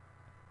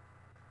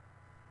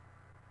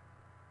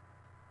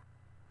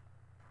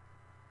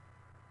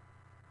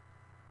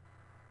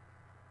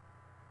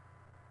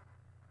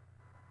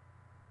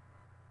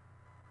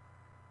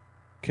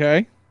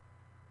 Okay.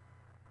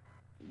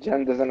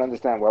 Jen doesn't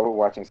understand why we're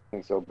watching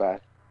something so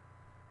bad.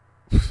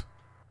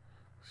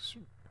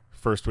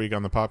 First week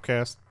on the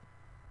Popcast.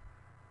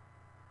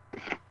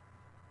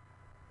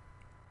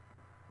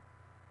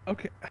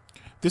 Okay.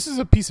 This is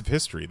a piece of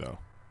history, though.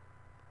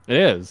 It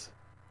is.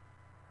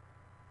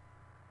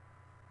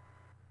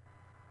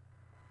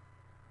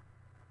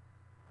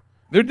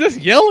 They're just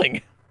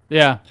yelling.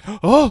 Yeah.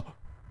 Oh!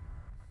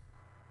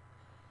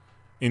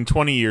 In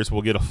 20 years,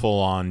 we'll get a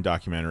full-on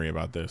documentary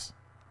about this.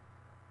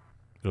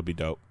 It'll be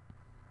dope.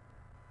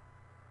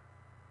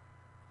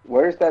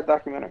 Where is that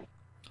documentary?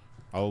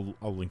 I'll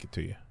link it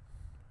to you.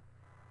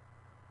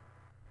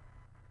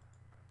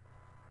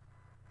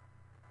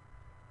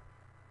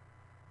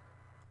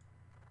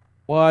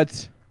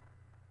 What?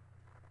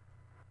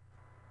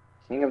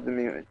 King of the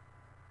Mutant.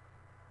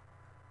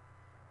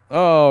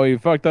 Oh, he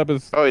fucked up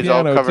his Oh, he's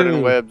all piano, covered too.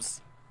 in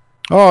webs.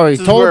 Oh, he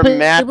This is where told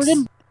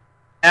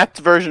Matt's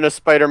version of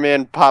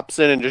Spider-Man pops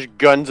in and just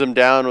guns him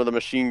down with a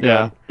machine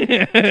gun.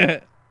 Yeah.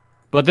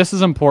 But this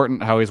is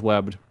important, how he's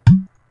webbed.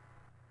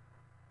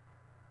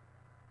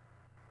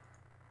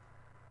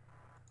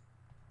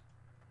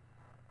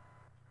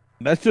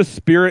 That's just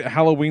Spirit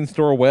Halloween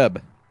Store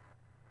web.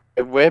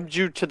 It webbed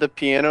you to the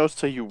piano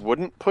so you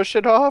wouldn't push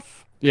it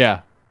off?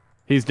 Yeah.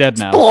 He's dead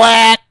now.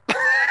 Splat!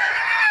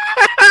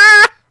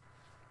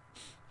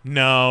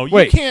 No, you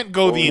Wait, can't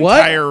go the what?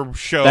 entire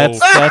show. That's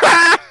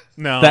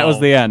No. That was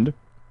the end.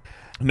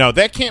 No,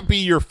 that can't be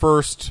your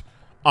first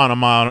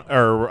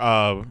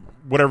or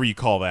whatever you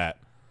call that.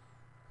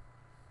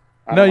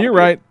 No, you're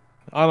right.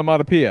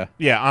 Onomatopoeia.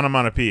 Yeah,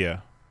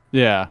 onomatopoeia.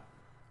 Yeah.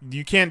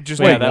 You can't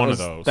just Wait, make that one was,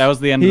 of those. That was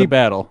the end of the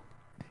battle.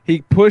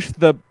 He pushed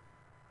the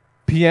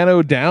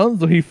piano down,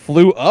 so he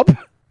flew up?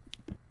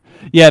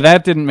 Yeah,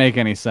 that didn't make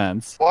any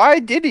sense. Why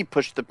did he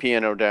push the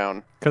piano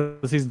down?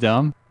 Because he's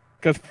dumb.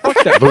 Because fuck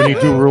that. Looney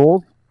Tunes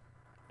ruled.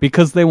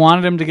 Because they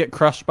wanted him to get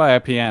crushed by a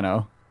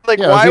piano. Like,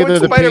 Yeah, why it was would either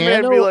the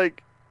Spider-Man be piano-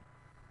 like...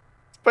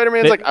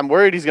 Spider-Man's like, I'm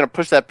worried he's going to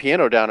push that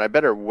piano down. I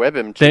better web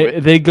him to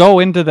it. They go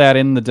into that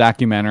in the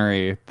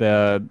documentary.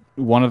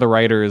 One of the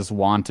writers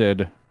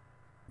wanted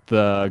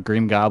the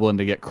Green Goblin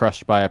to get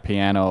crushed by a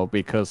piano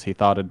because he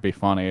thought it'd be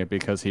funny,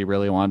 because he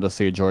really wanted to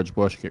see George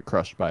Bush get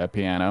crushed by a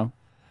piano.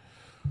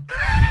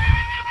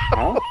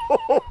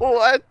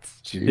 What?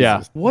 Jesus.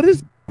 Yeah. What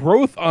is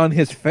growth on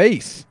his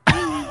face?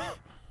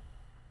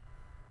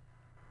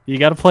 You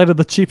gotta play to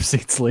the cheap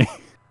seats, Lee.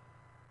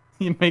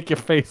 You make your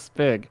face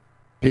big.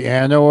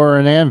 Piano or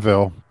an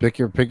anvil. Pick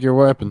your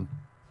weapon.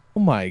 Oh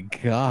my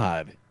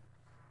God.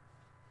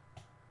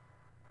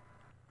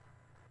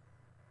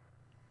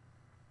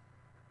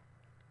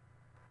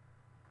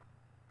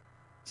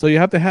 So you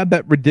have to have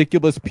that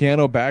ridiculous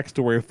piano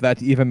backstory for that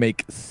to even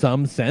make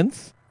some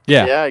sense?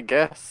 Yeah. Yeah, I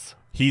guess.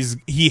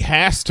 He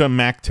has to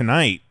Mac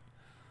tonight,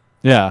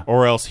 Yeah.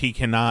 or else he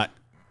cannot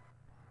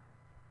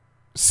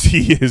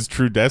see his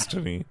true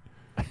destiny.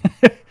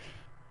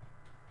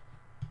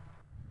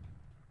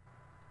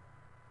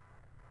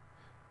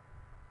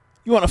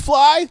 You want to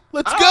fly?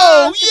 Let's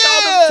go!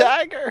 Yeah!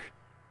 Tiger.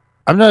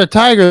 I'm not a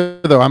tiger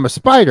though. I'm a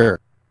spider.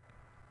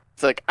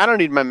 It's like, I don't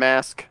need my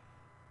mask.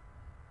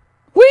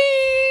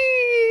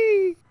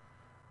 Whee!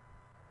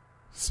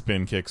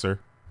 Spin kicks her.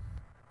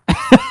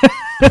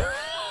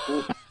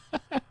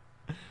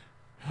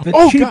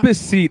 The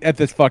cheapest seat at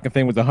this fucking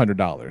thing was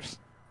 $100.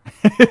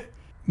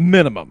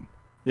 Minimum.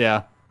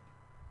 Yeah.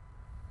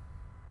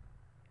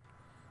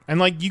 And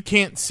like you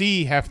can't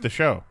see half the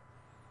show.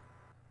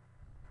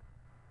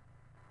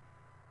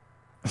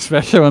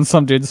 Especially when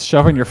some dude's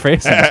shoving your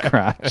face in his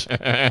crotch.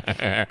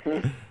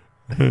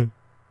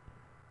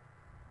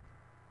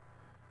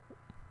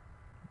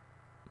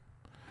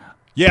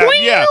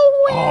 Yeah.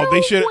 Oh,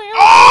 they should.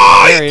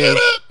 Oh, There he he did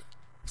is. it!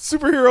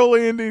 Superhero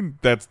landing.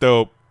 That's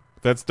dope.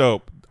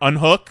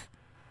 Unhook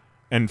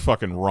and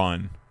fucking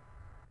run.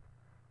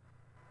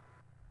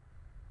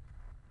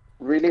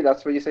 Really?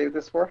 That's what you saved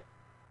this for?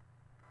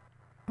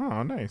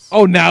 Oh, nice.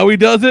 Oh, now he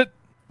does it?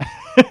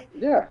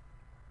 Yeah.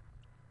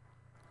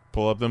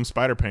 Pull up them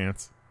spider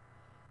pants.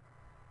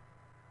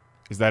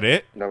 Is that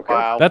it? No.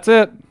 Wow. That's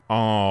it.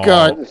 Oh,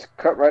 God. Just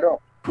cut right off.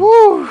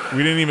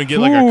 we didn't even get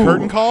like a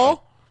curtain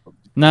call.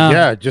 No.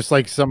 Yeah, just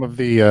like some of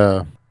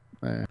the.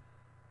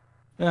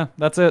 Yeah,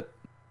 that's it.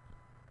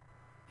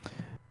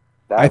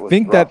 That I was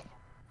think rough.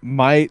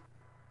 might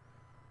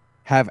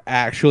have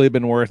actually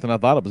been worse than I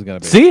thought it was going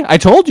to be. See, I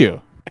told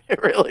you.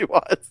 It really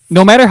was.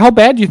 No matter how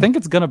bad you think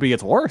it's gonna be,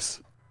 it's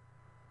worse.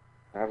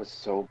 That was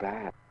so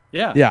bad.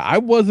 Yeah. Yeah, I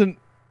wasn't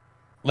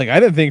like I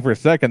didn't think for a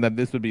second that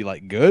this would be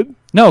like good.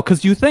 No,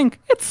 because you think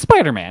it's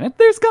Spider-Man.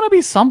 There's gonna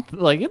be something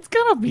like it's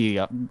gonna be.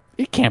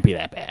 It can't be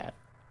that bad.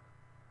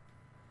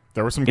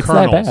 There were some It's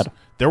kernels. that bad.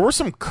 There were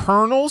some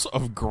kernels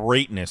of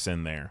greatness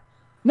in there.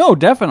 No,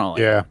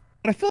 definitely. Yeah.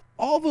 But I feel like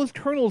all those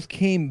kernels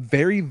came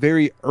very,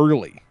 very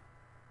early.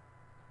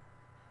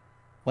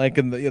 Like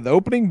in the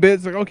opening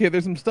bits, like okay,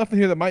 there's some stuff in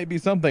here that might be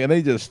something, and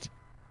they just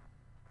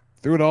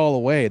threw it all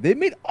away. They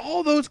made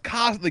all those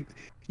costs like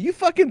you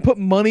fucking put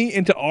money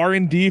into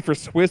R&D for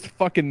Swiss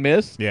fucking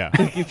Miss. Yeah.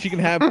 Thinking she can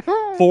have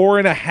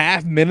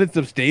 4.5 minutes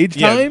of stage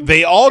time.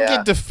 They all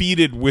get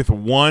defeated with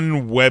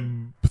one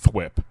web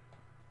thwip.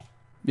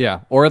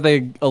 Yeah, or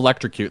they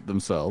electrocute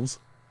themselves.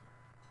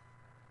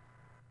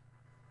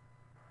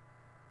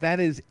 That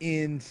is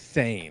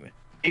insane.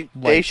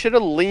 They should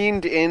have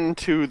leaned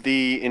into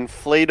the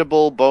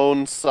inflatable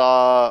bone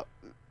saw,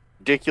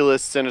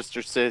 ridiculous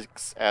Sinister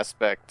Six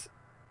aspect,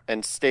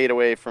 and stayed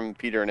away from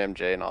Peter and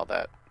MJ and all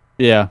that.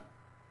 Yeah.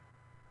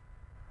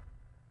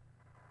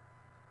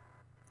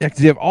 Yeah,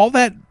 because you have all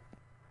that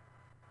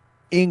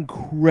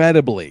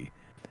incredibly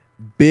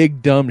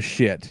big dumb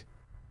shit,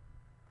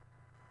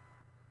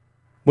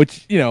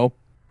 which if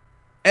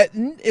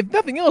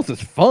nothing else,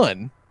 is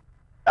fun.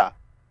 Yeah.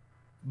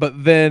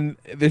 But then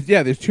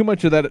there's too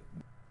much of that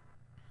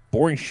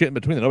boring shit in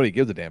between that nobody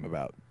gives a damn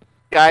about.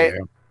 I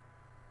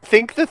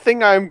think the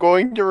thing I'm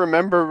going to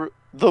remember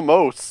the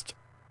most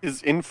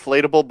is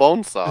inflatable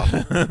bone saw.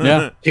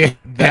 Yeah.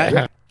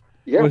 That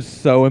was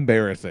so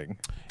embarrassing.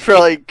 For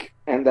like,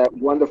 and that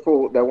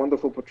wonderful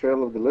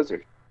portrayal of the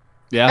lizard.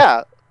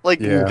 Yeah.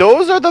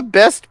 Those are the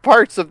best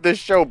parts of this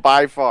show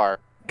by far.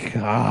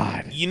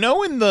 God. You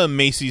know, in the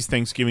Macy's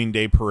Thanksgiving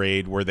Day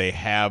Parade where they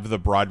have the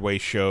Broadway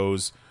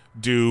shows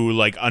do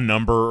like a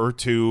number or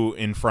two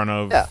in front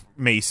of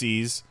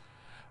Macy's,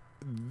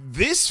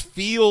 this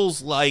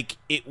feels like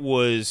it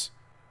was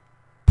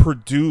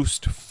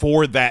produced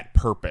for that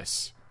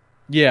purpose.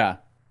 Yeah.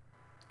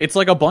 It's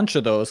like a bunch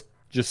of those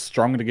just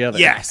strung together.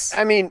 Yes.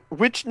 I mean,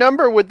 which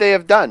number would they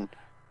have done?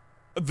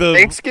 The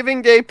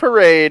Thanksgiving Day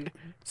Parade,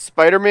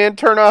 Spider-Man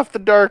Turn Off the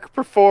Dark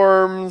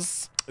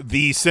performs.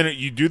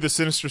 You do the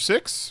Sinister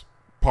Six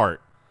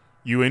part.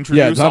 You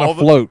introduce it's on all a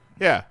float.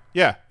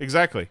 Yeah,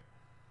 exactly.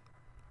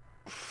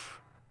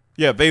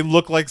 Yeah, they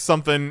look like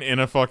something in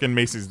a fucking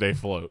Macy's Day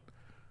float.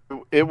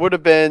 It would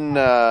have been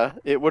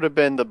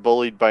the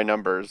bullied by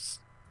numbers.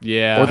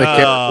 Yeah. Or the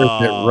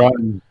characters that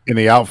run in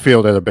the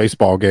outfield at a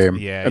baseball game.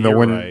 Yeah, and the you're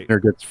winner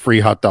right. gets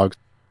free hot dogs.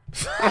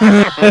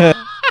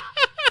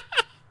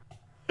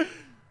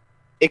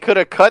 They could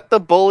have cut the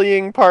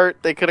bullying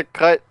part. They could have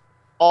cut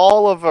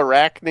all of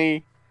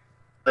Arachne.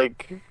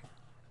 Like,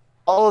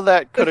 all of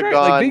that could have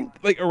gone.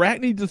 Like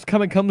Arachne just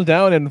kind of comes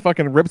down and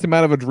fucking rips him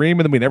out of a dream,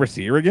 and then we never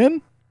see her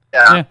again.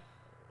 Yeah.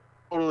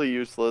 Totally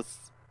useless.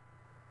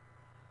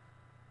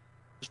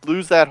 Just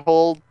lose that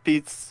whole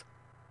piece.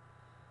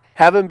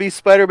 Have him be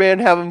Spider-Man.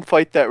 Have him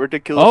fight that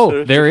ridiculous.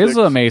 Oh, there is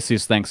a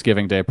Macy's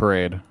Thanksgiving Day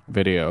Parade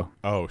video.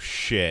 Oh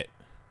shit!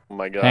 Oh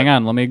my god! Hang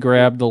on, let me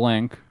grab the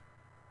link.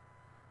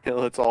 Yeah,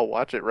 let's all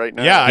watch it right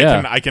now.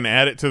 Yeah, I can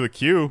add it to the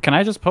queue. Can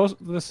I just post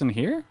this in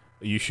here?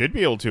 You should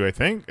be able to, I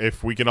think,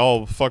 if we can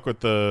all fuck with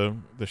the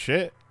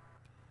shit.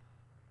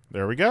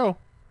 There we go.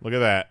 Look at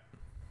that.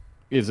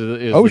 Is the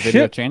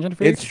video changing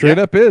for you? It straight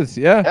up is,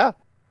 yeah.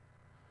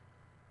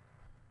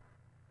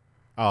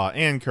 Yeah.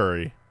 Ann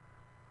Curry.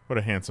 What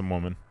a handsome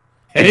woman.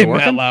 Hey,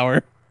 Matt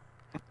Lauer.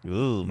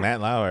 Ooh,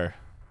 Matt Lauer.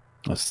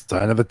 A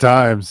sign of the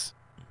times.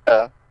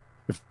 Yeah.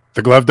 If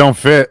the glove don't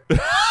fit.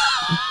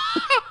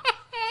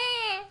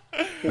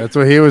 That's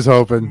what he was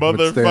hoping.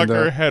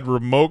 Motherfucker had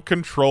remote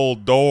control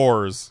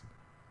doors.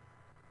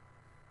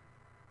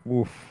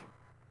 Oof.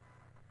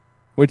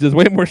 Which is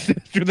way more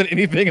sinister than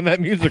anything in that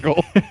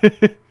musical.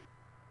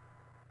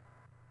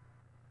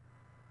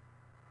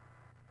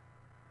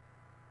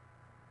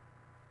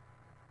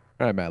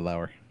 All right, Matt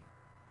Lauer.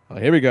 Oh,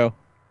 here we go.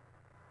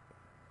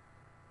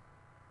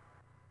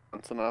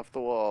 Bouncing off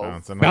the walls.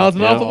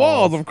 Bouncing off the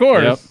walls, of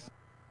course. Yep.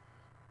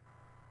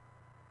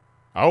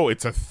 Oh,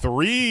 it's a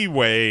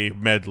 3-way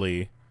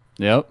medley.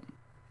 Yep.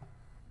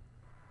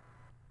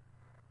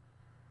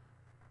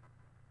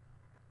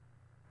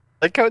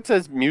 Like how it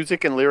says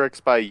music and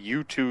lyrics by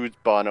U2's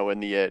Bono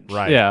and the Edge.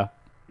 Right. Yeah.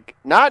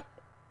 Not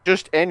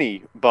just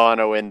any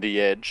Bono and the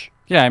Edge.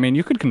 Yeah, I mean,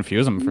 you could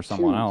confuse them for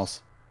someone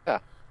else. Yeah.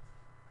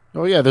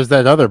 Oh, yeah, there's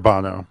that other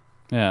Bono.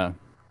 Yeah.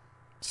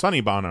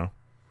 Sonny Bono.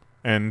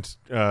 And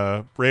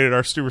Rated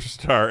R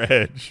Superstar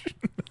Edge.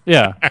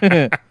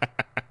 Yeah.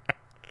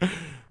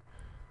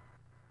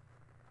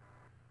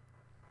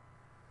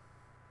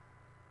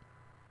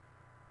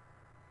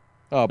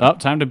 Oh,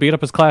 time to beat up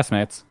his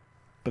classmates.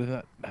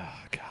 But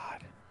oh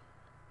god.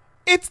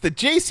 It's the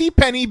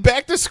JCPenney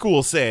back to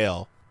school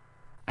sale.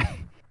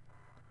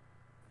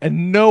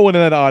 And no one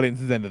in that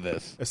audience is into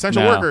this.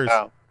 Essential No. workers.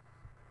 Wow.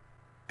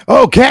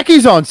 Oh,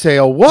 khakis on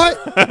sale. What?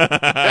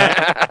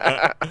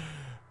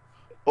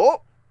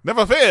 Oh,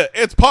 Never fear,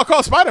 it's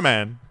Parkour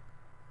Spider-Man.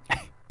 Pew,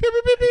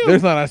 pew, pew, pew.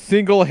 There's not a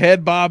single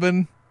head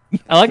bobbing.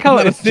 I like how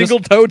Not a it's single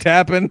just, toe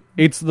tapping.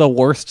 it's the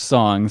worst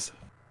songs.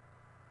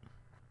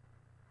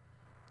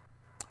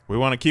 We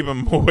want to keep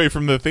him away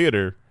from the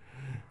theater.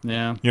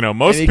 Yeah. You know,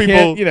 most And he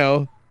people...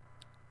 can't,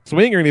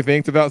 swing or anything.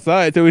 It's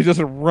outside, so he's just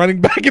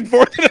running back and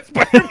forth in a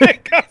Spider-Man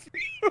costume.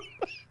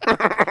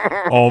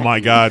 Oh my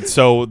god!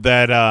 So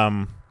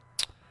that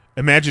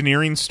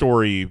Imagineering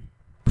story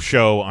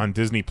show on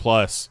Disney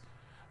Plus,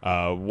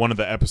 one of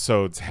the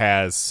episodes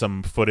has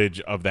some footage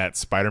of that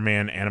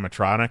Spider-Man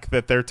animatronic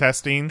that they're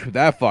testing.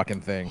 That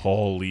fucking thing.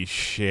 Holy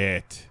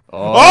shit!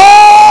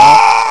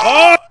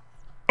 Oh!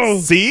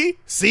 See?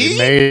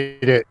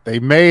 They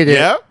made it.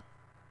 Yep.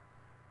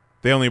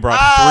 They only brought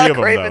 3 of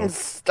them Craven's though.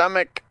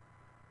 stomach.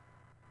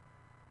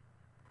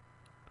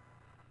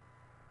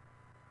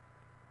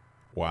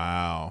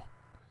 Wow.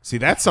 See,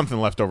 that's something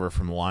left over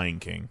from Lion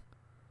King.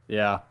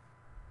 Yeah.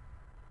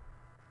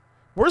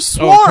 Where's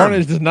Swarm? Oh,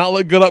 Carnage does not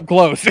look good up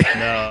close.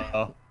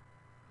 No.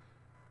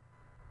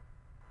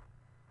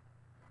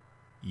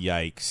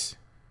 Yikes.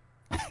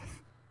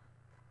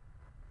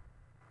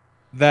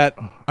 That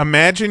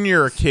Imagine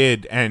you're a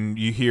kid and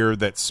you hear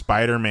that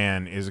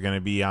Spider-Man is going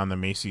to be on the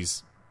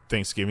Macy's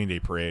Thanksgiving Day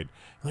parade.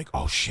 You're like,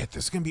 oh shit,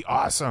 this is going to be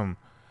awesome.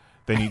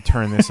 Then you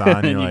turn this on and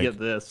And you're you like, get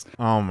this.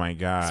 oh my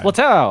god.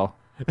 Splatow.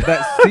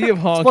 that sea of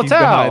honkies Splatow.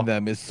 behind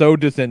them is so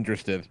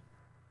disinterested.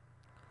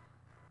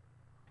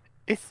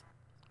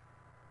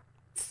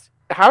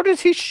 How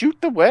does he shoot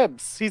the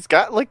webs? He's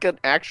got like an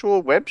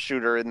actual web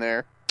shooter in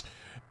there.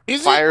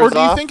 Is it, Fires or do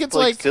you off think it's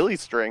like silly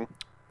string?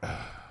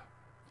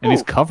 And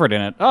he's covered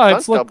in it. Oh,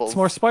 it's Stunt look, doubles. it's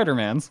more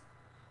Spider-Man's.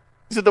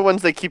 These are the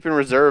ones they keep in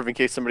reserve in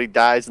case somebody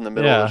dies in the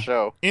middle of the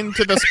show.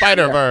 Into the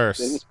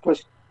Spider-Verse?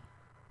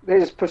 They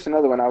just push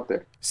another one out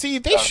there. See,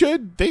 they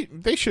should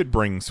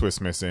bring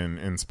Swiss Miss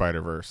in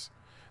Spider-Verse.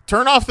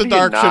 Turn Off the Do you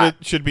Dark not?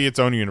 should be its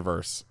own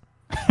universe.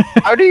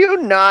 How do you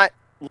not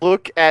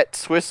look at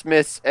Swiss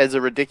Miss as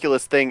a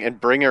ridiculous thing and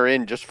bring her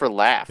in just for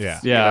laughs? Yeah.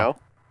 You Yeah. know?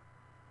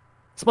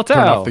 Turn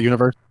off Splatow. the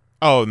universe.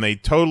 Oh, and they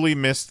totally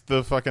missed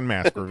the fucking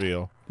mask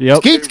reveal. Yep.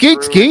 Skeet, They skeet,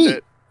 ruined skeet.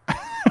 it.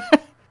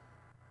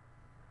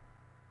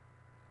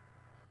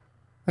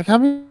 Like, how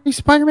many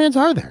Spider-Mans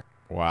are there?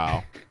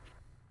 Wow.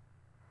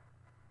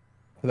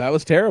 That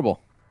was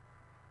terrible.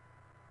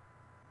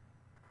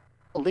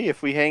 Lee,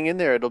 if we hang in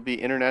there, it'll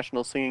be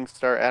international singing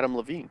star Adam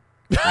Levine.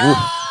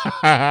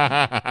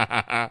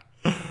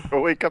 Go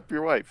wake up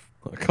your wife.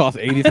 It cost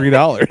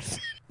 $83.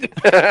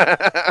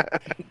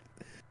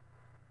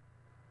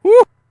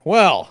 Whew.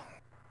 Well,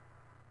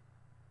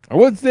 I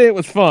would say it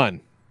was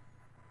fun.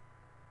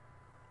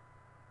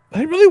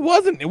 It really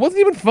wasn't. It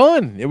wasn't even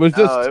fun. It was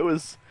just, No, it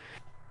was.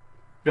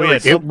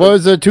 It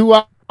was 2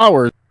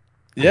 hours.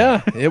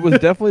 yeah, it was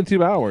definitely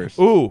 2 hours.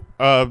 Ooh,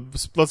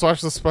 let's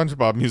watch the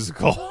SpongeBob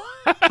musical.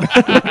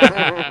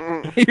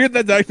 I hear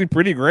that's actually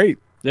pretty great.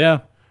 Yeah.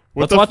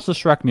 What Let's the watch the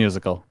Shrek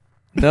musical.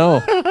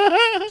 No.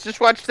 Just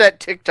watch that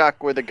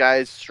TikTok where the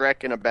guy's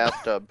Shrek in a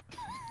bathtub.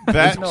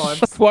 That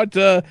Let's watch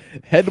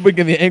Hedwig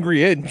and the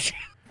Angry Inch.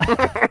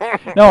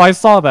 No, I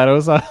saw that. It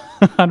was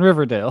on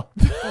Riverdale.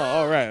 Oh,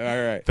 all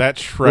right. that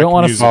We Shrek don't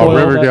wanna musical. Oh,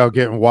 Spoil Riverdale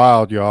getting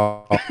wild,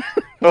 y'all. Oh,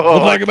 We'll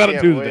talk I about it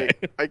can't Tuesday.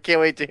 wait. I can't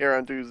wait to hear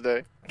on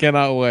Tuesday.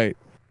 Cannot wait.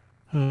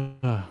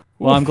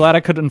 Well, I'm glad I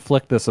could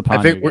inflict this upon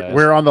I think you guys.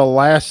 we're on the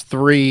last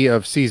 3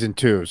 of season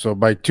 2. So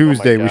by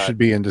Tuesday, we God. should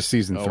be into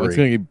season Oh, 3. it's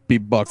going to be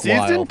buck Season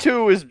wild.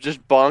 2 is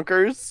just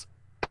bonkers.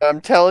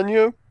 I'm telling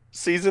you,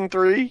 season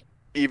 3,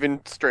 even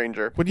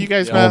stranger. What do you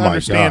guys Oh not my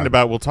understand God.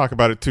 about? We'll talk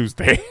about it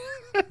Tuesday.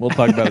 We'll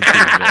talk about it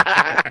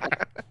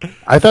Tuesday.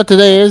 I thought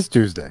today is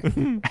Tuesday.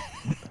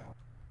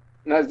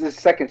 No, it's this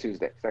second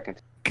Tuesday.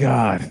 Second.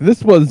 God,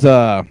 this was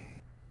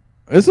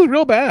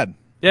real bad.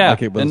 Yeah.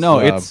 Like it was, and no,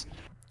 it's.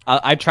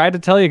 I tried to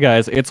tell you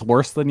guys, it's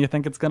worse than you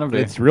think it's gonna be.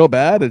 It's real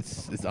bad.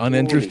 It's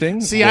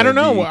uninteresting. See, I don't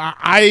know.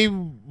 I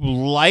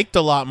liked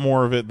a lot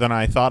more of it than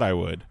I thought I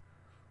would.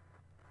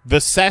 The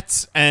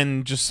sets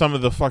and just some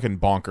of the fucking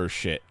bonkers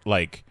shit.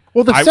 Like,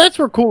 Well, the sets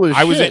were cool as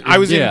I was shit. I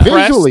was Yeah.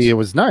 impressed. Visually, it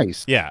was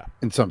nice Yeah,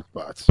 in some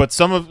spots. but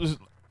some of,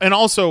 and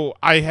also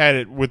I had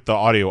it with the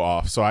audio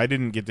off, so I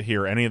didn't get to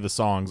hear any of the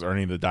songs or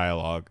any of the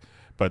dialogue.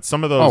 But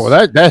some of those, Oh,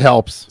 well, that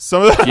helps.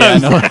 some of those, yeah,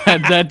 no,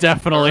 that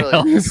definitely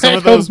Really? helps. some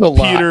of That those helps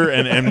a lot. Peter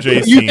and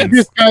MJ You can scenes.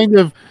 just kind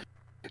of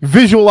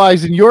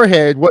visualize in your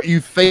head what you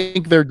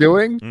think they're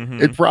doing.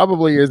 Mhm. It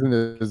probably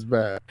isn't as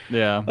bad.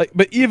 Yeah. like,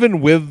 but even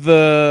with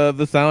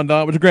the sound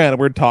on, which granted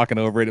we're talking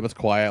over it, it was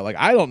quiet. Like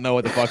I don't know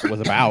what the fuck it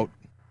was about.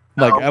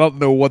 Like I don't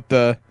know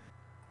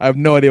I have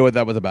no idea what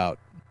that was about.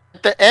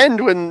 At the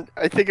end, when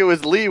I think it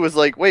was Lee was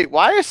like, "Wait,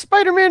 why is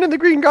Spider-Man and the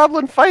Green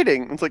Goblin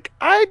fighting?" It's like,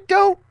 I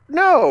don't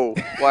know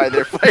why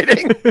they're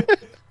fighting.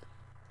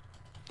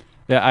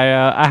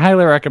 Yeah, I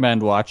highly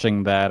recommend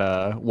watching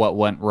that What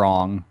Went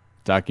Wrong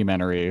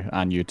documentary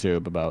on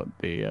YouTube about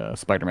the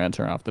Spider-Man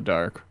Turn Off the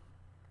Dark.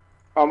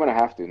 Oh, I'm gonna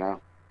have to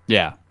now.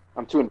 Yeah.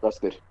 I'm too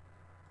invested.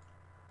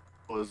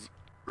 It was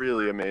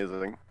really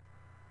amazing.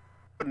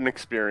 What an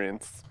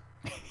experience.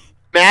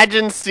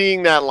 Imagine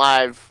seeing that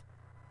live.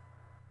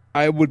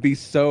 I would be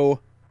so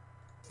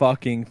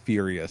fucking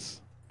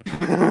furious.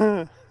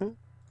 You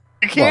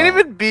can't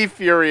even be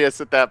furious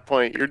at that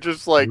point. You're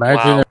just like,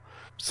 imagine wow. if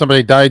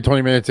somebody died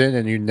 20 minutes in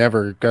and you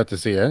never got to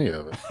see any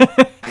of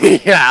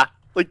it. Yeah.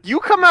 Like,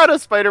 you come out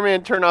of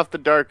Spider-Man Turn Off the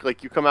Dark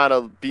like you come out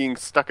of being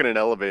stuck in an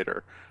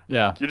elevator.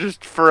 Yeah. You're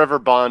just forever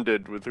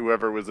bonded with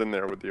whoever was in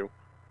there with you.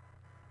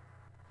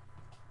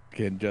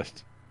 Kid,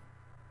 just...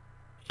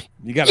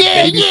 You got a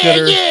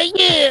babysitter.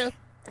 Yeah.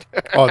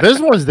 Oh, this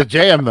one's the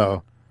jam,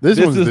 though. This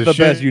one's is the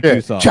best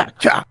U2 song.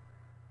 Cha-cha.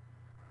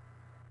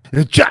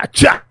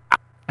 Cha-cha.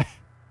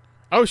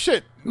 Oh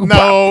shit!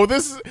 No,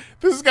 this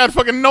has got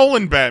fucking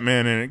Nolan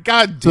Batman in it.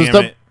 God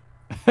damn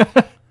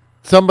it!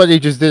 Somebody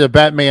just did a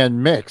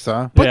Batman mix,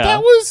 huh? But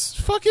that was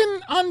fucking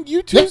on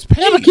YouTube's page.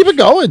 Yeah, but keep it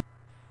going.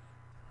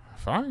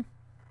 Fine.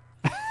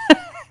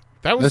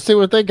 That was. Let's see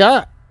what they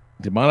got.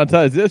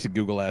 Demonetize this, you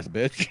Google ass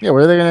bitch. Yeah,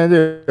 what are they gonna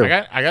do?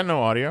 I got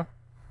no audio.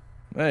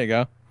 There you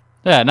go.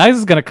 Yeah, Nice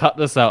is gonna cut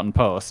this out in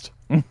post.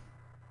 Yeah,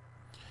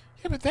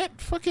 but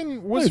that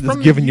fucking was Just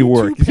from giving the you YouTube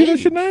work. You see that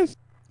page. shit, Nice?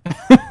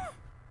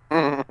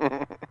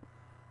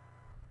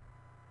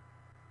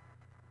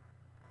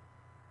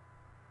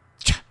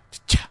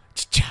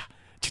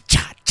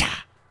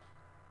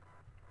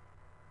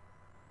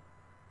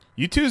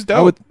 U2's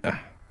dope.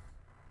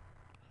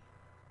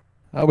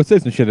 I would say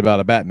some shit about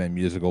a Batman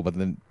musical, but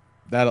then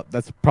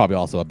that's probably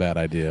also a bad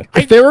idea.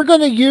 If they were going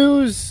to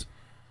use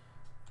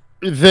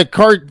the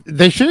card,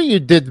 they should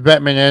have did the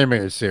Batman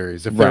animated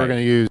series. If they were going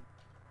to use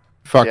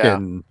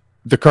fucking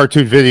the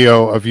cartoon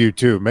video of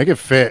U2, make it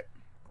fit.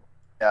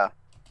 Yeah.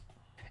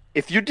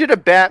 If you did a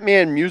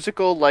Batman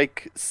musical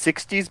like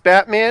 60s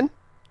Batman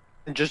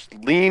and just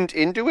leaned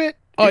into it,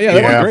 that'd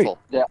be great.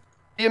 Yeah.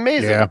 It'd be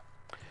amazing. Yeah.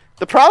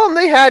 The problem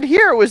they had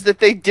here was that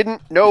they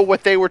didn't know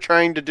what they were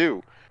trying to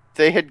do.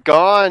 They had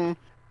gone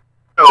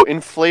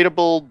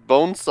inflatable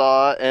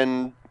Bonesaw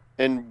and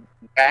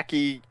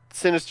wacky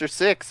Sinister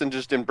Six and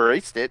just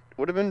embraced it.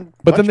 Would have been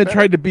But then they better.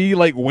 tried to be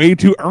like way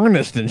too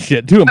earnest and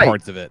shit too in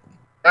parts of it.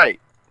 Right.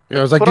 Yeah,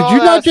 I was like, Put did all you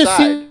that not just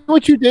aside. see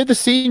what you did the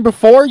scene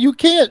before? You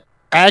can't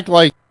act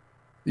like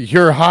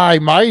you're high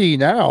mighty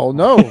now.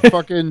 No,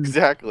 fucking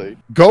Exactly.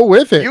 go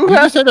with it. You You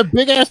have- just had a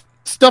big ass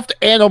stuffed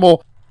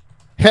animal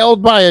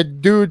held by a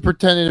dude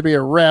pretending to be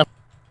a ref.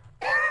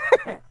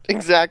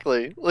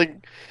 Exactly.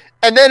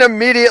 And then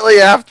immediately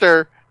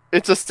after,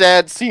 it's a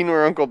sad scene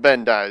where Uncle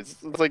Ben dies.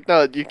 It's like,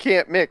 no, you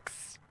can't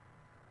mix.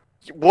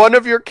 One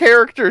of your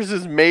characters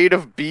is made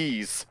of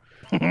bees.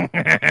 And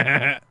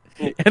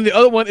the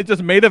other one is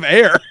just made of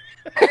air.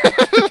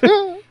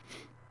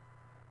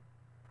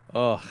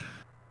 Oh,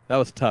 that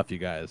was tough, you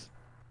guys.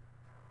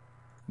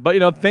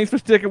 But, thanks for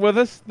sticking with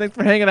us. Thanks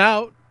for hanging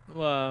out.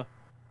 We'll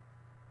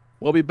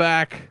be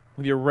back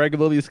with your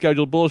regularly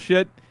scheduled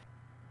bullshit.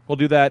 We'll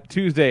do that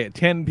Tuesday at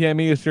 10 p.m.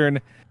 Eastern,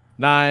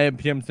 9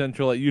 p.m.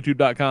 Central at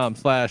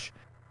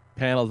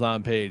youtube.com/panels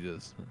on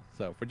pages.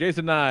 So for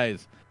Jason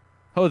Nyes,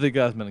 Jose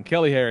Guzman,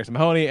 Kelly Harris,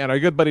 Mahoney, and our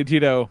good buddy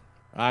Tito,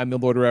 I'm the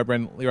Lord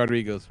Reverend Lee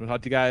Rodriguez. We'll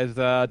talk to you guys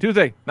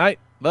Tuesday night.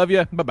 Love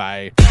you.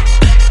 Bye-bye.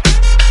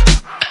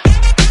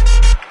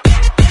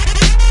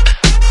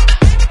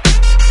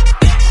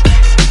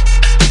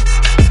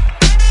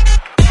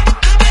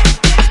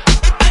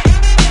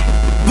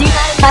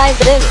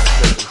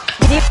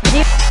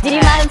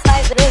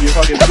 You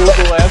fucking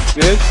Google ass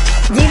bitch.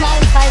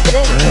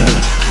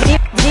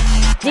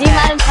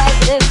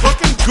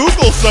 Fucking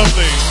Google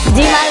something.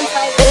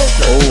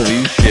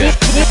 Holy shit.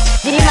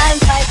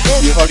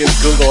 You fucking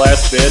Google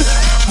ass bitch.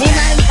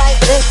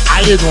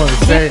 I didn't want to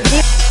say it.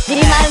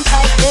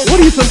 What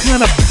are you, some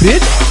kind of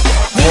bitch?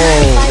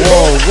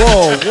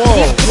 Whoa.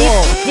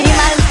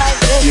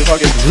 You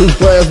fucking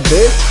Google ass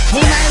bitch.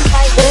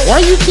 Why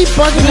you keep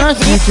bugging us,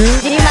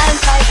 YouTube?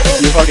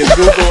 You fucking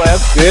Google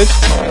ass bitch.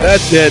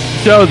 That's it.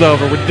 Show's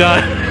over. We're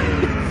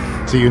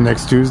done. See you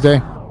next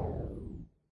Tuesday.